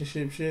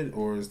relationship shit,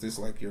 or is this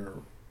like your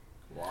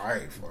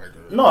wife?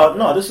 Like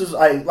no, this is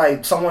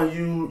like someone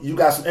you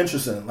got some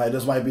interest in. Like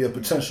this might be a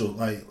potential.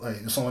 Like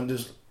someone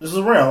this is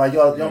around. Like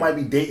y'all might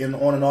be dating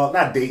on and off,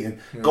 not dating,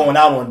 going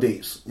out on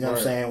dates. You know what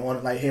I'm saying?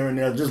 On, like here and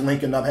there, just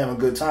linking up, having a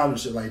good time and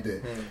shit like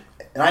that.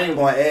 And I ain't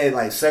even gonna add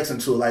like sex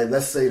into it. Like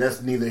let's say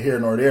that's neither here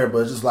nor there, but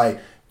it's just like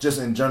just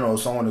in general,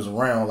 if someone is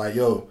around, like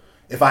yo,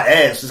 if I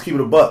ask, just keep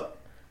it a buck.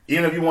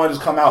 Even if you want to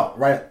just come out,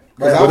 right?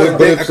 But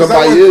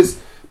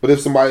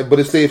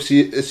if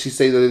she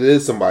say that it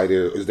is somebody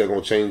there, is that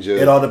going to change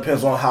it? It all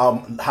depends on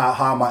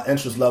how my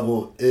interest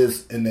level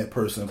is in that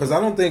person. Because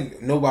I don't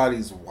think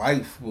nobody's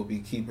wife will be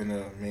keeping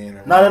a man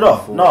around. Not at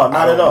all. No,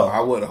 not at all. I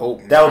would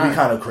hope that would be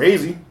kind of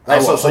crazy.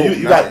 Like so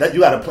you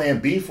got a plan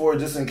B for it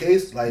just in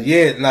case. Like like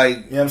you know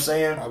what I'm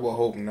saying. I would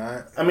hope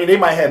not. I mean, they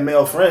might have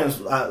male friends,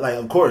 like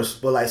of course,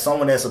 but like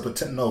someone that's a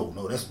potential.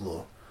 No, that's a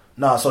little.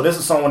 Nah, so this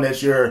is someone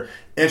that you're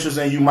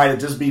interested in. You might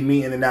just be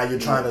meeting, and now you're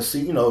trying to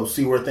see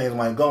where things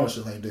might go and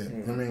shit like that. You know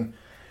what I mean,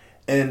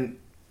 and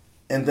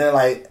then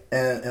like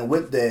and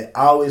with that,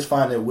 I always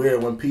find it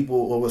weird when people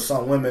or with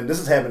some women. This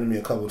has happened to me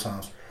a couple of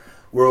times,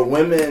 where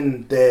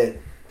women that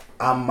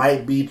I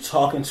might be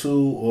talking to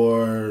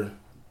or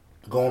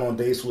going on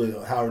dates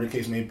with, however the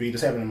case may be.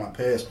 This happened in my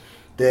past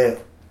that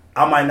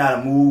I might not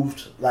have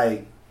moved.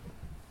 Like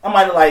I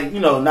might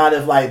have not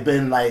have like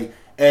been like.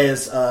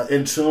 As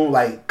in tune,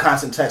 like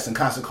constant texting,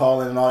 constant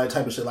calling, and all that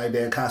type of shit like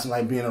that, constant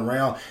like being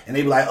around, and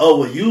they be like, "Oh,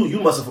 well, you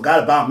must have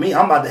forgot about me.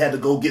 I'm about to have to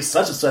go get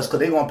such and such because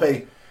they gonna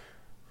pay."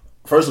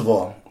 First of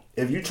all,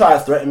 if you try to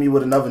threaten me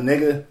with another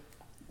nigga,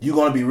 you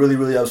gonna be really,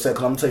 really upset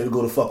because I'm gonna tell you to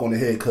go the fuck on the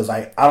head because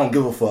like I don't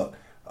give a fuck.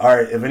 All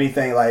right, if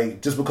anything,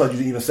 like just because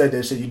you even said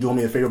that shit, you doing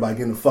me a favor by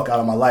getting the fuck out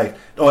of my life.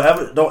 Don't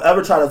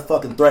ever try to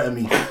fucking threaten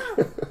me.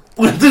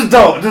 Just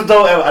don't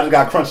ever. I just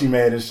got crunchy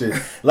mad and shit.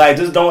 Like,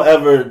 just don't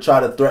ever try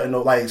to threaten.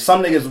 Like,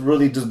 some niggas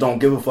really just don't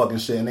give a fucking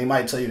shit, and they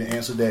might tell you the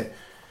answer that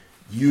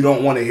you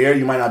don't want to hear.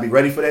 You might not be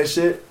ready for that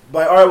shit.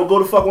 But all right, well, go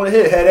the fuck on the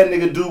head. Have that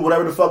nigga do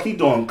whatever the fuck he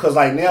doing. Cause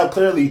like now,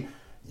 clearly,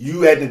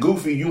 you acting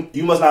goofy.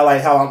 You must not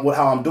like how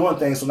I'm doing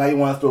things. So now you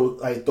want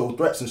to throw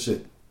threats and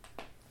shit.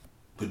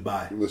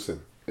 Goodbye.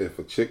 Listen, if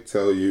a chick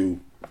tell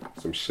you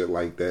some shit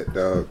like that,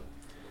 dog,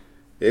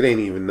 it ain't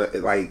even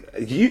like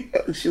you.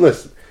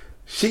 Listen.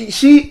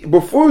 She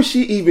before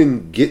she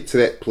even get to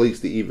that place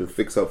to even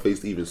fix her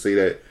face to even say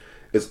that,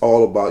 it's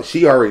all about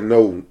she already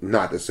know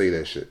not to say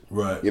that shit.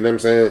 Right. You know what I'm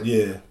saying?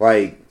 Yeah.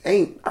 Like,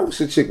 I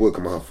wish a chick would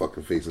come on her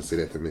fucking face and say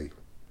that to me.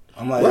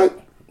 I'm like, what?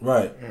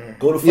 Right.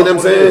 Go to fuck. You know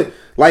what I'm saying?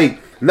 Like,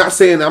 not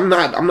saying I'm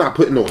not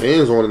putting no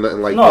hands on or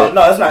nothing like that.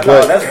 No, it's not. No,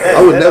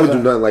 I would never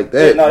do nothing like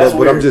that.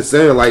 But I'm just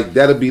saying, like,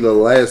 that'll be the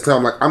last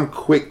time. Like, I'm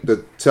quick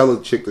to tell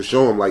a chick to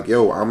show him, like,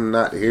 yo, I'm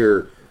not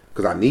here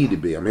because I need to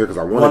be. I'm here because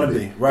I want to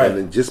be. Right. And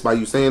then just by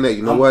you saying that,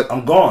 you know what?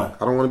 I'm gone.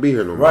 I don't want to be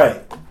here no more.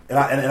 Right. And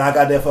I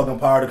got that fucking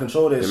power to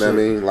control that shit. You know what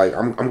I mean? Like,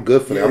 I'm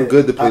good for that. I'm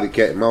good to play the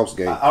cat and mouse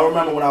game. I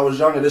remember when I was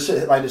younger, this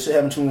shit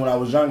happened to me when I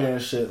was younger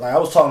and shit. Like, I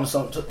was talking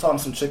to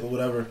some chick or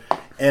whatever.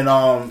 And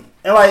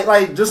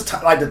like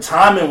the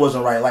timing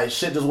wasn't right. Like,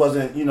 shit just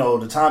wasn't,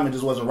 the timing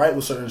just wasn't right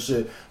with certain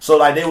shit. So,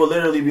 like, they would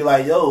literally be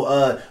like, yo,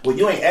 well,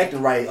 you ain't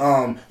acting right.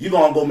 You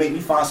gonna go make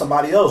me find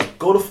somebody else.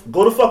 Go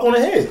the fuck on the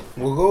head.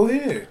 Well, go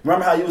ahead.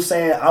 Remember how you were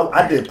saying,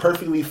 I did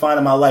perfectly fine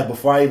in my life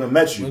before I even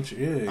met you.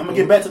 I'm gonna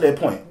get back to that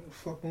point.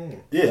 Fuck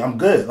on. Yeah, I'm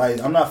good.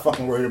 Like, I'm not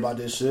fucking worried about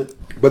this shit.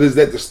 But is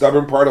that the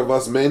stubborn part of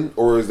us men?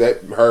 Or is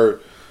that her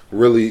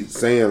really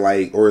saying,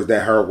 like, or is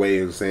that her way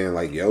of saying,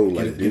 like, yo,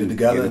 like, get it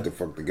together. Get it the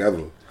fuck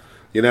together?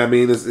 You know what I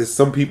mean? It's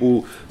some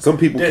people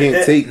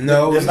can't take.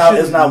 No, it's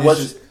not what.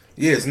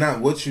 It's not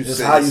what you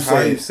say. It's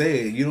how you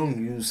say it. You don't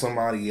use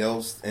somebody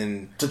else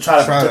and to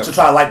try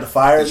to light the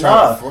fire.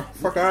 Nah,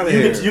 fuck out of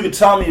here. You could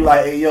tell me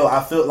like, hey, yo,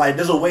 I feel like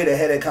there's a way to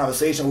have that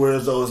conversation where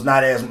it's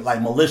not as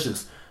like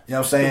malicious. You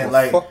know what I'm saying?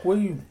 Like, fuck were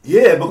you?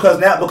 Yeah, because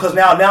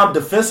now I'm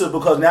defensive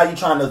because now you're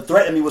trying to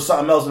threaten me with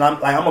something else, and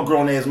I'm a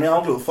grown ass man. I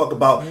don't give a fuck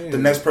about the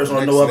next person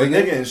or no other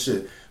nigga and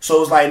shit.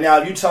 So it's like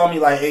now you tell me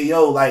like, hey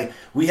yo, like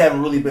we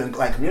haven't really been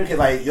like communicating.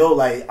 Like yo,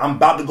 like I'm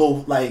about to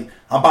go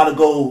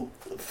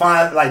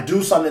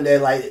do something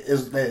that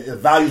that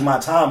values my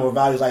time or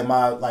values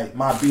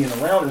my being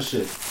around and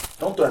shit.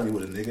 Don't threaten me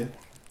with a nigga.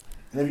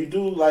 And if you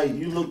do,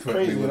 you look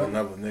crazy with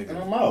another nigga. And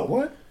I'm out.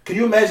 What? Can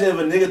you imagine if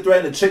a nigga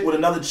threatened a chick with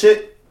another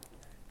chick?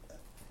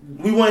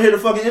 We wouldn't hear the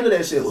fucking end of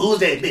that shit. Who's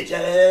that bitch?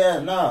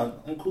 Yeah. Nah,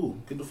 I'm cool.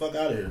 Get the fuck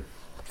out of here.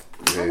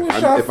 Yeah,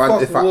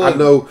 I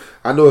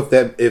know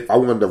if I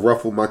wanted to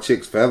ruffle my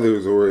chick's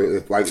feathers or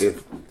if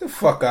the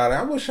fuck out of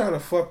it. I wish how the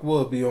fuck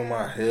would be on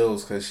my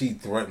heels because she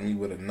threatened me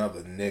with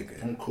another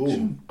nigga. I'm cool.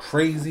 You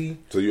crazy?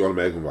 So you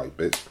automatically like,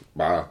 bitch,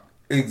 bye.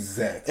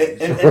 Exactly.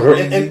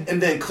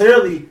 And then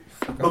clearly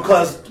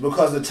because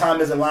the time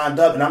isn't lined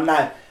up and I'm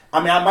not. I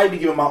mean, I might be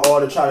giving my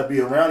all to try to be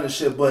around and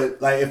shit, but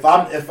if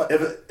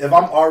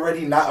I'm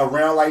already not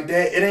around like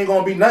that, it ain't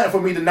gonna be nothing for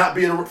me to not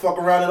be fuck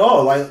around at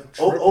all.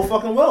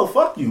 Fucking well,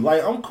 fuck you.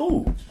 I'm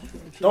cool.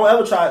 Don't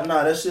ever try.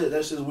 Nah, that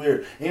shit's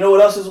weird. And you know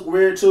what else is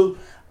weird too?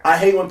 I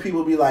hate when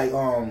people be like,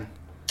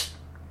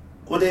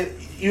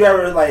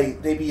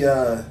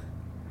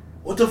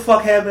 what the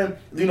fuck happened?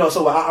 You know,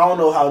 so I don't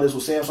know how it is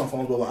with Samsung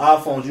phones, but with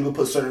iPhones, you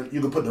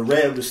can put the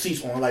red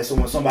receipts on, so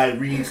when somebody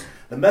reads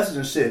the message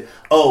and shit,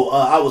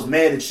 I was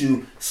mad at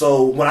you,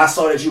 so when I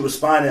saw that you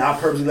responded, I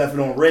purposely left it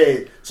on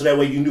red, so that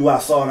way you knew I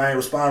saw and I didn't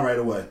respond right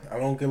away. I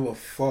don't give a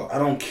fuck. I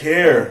don't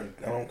care.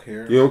 I don't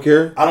care. You don't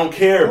care? I don't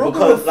care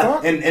because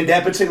in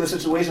that particular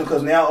situation,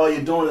 because now all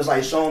you're doing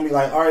is showing me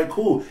all right,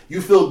 cool.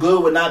 You feel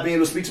good with not being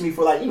able to speak to me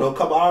for a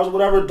couple hours or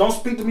whatever. Don't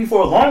speak to me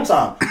for a long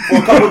time, for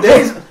a couple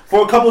days.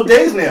 For a couple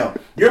days now,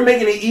 you're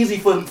making it easy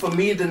for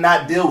me to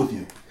not deal with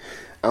you.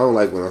 I don't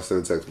like when I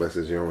send a text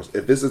message.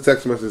 If it's a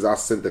text message, I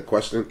sent the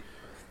question,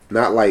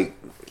 not like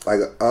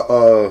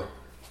a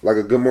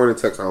good morning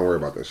text. I don't worry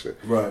about that shit.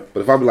 Right.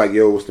 But if I be like,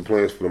 yo, what's the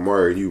plans for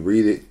tomorrow? And you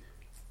read it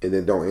and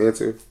then don't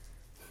answer,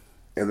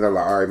 and then I'm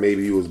like, all right,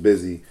 maybe you was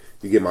busy.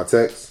 You get my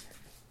text,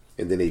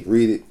 and then they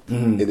read it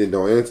and then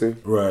don't answer.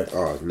 Right.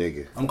 Oh,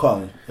 nigga. I'm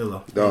calling.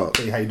 Hello. Dog.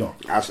 Hey, how you doing?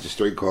 I should just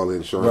straight call the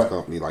insurance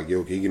company. Like,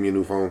 yo, can you give me a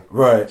new phone?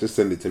 Right. Just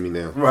send it to me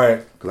now.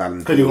 Right.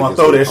 Because you want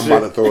to throw that shit. I'm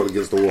about to throw it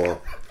against the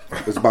wall.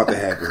 It's about to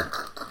happen.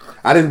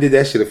 I didn't did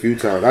that shit a few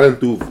times. I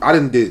didn't do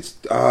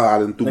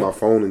my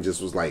phone and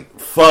just was like,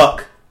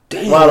 fuck.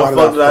 Damn, why the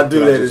fuck did I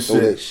do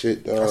that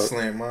shit, dog? I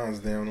slammed mines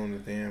down on the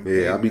damn.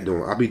 Yeah, I be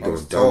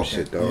doing dumb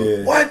shit, dog.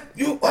 Yeah. What?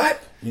 You what?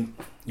 You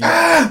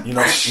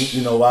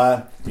know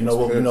why? You know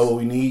what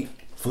we need?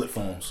 Flip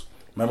phones.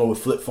 Remember with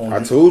flip phones,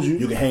 I told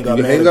you can hang up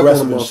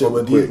aggressive and shit.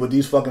 With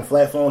these fucking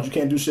flat phones, you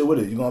can't do shit with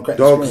it. You're gonna crack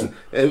the screen.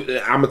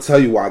 I'm gonna tell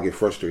you why I get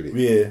frustrated.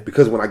 Yeah,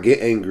 because when I get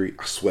angry,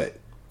 I sweat.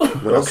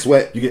 When I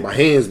sweat, my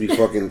hands be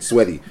fucking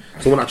sweaty.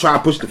 So when I try to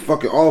push the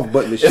fucking off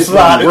button, the shit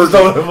doesn't work.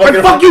 Like,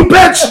 fuck you,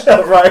 bitch!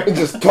 Right? And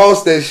just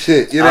toss that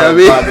shit. You know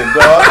what I mean?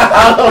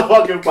 Out of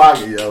fucking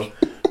pocket, yo.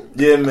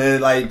 Yeah,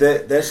 man. Like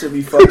that should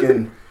be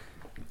fucking.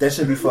 That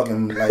should be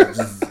fucking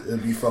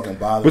it'd be fucking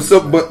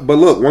bothering. But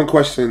look, one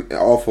question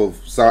off of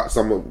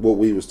some of what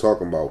we was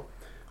talking about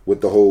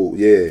with the whole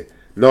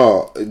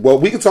well,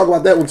 we can talk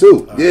about that one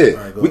too.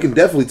 Right, we can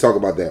definitely talk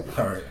about that one.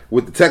 All right.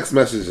 With the text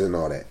messages and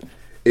all that.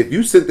 If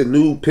you sent the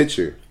new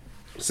picture,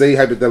 say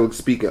hypothetically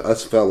speaking,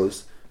 us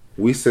fellas,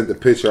 we sent the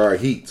picture of our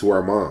heat to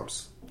our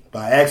moms.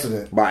 By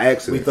accident.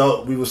 We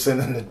thought we were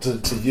sending it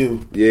to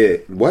you. Yeah.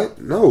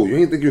 What? No, you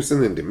ain't think you were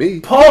sending it to me.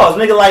 Pause,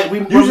 nigga.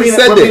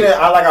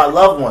 I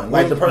loved one.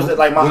 Like the person that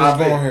like my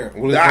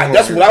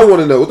that's what I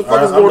want to know. What the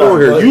fuck is going on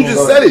here? You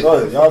just said it.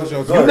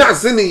 You're not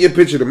sending your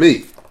picture to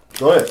me.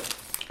 Go ahead.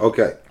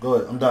 Okay. Go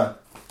ahead. I'm done.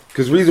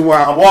 Because reason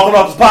why I'm walking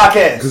off this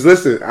podcast. Because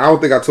listen, I don't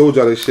think I told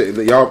y'all this shit.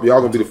 And y'all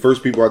gonna be the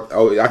first people.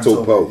 I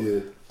told Poe. Yeah.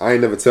 I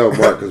ain't never tell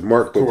Mark because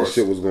Mark thought this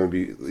shit was gonna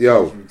be.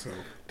 Yo,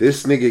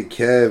 this nigga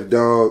Kev,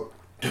 dog.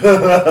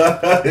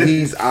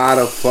 He's out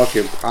of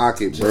fucking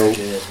pocket, bro.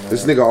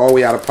 This nigga all the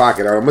way out of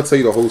pocket. I'm gonna tell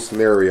you the whole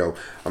scenario.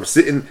 I'm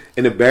sitting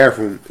in the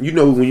bathroom. You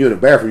know when you're in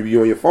the bathroom,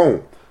 you're on your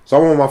phone. So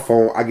I'm on my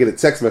phone. I get a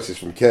text message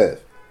from Kev.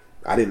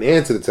 I didn't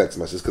answer the text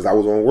message because I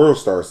was on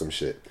WorldStar or some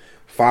shit.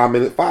 10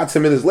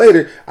 minutes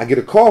later, I get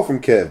a call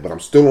from Kev, but I'm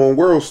still on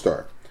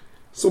WorldStar.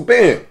 So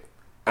bam,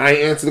 I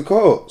ain't answer the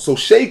call. So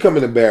Shay come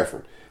in the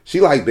bathroom.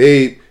 She like,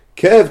 babe,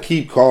 Kev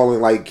keep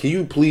calling, like, can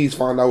you please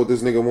find out what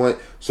this nigga want?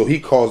 So he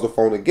calls the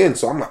phone again.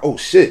 So I'm like, oh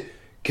shit,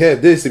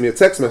 Kev did send me a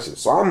text message.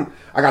 So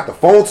I got the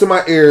phone to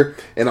my ear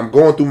and I'm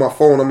going through my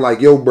phone. I'm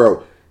like, yo,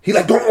 bro. He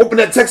like, don't open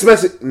that text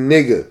message,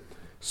 nigga.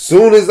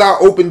 Soon as I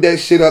opened that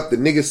shit up, the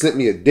nigga sent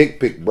me a dick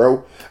pic,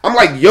 bro. I'm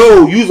like,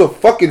 yo, you's a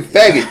fucking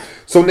faggot.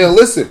 So now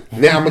listen,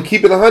 now I'm gonna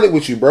keep it 100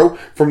 with you, bro.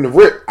 From the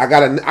rip, I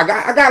got a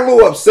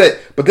little upset,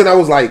 but then I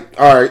was like,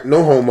 all right,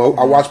 no homo.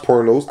 I watch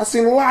pornos. I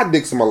seen a lot of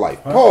dicks in my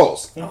life.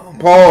 Pause.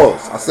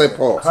 I said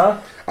pause.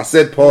 I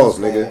said pause,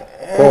 nigga.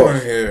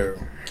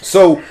 Pause.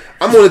 So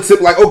I'm on the tip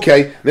like,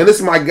 okay, now this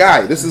is my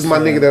guy. This is my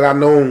nigga that I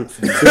known.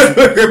 This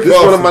is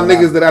one of my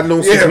niggas that I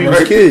known since we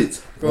was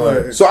kids.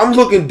 So I'm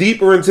looking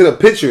deeper into the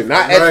picture,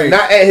 not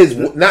at his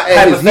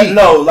heat.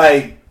 No,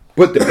 like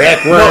But the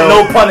background,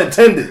 no pun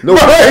intended. No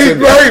pun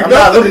intended. I'm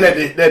not looking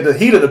at the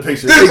heat of the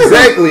picture.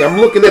 Exactly. I'm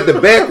looking at the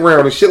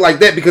background and shit like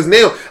that because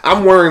now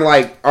I'm worrying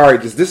like, all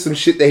right, is this some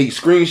shit that he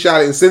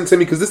screenshotted and sent to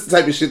me? Because this is the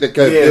type of shit that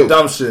Kev do.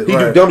 Dumb shit. He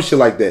do dumb shit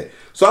like that.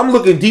 So I'm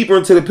looking deeper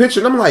into the picture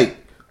and I'm like,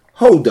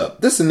 hold up,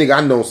 this is a nigga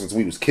I know since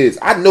we was kids.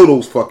 I know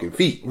those fucking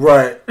feet.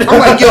 Right. I'm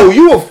like, yo,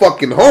 you a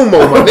fucking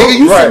homo, my nigga.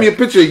 You sent me a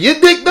picture of your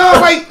dick,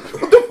 dog. Like,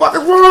 what the fuck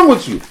is wrong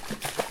with you?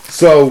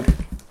 So,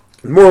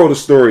 the moral of the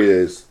story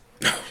is,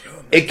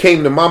 it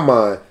came to my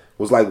mind,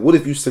 was like, what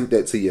if you sent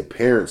that to your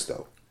parents,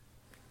 though?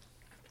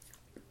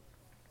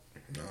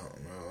 No.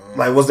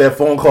 Like, what's that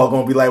phone call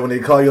gonna be like when they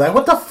call you? Like,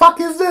 what the fuck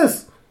is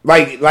this?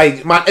 Like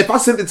if I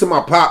sent it to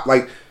my pop,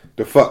 like,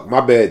 the fuck,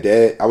 my bad,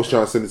 dad. I was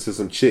trying to send it to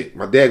some chick.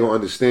 My dad gonna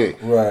understand.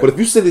 Right. But if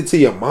you send it to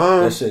your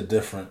mom, that shit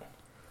different.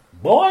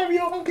 Boy, if you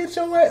don't get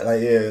your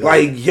ass,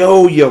 like,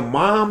 yo, your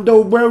mom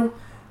though, bro.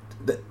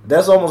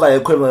 That's almost like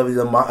equivalent of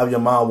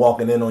your mom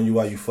walking in on you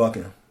while you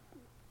fucking.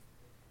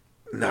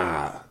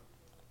 Nah,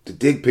 the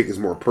dick pic is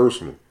more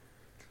personal.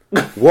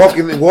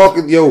 walking in. I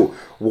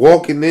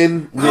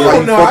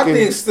don't know. I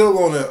think still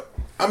gonna.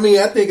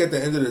 I think at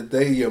the end of the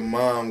day, your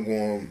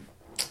mom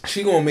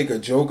she gonna make a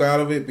joke out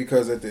of it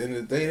because at the end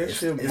of the day, that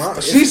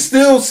shit, she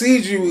still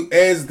sees you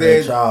as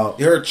that child.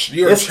 Your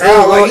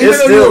child. Like,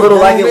 it's still a little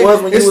like it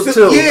was when you was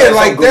two. Yeah,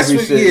 like that's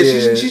what.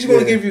 Yeah, she's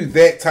gonna give you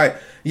that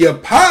type. Your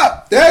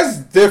pop, that's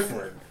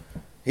different.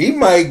 He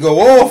might go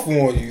off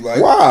on you.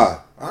 Like, why?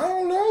 I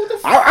don't know.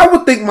 I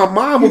would think my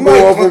mom would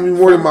go off on me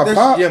more than my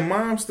pop. Your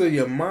mom's still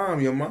your mom.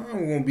 Your mom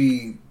gonna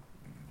be,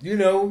 your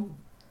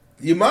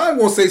mom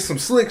gonna say some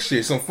slick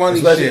shit, some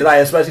funny shit. Like,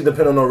 especially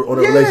depending on the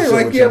relationship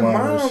like with your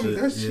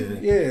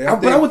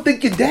mom. But I would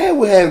think your dad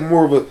would have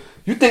more of a.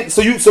 You think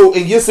so? So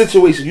in your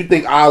situation, you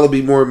think Al will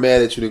be more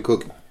mad at you than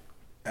Cookie?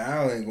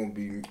 Al ain't gonna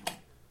be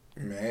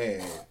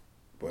mad,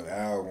 but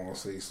Al gonna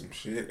say some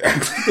shit. What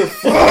the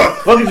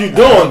fuck? What are you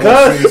doing,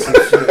 cuz?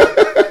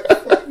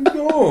 What you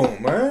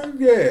doing, man?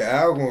 Yeah,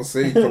 Al gonna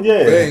say a couple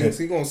things.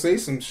 He gonna say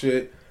some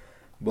shit,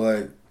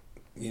 but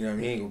he ain't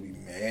gonna be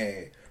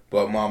mad.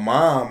 But my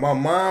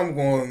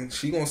mom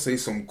she gonna say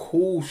some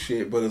cool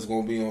shit, but it's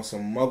gonna be on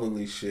some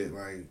motherly shit.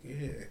 Like,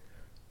 yeah,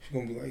 she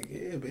gonna be like,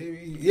 yeah,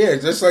 baby, yeah,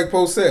 just like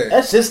Poe said.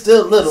 That shit's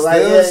still little,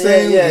 like,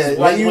 yeah.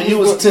 Like when you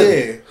was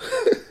 2.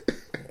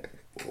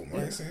 Oh,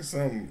 man, say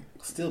something.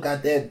 Still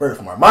got that birth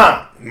from my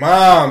mom.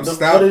 Mom,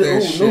 stop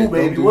that shit. No,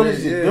 baby, what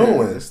is you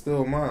doing? It's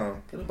still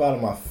mom. Get up out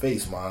of my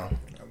face, mom.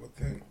 I would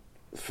think.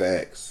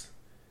 Facts.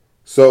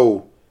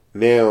 So.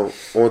 Now,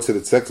 onto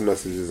the text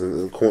messages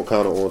and kind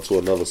of onto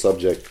another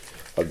subject.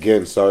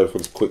 Again, sorry for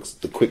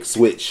the quick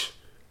switch.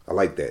 I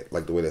like that.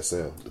 Like the way that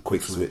sounds. The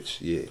quick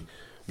switch, yeah.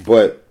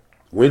 But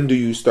when do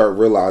you start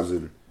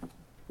realizing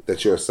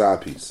that you're a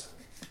side piece?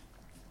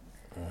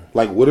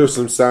 Like, what are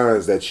some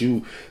signs that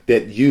you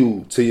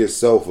to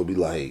yourself will be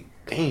like,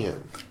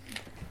 damn,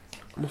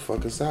 I'm a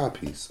fucking side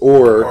piece?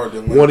 Or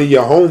one of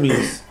your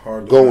homies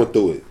going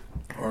through it.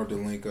 Hard to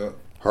link up.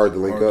 Hard to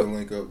link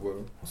up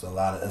with.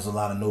 There's a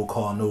lot of no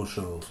call, no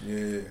shows.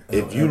 Yeah.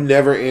 If you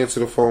never answer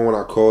the phone when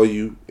I call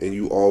you, and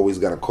you always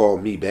gotta call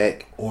me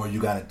back, or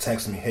you gotta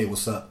text me, hey,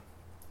 what's up?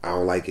 I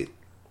don't like it.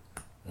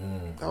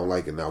 I don't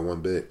like it, not one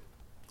bit.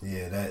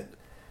 Yeah,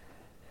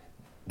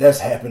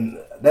 that's happened.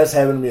 That's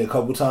happened to me a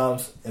couple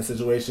times in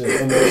situations,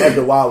 and then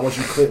after a while,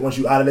 once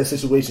you out of that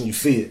situation, you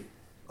see it,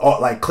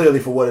 like clearly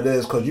for what it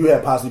is, because you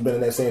have possibly been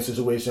in that same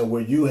situation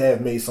where you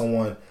have made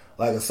someone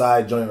like a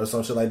side joint or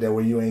some shit like that,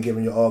 where you ain't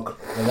giving your all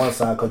on one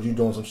side because you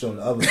doing some shit on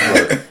the other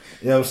side.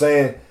 You know what I'm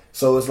saying?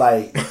 So it's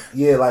like,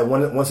 yeah, like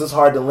once it's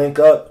hard to link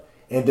up,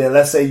 and then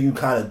let's say you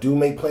kind of do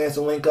make plans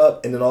to link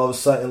up, and then all of a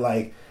sudden,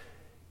 like,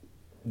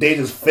 they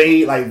just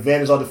fade, like,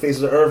 vanish off the face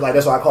of the earth. Like,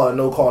 that's why I call it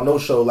no call, no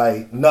show.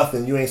 Like,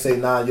 nothing. You ain't say,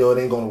 nah, yo, it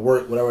ain't going to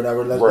work,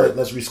 whatever.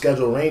 Let's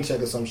reschedule a rain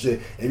check or some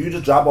shit. If you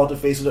just drop off the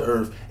face of the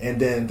earth,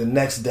 and then the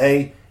next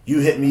day,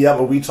 you hit me up,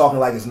 or we talking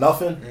like it's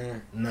nothing,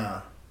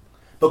 nah.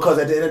 Because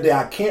at the end of the day,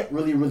 I can't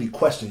really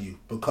question you,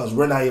 because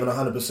we're not even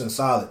 100%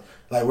 solid.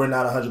 Like, we're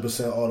not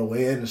 100% all the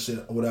way in and shit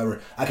or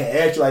whatever. I can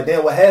ask you, like,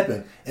 damn, what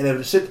happened? And if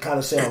the shit kind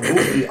of sound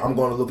goofy, I'm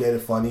going to look at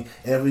it funny.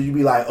 And if you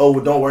be like, oh,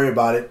 well, don't worry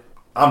about it,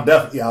 I'm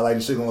definitely, like,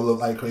 the shit going to look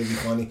like crazy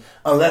funny.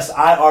 Unless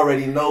I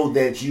already know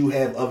that you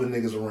have other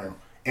niggas around.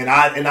 And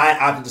I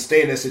opted to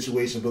stay in that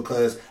situation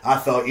because I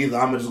felt either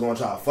I'm just going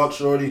to try to fuck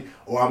shorty,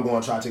 or I'm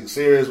going to try to take it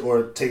serious,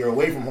 or take her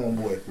away from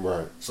homeboy.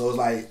 Right. So it's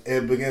like,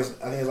 it begins,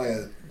 I think it's like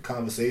a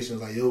conversation.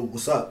 It's like, yo,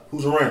 what's up?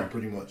 Who's around,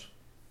 pretty much.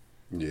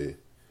 Yeah.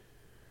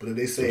 But if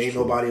they say ain't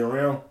nobody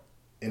around,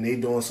 and they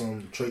doing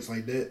some traits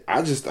like that,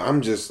 I'm just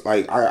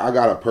like, I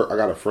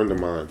got a friend of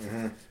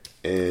mine,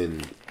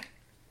 and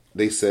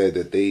they said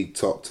that they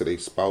talk to their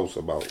spouse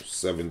about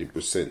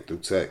 70% through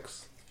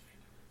text.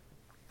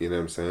 You know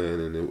what I'm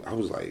saying? And I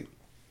was like,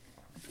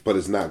 but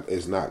it's not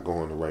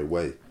going the right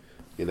way.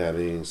 You know what I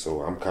mean?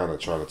 So I'm kind of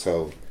trying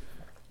to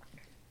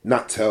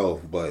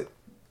but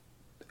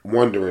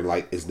wondering,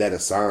 like, is that a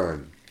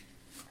sign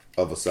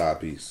of a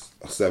side piece?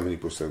 A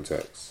 70%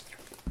 text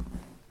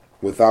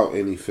without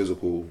any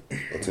physical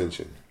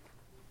attention.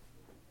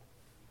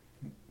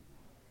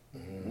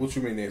 What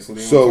you mean there? So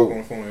they don't talk on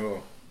the phone at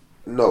all?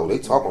 No, they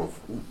talk on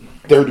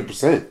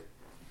 30%.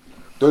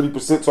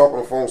 30% talk on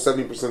the phone,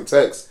 70%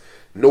 text.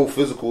 No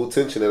physical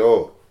attention at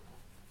all.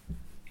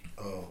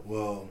 Oh,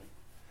 well.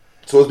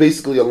 So it's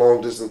basically a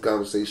long distance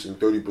conversation.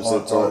 30%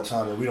 talk. All the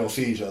time, and we don't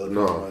see each other.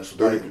 No, much.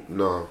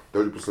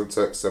 30%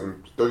 text,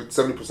 70%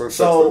 text,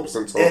 so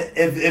 30% talk.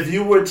 If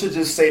you were to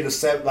just say the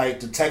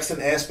texting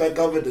aspect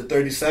of it, the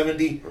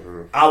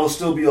 30-70, I would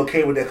still be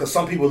okay with that because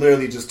some people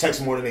literally just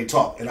text more than they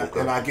talk, and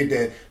I get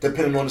that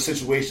depending on the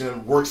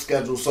situation, work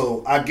schedule.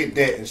 So I get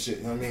that and shit.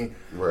 You know what I mean?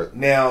 Right.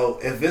 Now,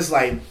 if it's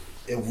like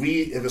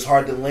if it's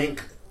hard to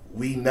link,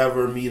 we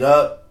never meet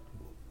up.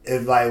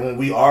 If like when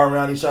we are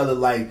around each other,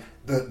 like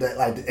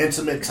the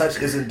intimate touch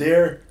isn't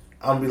there,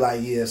 I'm gonna be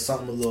like, yeah,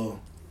 something a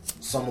little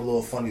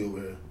funny over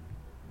here.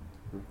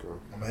 Okay.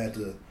 I'm gonna have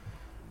to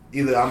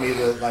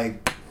either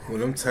like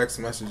when them text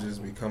messages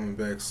be coming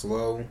back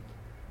slow,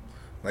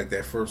 like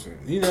that first one.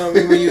 You know what I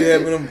mean? When you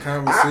having them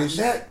conversations,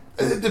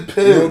 it depends.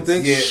 You don't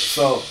think? Yeah.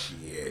 So.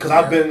 Because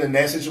I've been in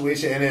that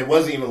situation, and it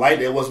wasn't even like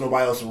that. There wasn't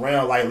nobody else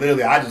around. Like,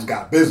 literally, I just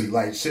got busy.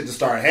 Like, shit just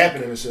started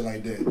happening and shit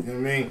like that. You know what I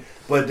mean?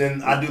 But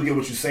then I do get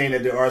what you're saying,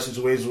 that there are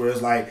situations where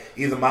it's like,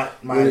 either my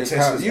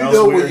intention is you elsewhere.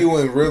 know when you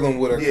in rhythm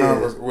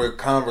with with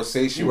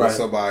conversation with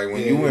somebody.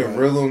 When you in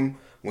rhythm,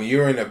 when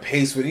you're in a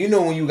pace with,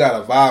 when you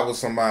got a vibe with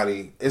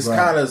somebody, it's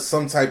kind of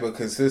some type of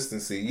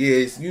consistency.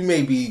 Yes, you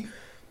may be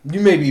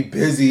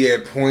busy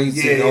at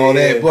points and all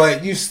that,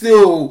 but you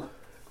still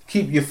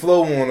keep your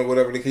flow on or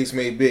whatever the case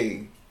may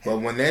be. But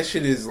when that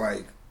shit is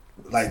like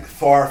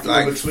far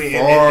between,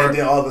 and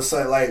then all of a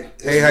sudden,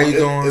 like, hey, how you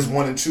doing? It's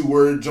 1 and 2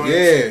 word joints.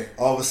 Yeah.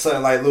 All of a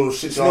sudden, like, little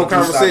shit y'all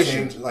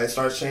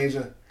starts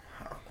changing.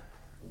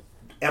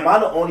 Am I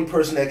the only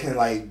person that can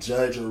like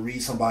judge or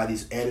read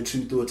somebody's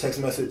attitude through a text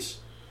message?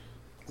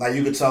 Like,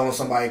 you could tell when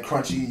somebody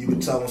crunchy. You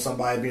could tell when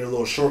somebody being a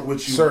little short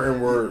with you.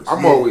 Certain words.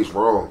 I'm always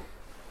wrong.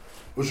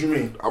 What you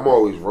mean? I'm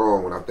always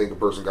wrong when I think a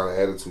person got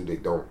an attitude they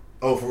don't.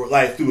 Oh, for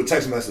like through a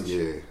text message.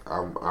 Yeah,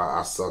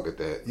 I suck at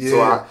that. Yeah.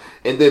 So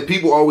and then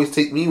people always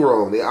take me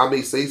wrong. I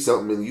may say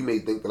something and you may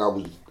think that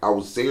I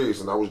was serious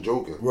and I was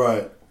joking.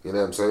 Right. You know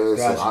what I'm saying?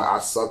 Gotcha. So I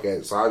suck at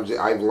it. So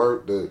I've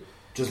learned to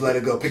just let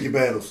it go. Pick your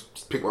battles.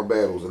 Pick my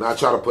battles, and I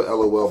try to put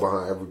LOL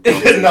behind every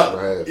conversation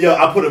I have. Yo,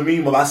 I put a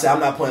meme up. I say I'm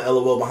not putting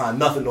LOL behind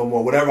nothing no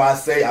more. Whatever I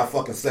say, I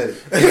fucking said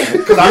it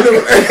because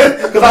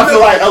I feel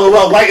like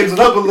LOL lightens it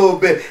up a little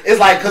bit. It's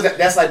like because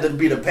that's like to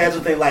be the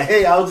pageant thing. Like,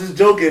 hey, I was just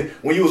joking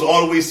when you was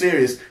all the way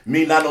serious.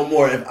 Me, not no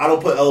more. If I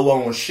don't put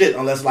LOL on shit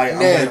unless like I'm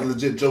like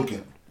legit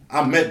joking.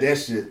 I meant that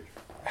shit.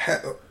 I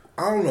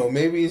don't know.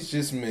 Maybe it's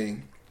just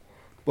me,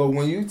 but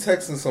when you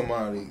texting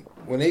somebody,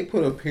 when they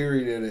put a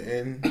period at the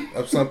end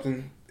of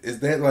something, is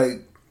that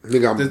like?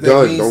 Nigga, I'm done.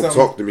 Don't something?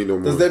 Talk to me no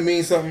more. Does that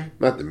mean something?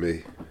 Not to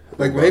me.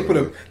 Like when they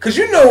put because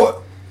you know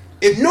what?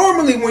 If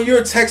normally when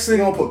you're texting,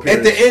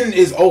 at the end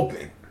is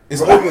open.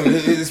 It's open.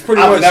 It's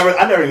pretty much.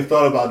 I never even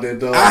thought about that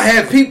though. I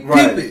had people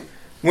peep it.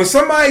 When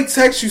somebody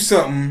texts you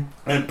something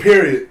and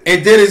period,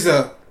 and then it's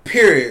a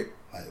period.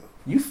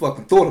 You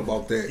fucking thought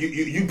about that.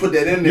 You put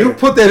that in there. You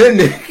put that in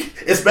there.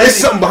 There's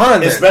something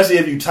behind that. Especially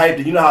if you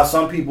typed it. You know how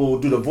some people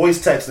do the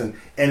voice texting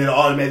and then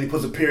automatically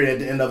puts a period at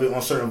the end of it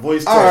on certain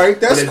voice text. Alright,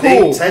 that's but if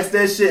cool. They text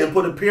that shit and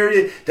put a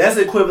period, that's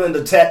equivalent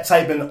to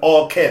typing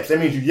all caps. That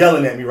means you're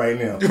yelling at me right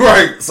now.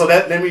 Right. So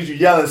that means you're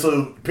yelling.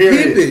 So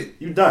period. Peep it.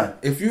 You done.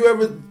 If you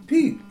ever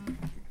peep,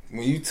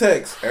 when you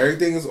text,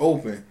 everything is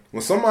open.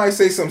 When somebody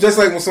say something, just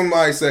like when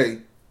somebody say,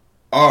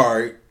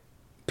 alright,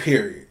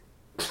 period.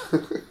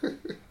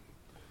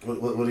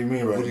 What do you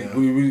mean right now?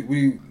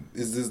 We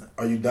is this?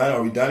 Are you done?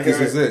 Are we done here?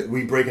 This is it.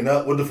 We breaking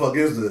up? What the fuck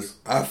is this?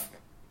 I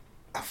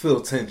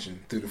feel tension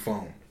through the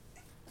phone.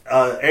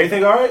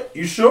 Everything all right?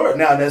 You sure?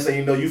 Now that's how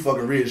you know you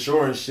fucking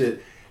reassuring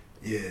shit.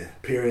 Yeah.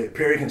 Period.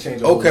 Period can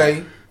change.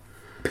 Okay.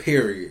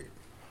 Period.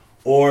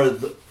 Or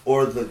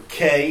the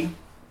K.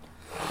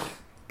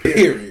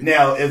 Period.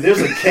 Now, if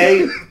there's a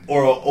K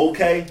or a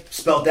OK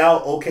spelled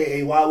out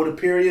OKAY with a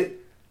period,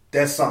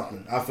 that's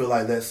something. I feel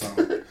like that's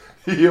something.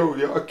 Yo,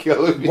 y'all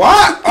killing me.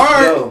 Why? All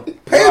right. Yo,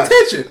 pay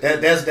attention.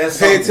 That's pay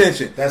something.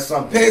 Attention. That's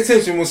something. Pay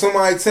attention when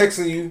somebody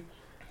texting you.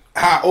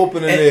 How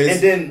open it is.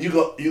 And then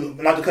you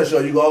not to cut you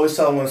off. You can always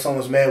tell when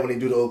someone's mad when they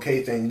do the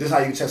OK thing. This is how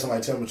you can check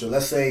somebody's temperature.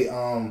 Let's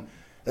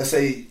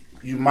say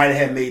you might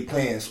have made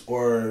plans,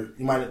 or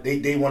you might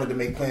they wanted to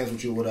make plans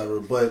with you or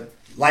whatever, but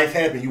life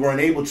happened. You weren't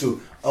able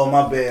to. Oh,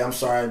 my bad. I'm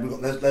sorry.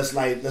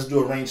 Let's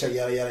do a rain check.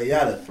 Yada yada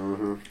yada.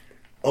 Mm-hmm.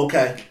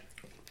 Okay.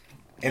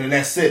 And then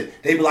that's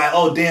it. They be like,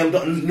 oh, damn.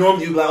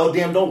 Normally you be like, oh,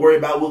 damn, don't worry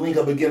about it. We'll link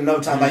up again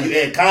another time. Like, you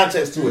add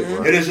context to it.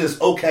 Mm-hmm. And it's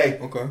just, okay.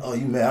 Oh,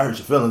 you mad. I hurt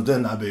your feelings,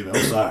 didn't I, baby?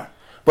 I'm sorry.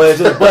 But it's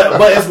just,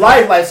 but it's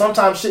life. Like,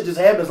 sometimes shit just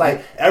happens.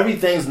 Like,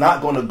 everything's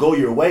not going to go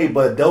your way,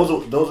 but those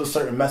are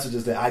certain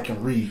messages that I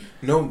can read.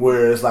 No,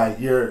 where it's like,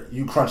 you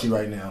crunchy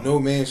right now. No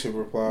man should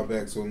reply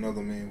back to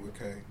another man with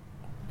K.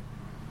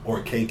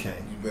 Or KK.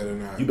 You better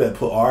not. You better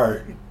put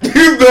R.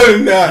 You better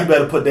not. You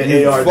better put that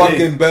you ARD.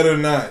 fucking better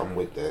not. I'm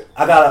with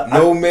that.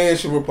 No man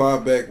should reply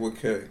back with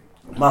K.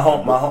 My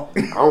home. I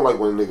don't like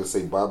when niggas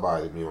say bye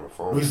bye to me on the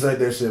phone. We said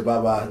that shit.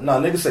 Bye bye. No,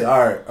 niggas say all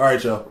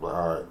right, y'all. Like,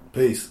 all right,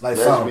 peace. Like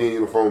imagine me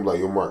on the phone like,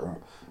 yo, Mark, I'm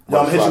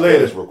gonna hit you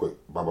later. Real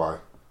quick. Bye bye.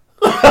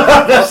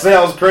 That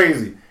sounds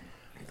crazy.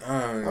 All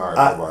right,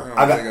 bye bye.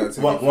 I got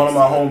one of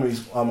my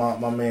homies,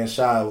 my man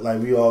Shy. Like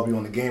we all be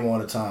on the game all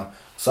the time.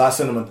 So I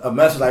send him a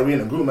message, like we in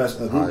a group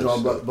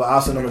joint, but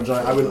I'll send him a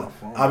joint.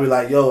 I'll be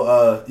like,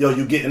 yo,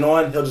 you getting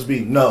on? He'll just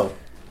be no.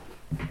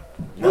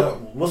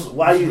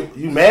 Why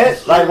you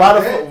mad? Like why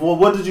the fuck? Well,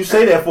 what did you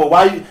say that for?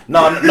 Why you?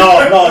 No,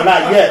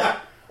 not yet.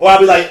 Or I'll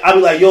be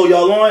like, yo,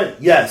 y'all on?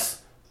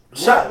 Yes.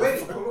 Shot.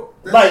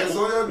 Like,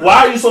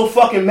 why are you so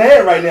fucking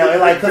mad right now?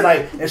 And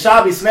and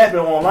Shy be snapping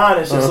online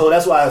and shit, so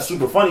that's why it's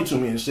super funny to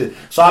me and shit.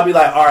 So I'll be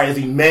like, all right, is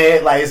he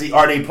mad? Like,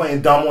 are they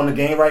playing dumb on the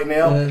game right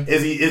now? Mm-hmm.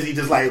 Is he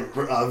just like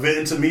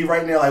venting to me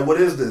right now? Like, what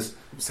is this?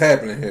 What's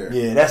happening here?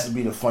 Yeah, that should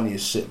be the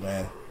funniest shit,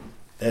 man.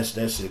 That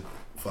shit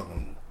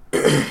fucking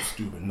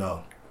stupid.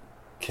 No.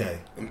 Okay.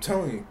 I'm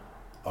telling you.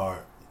 All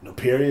right. The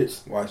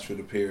periods? Watch for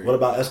the period. What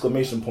about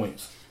exclamation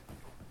points?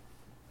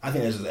 I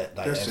think that's just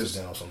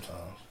accidental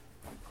sometimes.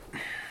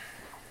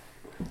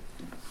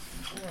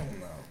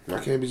 Why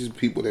can't it be just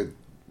people that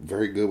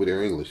very good with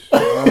their English?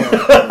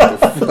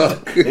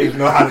 Fuck? They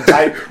know how to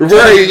type.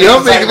 Right,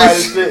 y'all making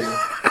this shit.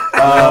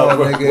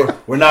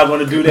 We're not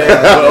going to do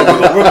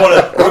that.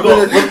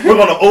 We're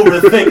going to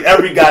overthink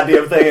every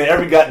goddamn thing and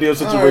every goddamn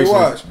situation.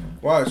 All right,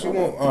 watch. You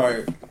won't. All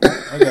right,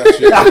 I got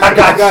you. I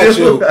got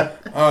you.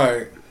 All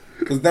right,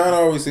 because Don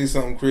always say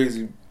something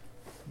crazy.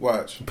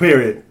 Watch.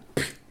 Period.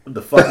 What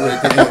the fuck?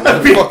 What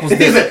the fuck was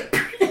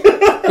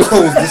this?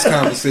 Close this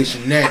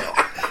conversation now.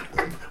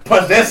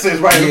 Punch that shit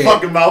right in the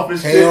fucking mouth and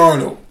shit. Hey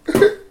Arnold.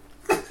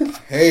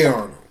 Hey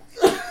Arnold.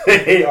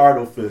 Hey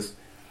Arnold Fist.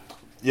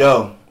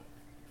 Yo,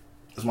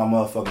 it's my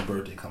motherfucking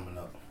birthday coming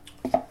up.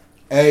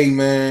 Hey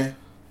man,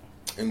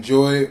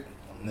 enjoy it.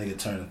 Nigga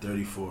turning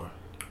 34.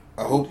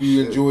 I hope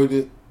you enjoyed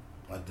it.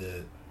 I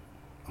did.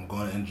 I'm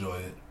going to enjoy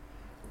it.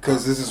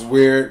 Cause this is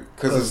weird.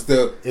 Cause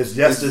it's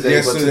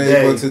yesterday,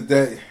 but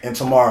today and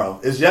tomorrow.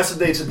 It's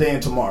yesterday, today,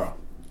 and tomorrow.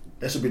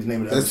 That should be the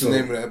name of the episode. That's the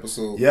name of the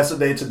episode.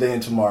 Yesterday, today,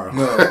 and tomorrow.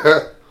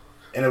 No.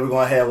 And then we're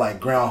going to have like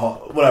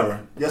Groundhog,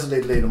 whatever.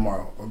 Yesterday, today,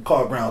 tomorrow. Or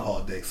call it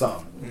Groundhog Day,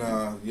 something.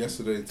 Nah,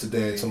 yesterday,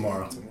 today,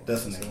 tomorrow.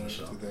 That's the name of the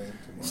show.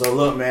 So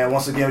look, man,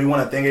 once again, we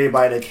want to thank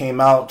everybody that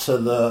came out to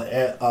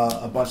the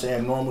a bunch of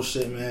abnormal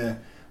shit, man.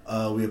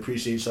 We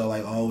appreciate y'all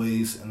like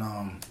always. And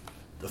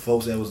the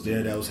folks that was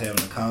there that was having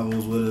the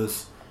convos with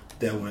us,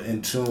 that were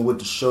in tune with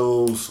the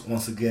shows.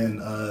 Once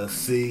again,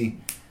 C,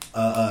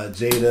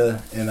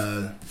 Jada, and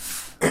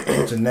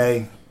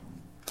Janae.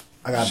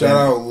 Shout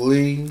out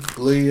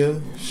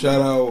Leah. Shout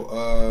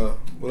out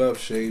what up,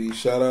 Shady?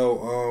 Shout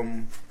out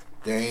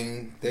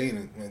Dane,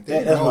 man.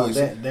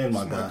 Dane,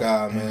 my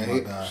guy,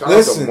 man. Shout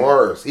out to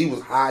Morris. He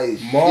was high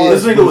as shit.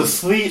 This nigga was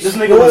asleep. This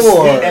nigga was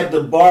asleep at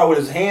the bar with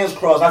his hands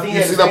crossed. I think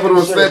you see that put on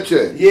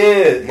Snapchat.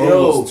 Yeah,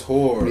 Mo was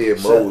tore. Yeah,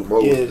 Mo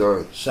was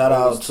done. Shout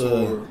out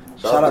to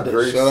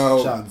Grace. Shout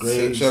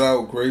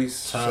out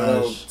Grace. Shout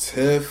out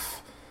Tiff.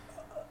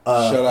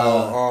 Shout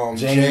out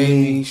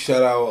Jamie.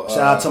 Shout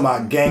out to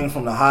my gang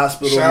from the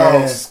hospital. Shout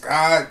out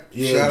Scott.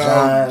 Shout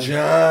out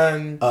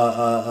John.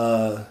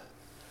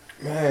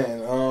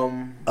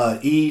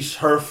 Ish,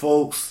 her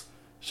folks.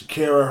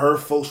 Shakira, her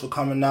folks for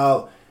coming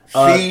out.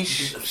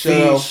 Fish.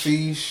 Shout out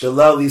Fish. The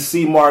lovely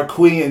C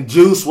Marquis and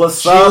Juice.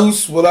 What's up?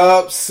 Juice, what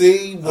up?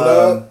 C, what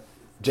up?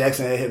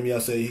 Jackson had hit me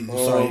up, said he's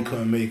sorry he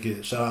couldn't make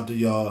it. Shout out to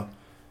y'all.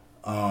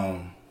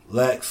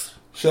 Lex.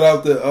 Shout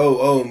out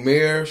to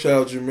Mayor.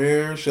 Shout out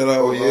Jameer. Shout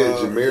out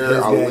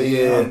Jameer,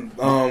 Ali,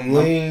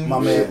 Lean. My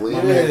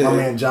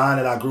man John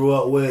that I grew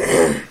up with.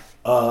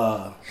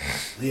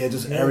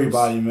 Just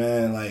everybody,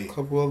 man. Like a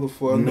couple other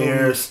fun.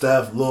 Mayor,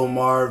 Steph, Lil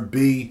Marv,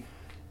 B,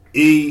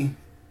 E.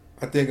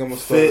 I think I'm gonna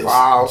start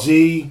Val,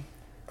 G,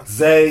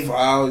 Zay.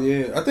 Val,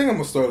 yeah. I think I'm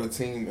gonna start a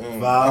team M.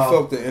 Val. I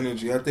felt the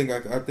energy. I think I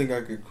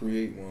could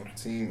create one.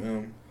 Team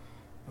M.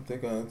 I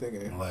think I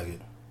like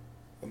it.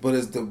 But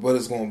it's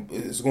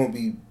gonna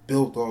be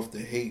built off the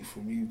hate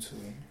from you two.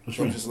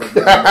 Just like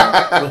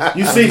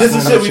you see, this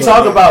is shit we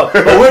talk about,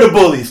 but we're the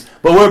bullies.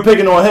 But we're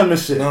picking on him and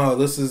shit. No,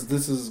 this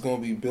is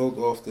gonna be built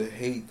off the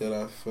hate that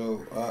I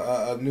felt.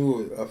 I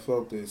knew it. I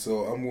felt it.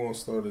 So I'm gonna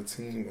start a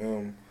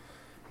team,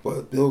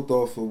 but built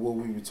off of what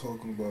we were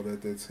talking about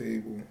at that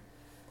table.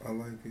 I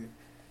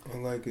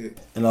like it.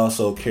 And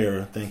also,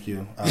 Kara, thank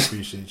you. I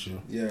appreciate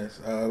you. Yes,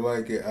 I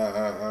like it.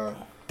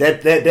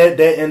 That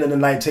end of the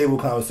night table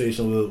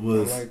conversation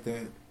was I like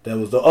that. That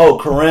was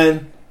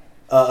Corinne,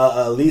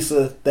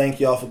 Lisa. Thank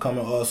y'all for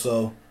coming.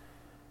 Also,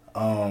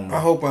 I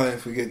hope I ain't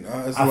forgetting.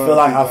 I feel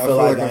like I'm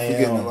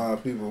forgetting a lot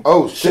of people.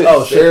 Oh shit!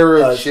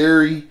 Sarah,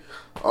 Sherry,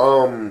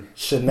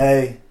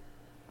 Shanae,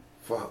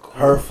 fuck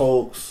her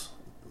folks,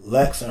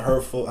 Lex and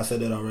her folks. I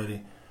said that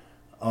already.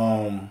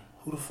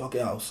 Who the fuck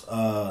else?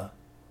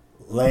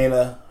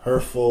 Lena, her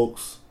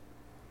folks.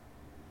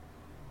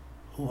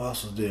 Who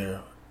else was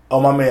there? Oh,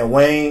 my man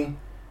Wayne,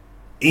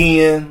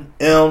 Ian,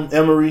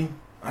 Emery,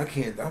 I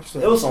can't.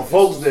 There was some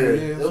folks there.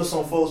 There was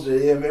some folks there.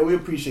 Yeah, man. We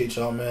appreciate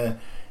y'all, man.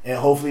 And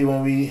hopefully,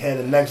 when we had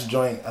the next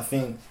joint, I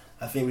think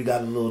we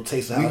got a little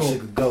taste of how shit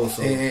could go.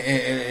 So,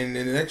 and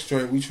the next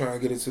joint, we try to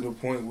get it to the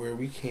point where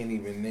we can't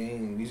even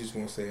name. We just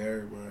want to say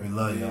everybody. We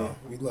love y'all.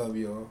 We love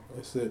y'all.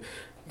 That's it.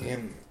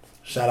 And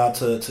shout out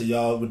to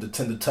y'all with the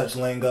Tender Touch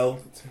lingo,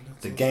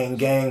 the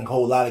gang,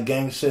 whole lot of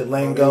gang shit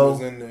lingo.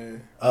 In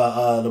there.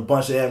 The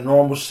bunch of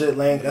abnormal shit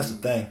lingo. That's the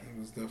thing. It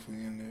was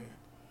definitely in there.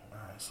 All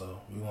right,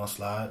 so we want to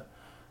slide.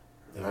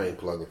 I ain't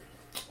plugging.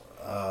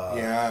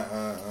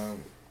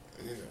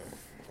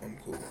 I'm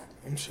cool.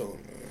 I'm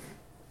chilling, man.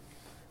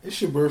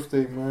 It's your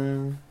birthday,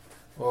 man.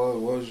 Oh, it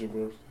was your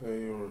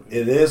birthday.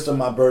 It is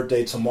my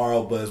birthday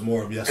tomorrow, but it's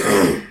more of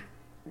yesterday.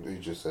 You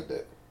just said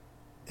that.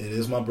 It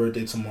is my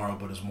birthday tomorrow,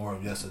 but it's more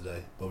of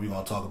yesterday. But we're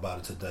going to talk about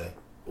it today.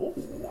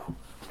 Ooh.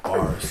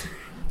 Bars.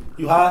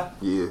 You high?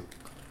 Yeah.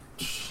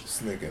 This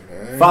nigga,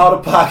 man.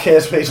 Follow the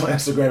podcast page on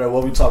Instagram at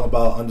what we talking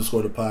about _ the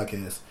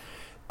podcast.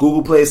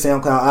 Google Play,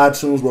 SoundCloud,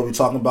 iTunes, what we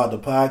talking about the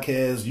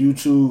podcast.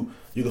 YouTube,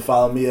 you can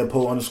follow me at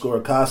Poe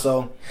 _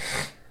 Casso.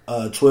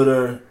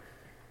 Twitter,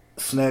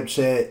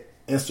 Snapchat,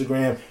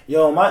 Instagram.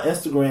 Yo, my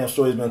Instagram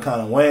story's been kind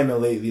of whamming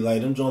lately.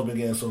 Like, them joints been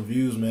getting some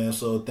views, man.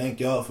 So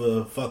thank y'all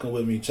for fucking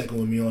with me, checking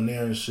with me on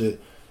there and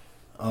shit.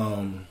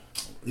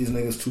 These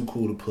niggas too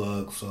cool to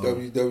plug. So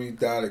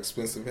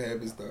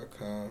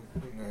www.expensivehabits.com.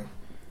 You know.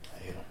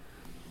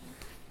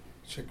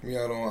 Check me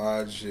out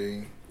on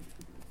IG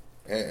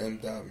at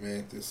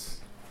m.mantis.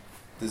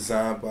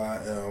 Designed by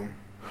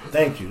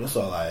Thank you. That's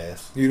all I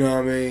ask. You know what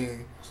I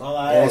mean? That's all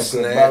I ask,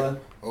 brother.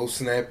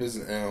 Snap is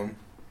M.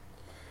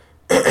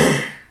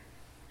 You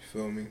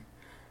feel me?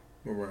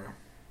 Around.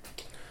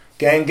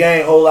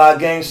 Gang, whole lot of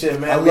gang shit,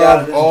 man. I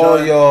love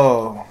all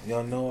y'all.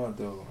 Y'all know I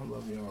do. I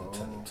love y'all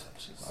all.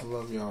 I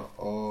love y'all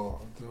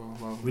all.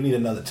 We need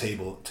another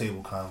table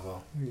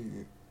convo.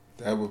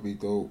 That would be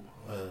dope.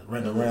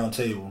 Rent a round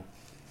table.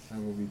 That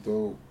would be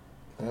dope.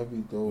 That'd be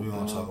dope. We're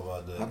gonna talk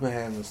about that. I've been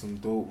having some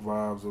dope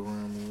vibes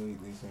around me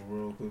lately. Some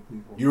real good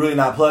people. You really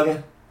not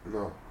plugging?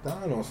 No.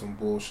 Dying on some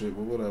bullshit,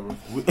 but whatever.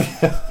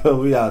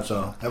 We out,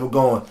 y'all. Have a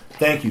good one.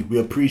 Thank you. We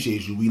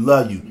appreciate you. We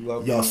love you.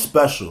 Y'all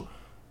special.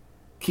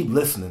 Keep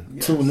listening.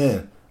 Yes. Tune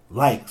in.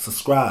 Like,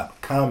 subscribe,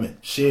 comment,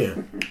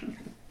 share.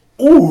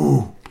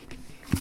 Ooh.